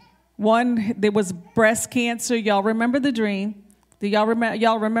 and there was breast cancer. Y'all remember the dream?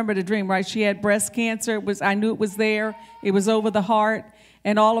 Y'all remember the dream, right? She had breast cancer. I knew it was there. It was over the heart.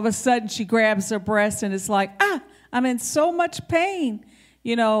 And all of a sudden, she grabs her breast, and it's like, I'm in so much pain,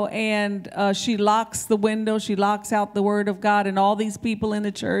 and she locks the window. She locks out the word of God, and all these people in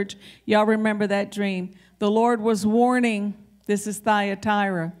the church. Y'all remember that dream. The Lord was warning, this is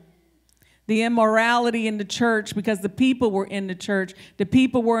Thyatira, the immorality in the church, because the people were in the church. The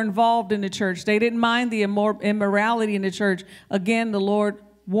people were involved in the church. They didn't mind the immorality in the church. Again, the Lord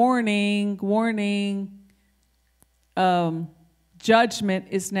warning, judgment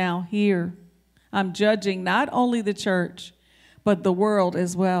is now here. I'm judging not only the church, but the world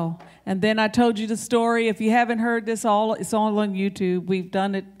as well. And then I told you the story. If you haven't heard this, it's all on YouTube. We've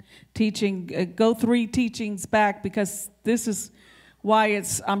done it teaching. Go 3 teachings back, because this is why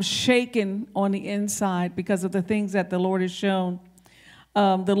I'm shaken on the inside, because of the things that the Lord has shown.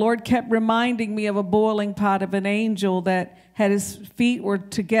 The Lord kept reminding me of a boiling pot of an angel that had his feet were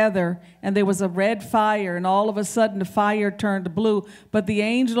together, and there was a red fire, and all of a sudden the fire turned blue. But the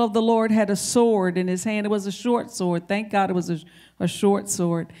angel of the Lord had a sword in his hand. It was a short sword. Thank God it was a short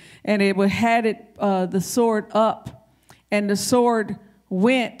sword. And it had the sword up, and the sword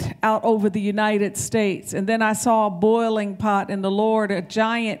went out over the United States. And then I saw a boiling pot, and the Lord, a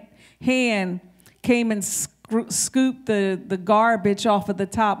giant hand, came and scooped the garbage off of the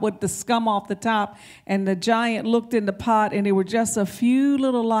top, with the scum off the top, and the giant looked in the pot, and there were just a few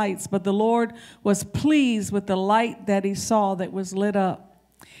little lights, but the Lord was pleased with the light that he saw that was lit up.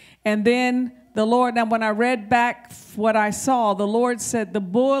 And then the Lord, now when I read back what I saw, the Lord said the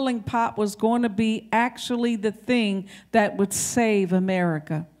boiling pot was going to be actually the thing that would save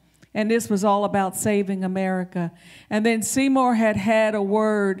America. And this was all about saving America. And then Seymour had a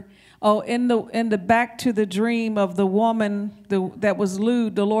word. In the back to the dream of the woman that was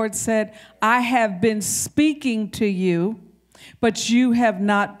lewd, the Lord said, I have been speaking to you, but you have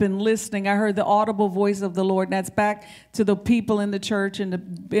not been listening. I heard the audible voice of the Lord, and that's back to the people in the church and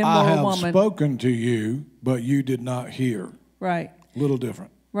the immoral woman. I have spoken to you, but you did not hear. Right. A little different.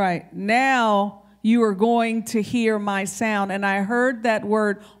 Right. Now you are going to hear my sound. And I heard that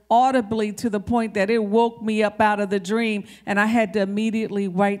word audibly to the point that it woke me up out of the dream, and I had to immediately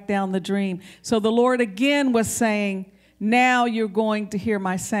write down the dream. So the Lord again was saying, now you're going to hear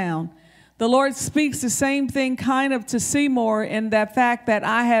my sound. The Lord speaks the same thing kind of to Seymour in that fact that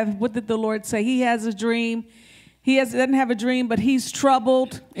what did the Lord say? He has a dream. Doesn't have a dream, but he's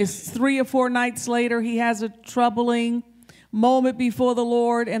troubled. It's 3 or 4 nights later. He has a troubling moment before the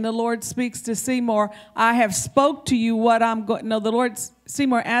Lord, and the Lord speaks to Seymour. I have spoke to you what I'm going. No,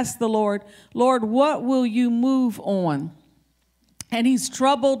 Seymour asked the Lord, Lord, what will you move on? And he's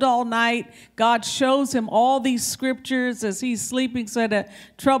troubled all night. God shows him all these scriptures as he's sleeping, so that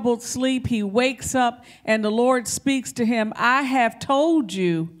troubled sleep, he wakes up, and the Lord speaks to him. I have told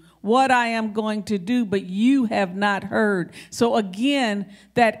you what I am going to do, but you have not heard. So again,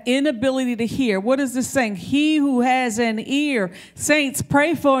 that inability to hear. What is this saying? He who has an ear. Saints,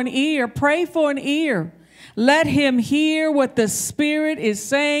 pray for an ear. Pray for an ear. Let him hear what the Spirit is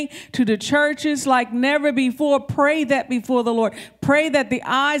saying to the churches like never before. Pray that before the Lord. Pray that the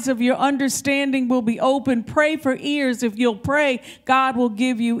eyes of your understanding will be open. Pray for ears. If you'll pray, God will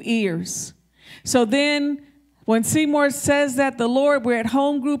give you ears. So then, when Seymour says that, we're at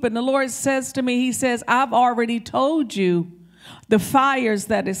home group, and the Lord says to me, he says, I've already told you the fires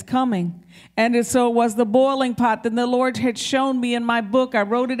that is coming. And so it was the boiling pot. Then the Lord had shown me in my book. I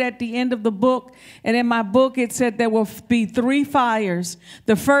wrote it at the end of the book. And in my book, it said there will be 3 fires.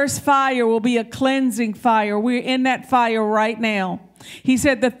 The first fire will be a cleansing fire. We're in that fire right now. He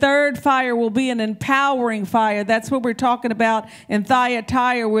said the third fire will be an empowering fire. That's what we're talking about in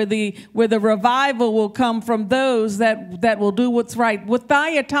Thyatira, where the revival will come from those that will do what's right. What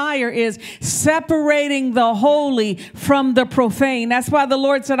Thyatira is separating the holy from the profane. That's why the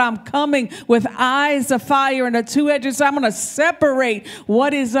Lord said, I'm coming with eyes of fire and a two-edged sword. I'm going to separate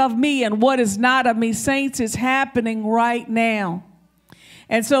what is of me and what is not of me. Saints, it's happening right now.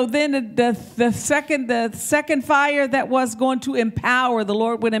 And so then the second fire that was going to empower, the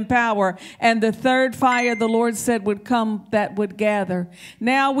Lord would empower. And the third fire, the Lord said, would come, that would gather.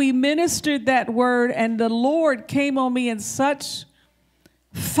 Now we ministered that word, and the Lord came on me in such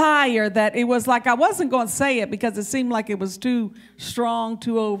fire that it was like I wasn't going to say it because it seemed like it was too strong,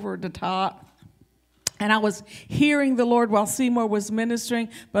 too over the top. And I was hearing the Lord while Seymour was ministering,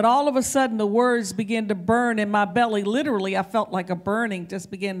 but all of a sudden the words began to burn in my belly. Literally, I felt like a burning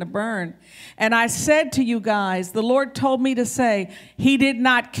just began to burn. And I said to you guys, the Lord told me to say, He did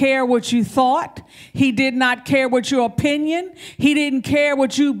not care what you thought. He did not care what your opinion. He didn't care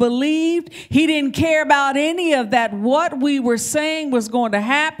what you believed. He didn't care about any of that. What we were saying was going to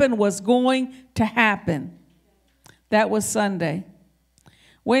happen was going to happen. That was Sunday.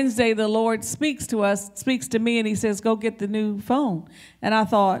 Wednesday, the Lord speaks to me, and He says, go get the new phone. And I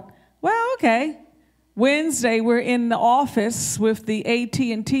thought, well, okay. Wednesday, we're in the office with the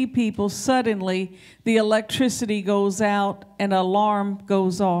AT&T people. Suddenly, the electricity goes out and an alarm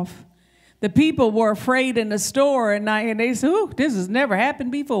goes off. The people were afraid in the store, and they said, ooh, this has never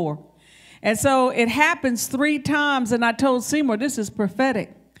happened before. And so it happens 3 times, and I told Seymour, this is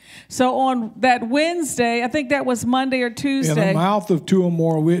prophetic. So on that Wednesday, I think that was Monday or Tuesday. In the mouth of 2 or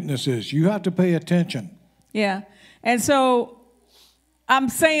more witnesses, you have to pay attention. Yeah. And so I'm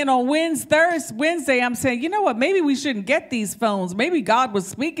saying on Wednesday, I'm saying, you know what, maybe we shouldn't get these phones. Maybe God was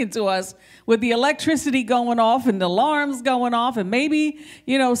speaking to us with the electricity going off and the alarms going off, and maybe,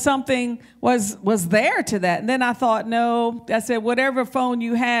 something was there to that. And then I thought, no, I said, whatever phone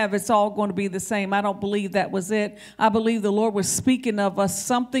you have, it's all going to be the same. I don't believe that was it. I believe the Lord was speaking of us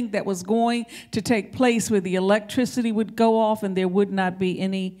something that was going to take place where the electricity would go off and there would not be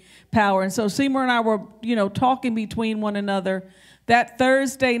any power. And so Seymour and I were, talking between one another. That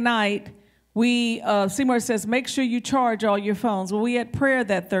Thursday night, Seymour says, make sure you charge all your phones. Well, we had prayer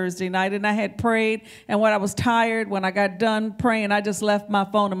that Thursday night, and I had prayed, and when I was tired, when I got done praying, I just left my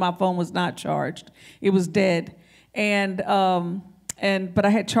phone, and my phone was not charged. It was dead. But I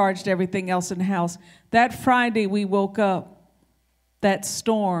had charged everything else in the house. That Friday, we woke up. That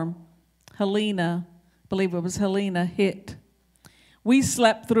storm, Helena, I believe it was Helena, hit. We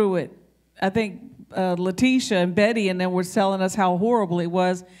slept through it. I think Letitia and Betty and them were telling us how horrible it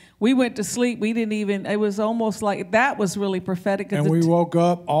was. We went to sleep. We didn't even, it was almost like, that was really prophetic. And we woke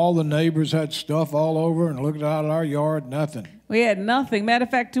up, all the neighbors had stuff all over, and looked out at our yard, nothing. We had nothing. Matter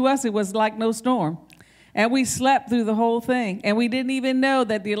of fact, to us, it was like no storm. And we slept through the whole thing. And we didn't even know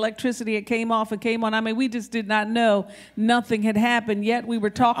that the electricity had came off and came on. I mean, we just did not know nothing had happened, yet we were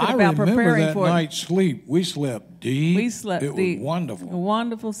talking about preparing for it. I remember that night's sleep. We slept deep. We slept deep. It was wonderful. A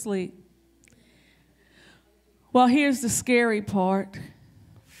wonderful sleep. Well, here's the scary part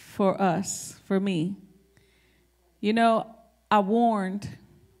for us, for me. I warned,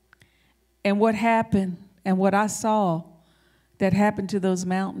 and what happened and what I saw that happened to those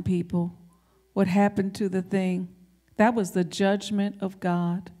mountain people, what happened to the thing, that was the judgment of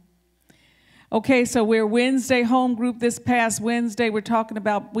God. Okay, so we're Wednesday home group this past Wednesday. We're talking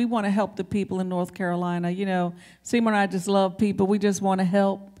about we want to help the people in North Carolina. Seymour and I just love people. We just want to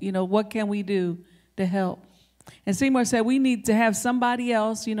help. What can we do to help? And Seymour said, we need to have somebody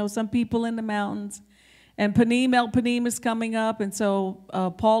else, some people in the mountains. And El Panim is coming up, and so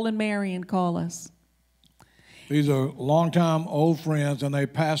Paul and Marion call us. These are longtime old friends, and they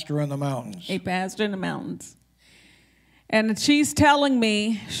pastor in the mountains. They pastor in the mountains. And she's telling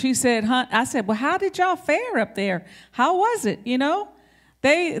me, she said, I said, well, how did y'all fare up there? How was it,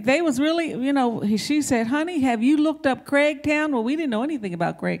 They was really, she said, honey, have you looked up Craigtown? Well, we didn't know anything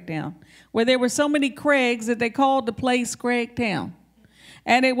about Craigtown, where there were so many Craigs that they called the place Craigtown.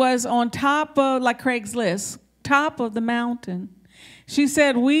 And it was on top of, like Craigslist, top of the mountain. She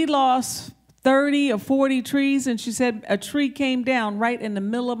said, we lost 30 or 40 trees, and she said a tree came down right in the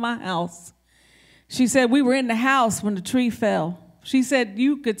middle of my house. She said we were in the house when the tree fell. She said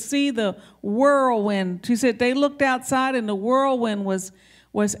you could see the whirlwind. She said they looked outside, and the whirlwind was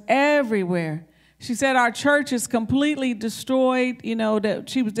everywhere. She said our church is completely destroyed, that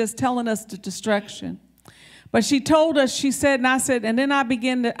she was just telling us the destruction. But she told us, she said, and I said, and then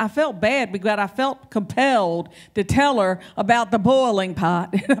I felt bad because I felt compelled to tell her about the boiling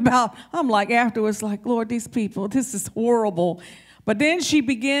pot. I'm like, afterwards, like, Lord, these people, this is horrible. But then she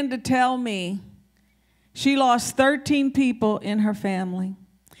began to tell me she lost 13 people in her family.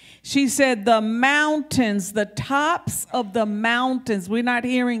 She said the mountains, the tops of the mountains, we're not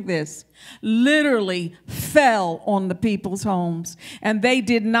hearing this, literally fell on the people's homes. And they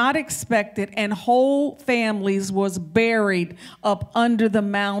did not expect it. And whole families was buried up under the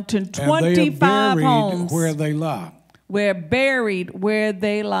mountain. 25 homes. Where they lie. We're buried where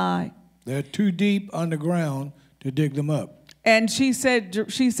they lie. They're too deep underground to dig them up. And she said,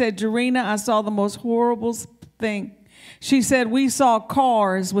 Jurena, I saw the most horrible thing. She said, we saw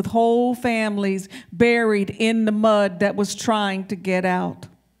cars with whole families buried in the mud that was trying to get out.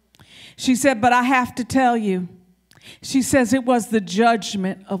 She said, but I have to tell you, she says it was the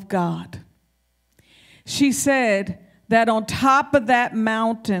judgment of God. She said that on top of that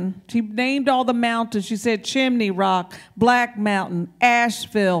mountain, she named all the mountains. She said Chimney Rock, Black Mountain,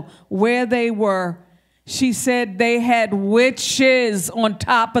 Asheville, where they were. She said they had witches on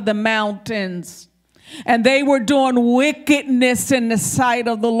top of the mountains. And they were doing wickedness in the sight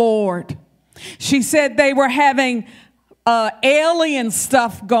of the Lord. She said they were having alien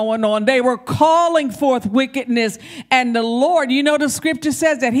stuff going on. They were calling forth wickedness. And the Lord, you know, the scripture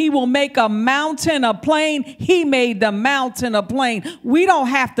says that he will make a mountain a plain. He made the mountain a plain. We don't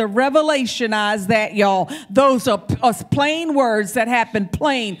have to revelationize that, y'all. Those are plain words that happen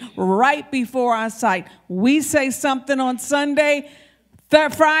plain right before our sight. We say something on Sunday,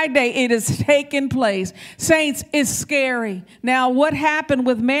 that Friday, it is taking place. Saints, it's scary. Now, what happened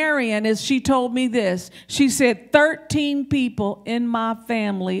with Marion is she told me this. She said, 13 people in my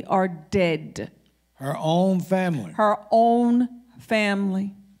family are dead. Her own family. Her own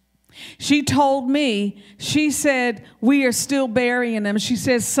family. She told me, she said, we are still burying them. She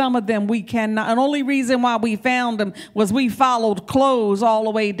says some of them we cannot. And the only reason why we found them was we followed clothes all the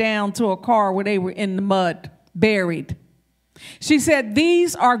way down to a car where they were in the mud, buried. She said,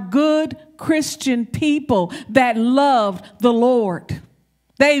 these are good Christian people that loved the Lord.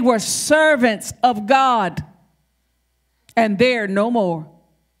 They were servants of God. And they're no more.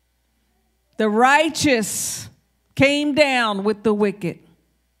 The righteous came down with the wicked.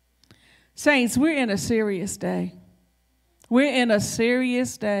 Saints, we're in a serious day. We're in a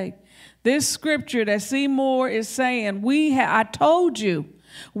serious day. This scripture that Seymour is saying, I told you,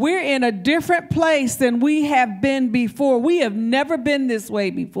 we're in a different place than we have been before. We have never been this way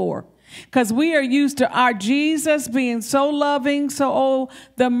before because we are used to our Jesus being so loving,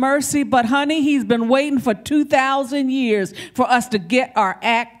 the mercy. But honey, he's been waiting for 2,000 years for us to get our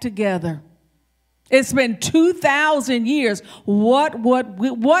act together. It's been 2,000 years.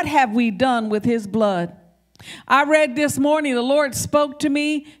 What have we done with his blood? I read this morning, the Lord spoke to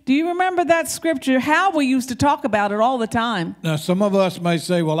me. Do you remember that scripture? How we used to talk about it all the time. Now, some of us may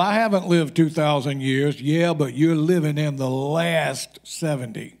say, well, I haven't lived 2,000 years. Yeah, but you're living in the last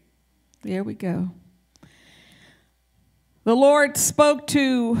 70. There we go. The Lord spoke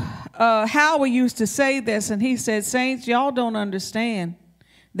to how we used to say this, and he said, saints, y'all don't understand.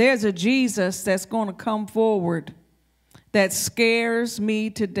 There's a Jesus that's going to come forward that scares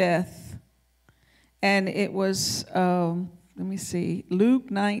me to death. And it was, let me see,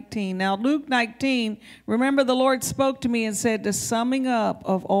 Luke 19. Now, Luke 19, remember the Lord spoke to me and said, the summing up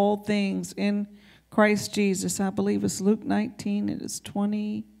of all things in Christ Jesus. I believe it's Luke 19. It is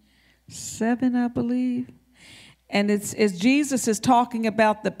 27, I believe. And it's Jesus is talking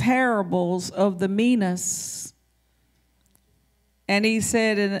about the parables of the minas. And he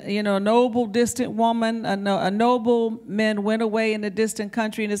said, you know, a noble distant woman, a noble man went away in a distant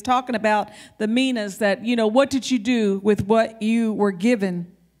country. And it's talking about the minas that, you know, what did you do with what you were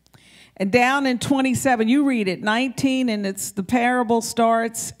given? And down in 27, you read it, 19, and it's the parable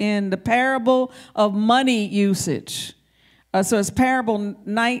starts in the parable of money usage. So it's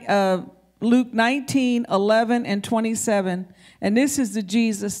Luke 19, 11, and 27. And this is the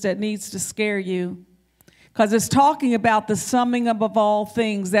Jesus that needs to scare you. Because it's talking about the summing up of all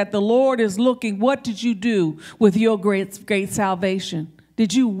things, that the Lord is looking, what did you do with your great salvation?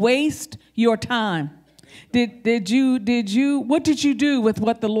 Did you waste your time? What did you do with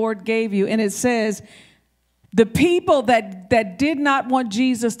what the Lord gave you? And it says, the people that did not want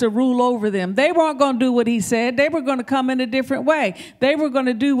Jesus to rule over them, they weren't going to do what he said. They were going to come in a different way. They were going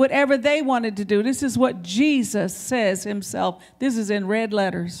to do whatever they wanted to do. This is what Jesus says himself. This is in red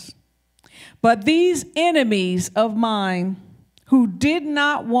letters. But these enemies of mine who did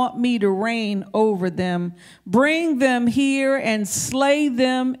not want me to reign over them, bring them here and slay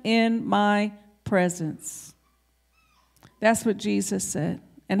them in my presence. That's what Jesus said.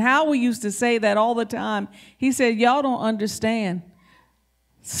 And how we used to say that all the time. He said, y'all don't understand.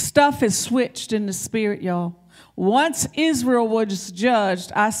 Stuff is switched in the spirit, y'all. Once Israel was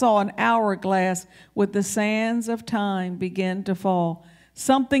judged, I saw an hourglass with the sands of time begin to fall.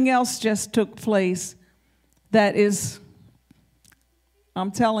 Something else just took place that is,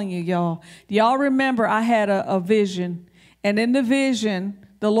 I'm telling you, y'all. Do y'all remember I had a vision? And in the vision,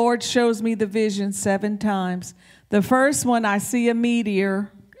 the Lord shows me the vision 7 times. The first one, I see a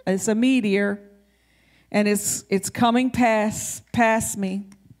meteor. It's a meteor, and it's coming past me.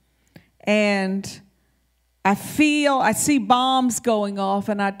 And I see bombs going off,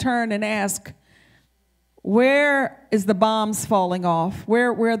 and I turn and ask, where is the bombs falling off?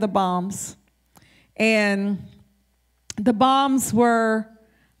 Where are the bombs? And the bombs were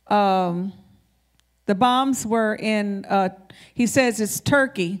in, he says it's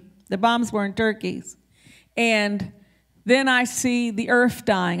Turkey. The bombs were in Turkey. And then I see the earth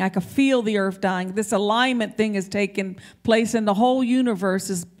dying. I could feel the earth dying. This alignment thing is taking place, and the whole universe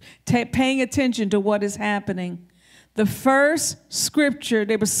is paying attention to what is happening. The first scripture,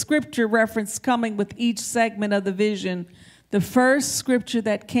 there was scripture reference coming with each segment of the vision. The first scripture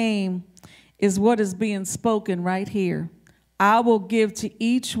that came is what is being spoken right here. I will give to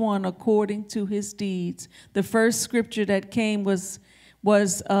each one according to his deeds. The first scripture that came was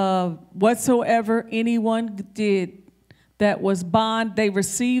whatsoever anyone did that was bond, they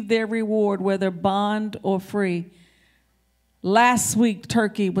received their reward, whether bond or free. Last week,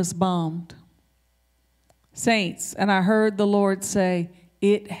 Turkey was bombed. Saints, and I heard the Lord say,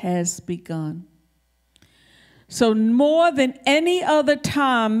 it has begun. So more than any other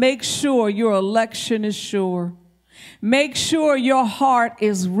time, make sure your election is sure. Make sure your heart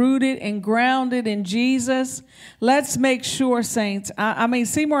is rooted and grounded in Jesus. Let's make sure, saints. I mean,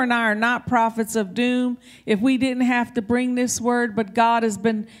 Seymour and I are not prophets of doom. If we didn't have to bring this word, but God has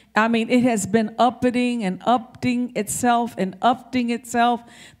been, it has been upping itself,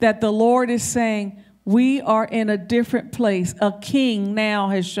 that the Lord is saying, we are in a different place. A king now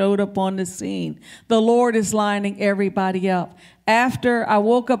has showed up on the scene. The Lord is lining everybody up. After I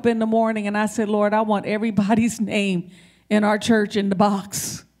woke up in the morning and I said, Lord, I want everybody's name in our church in the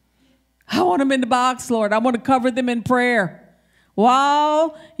box. I want them in the box, Lord. I want to cover them in prayer.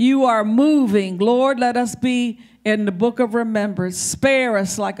 While you are moving, Lord, let us be in the book of remembrance. Spare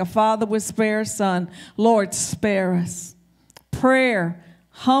us like a father would spare a son. Lord, spare us. Prayer,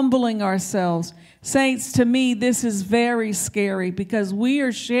 humbling ourselves. Saints, to me, this is very scary because we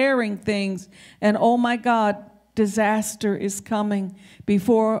are sharing things, and oh my God, disaster is coming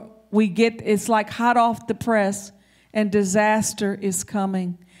before we get, it's like hot off the press, and disaster is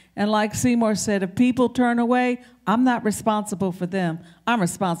coming. And like Seymour said, if people turn away, I'm not responsible for them. I'm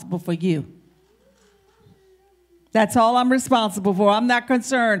responsible for you. That's all I'm responsible for. I'm not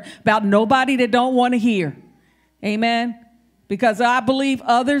concerned about nobody that don't want to hear. Amen. Because I believe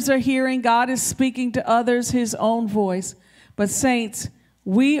others are hearing. God is speaking to others his own voice. But saints,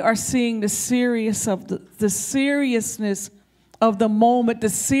 we are seeing the seriousness of the moment, the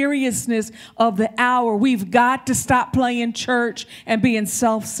seriousness of the hour. We've got to stop playing church and being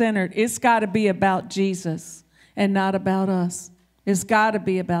self-centered. It's got to be about Jesus and not about us. It's got to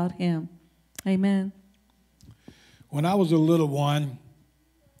be about him. Amen. When I was a little one,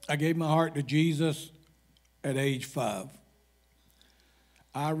 I gave my heart to Jesus at age 5.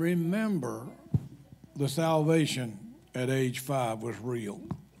 I remember the salvation at age 5 was real.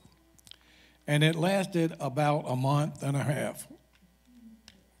 And it lasted about a month and a half.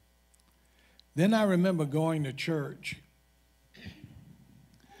 Then I remember going to church,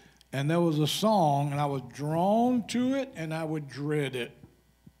 and there was a song, and I was drawn to it, and I would dread it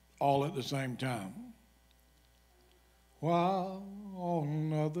all at the same time. While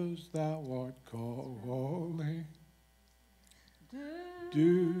on others thou art calling,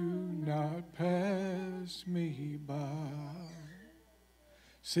 do not pass me by.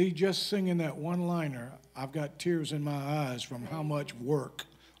 See, just singing that one-liner, I've got tears in my eyes from how much work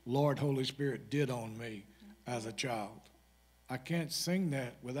Lord Holy Spirit did on me as a child. I can't sing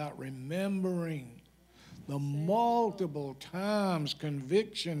that without remembering the multiple times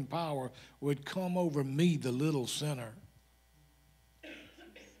conviction power would come over me, the little sinner.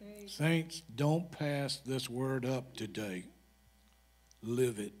 Saints, don't pass this word up today.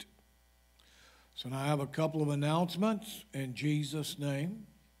 Live it. So now I have a couple of announcements in Jesus' name.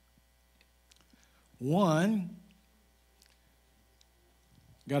 One,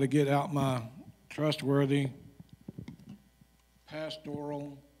 got to get out my trustworthy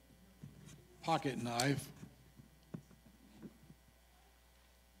pastoral pocket knife.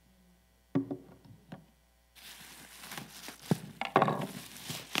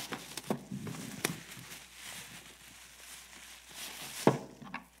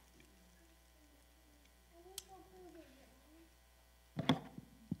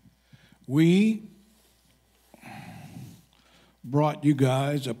 we brought you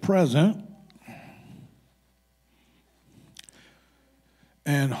guys a present.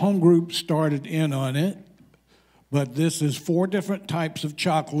 And home group started in on it. But this is 4 different types of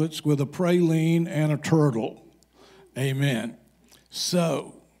chocolates with a praline and a turtle. Amen.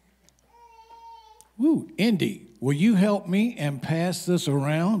 So, Indy, will you help me and pass this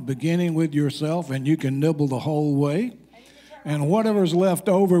around, beginning with yourself, and you can nibble the whole way? And whatever's left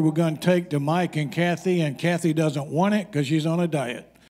over, we're going to take to Mike and Kathy doesn't want it because she's on a diet.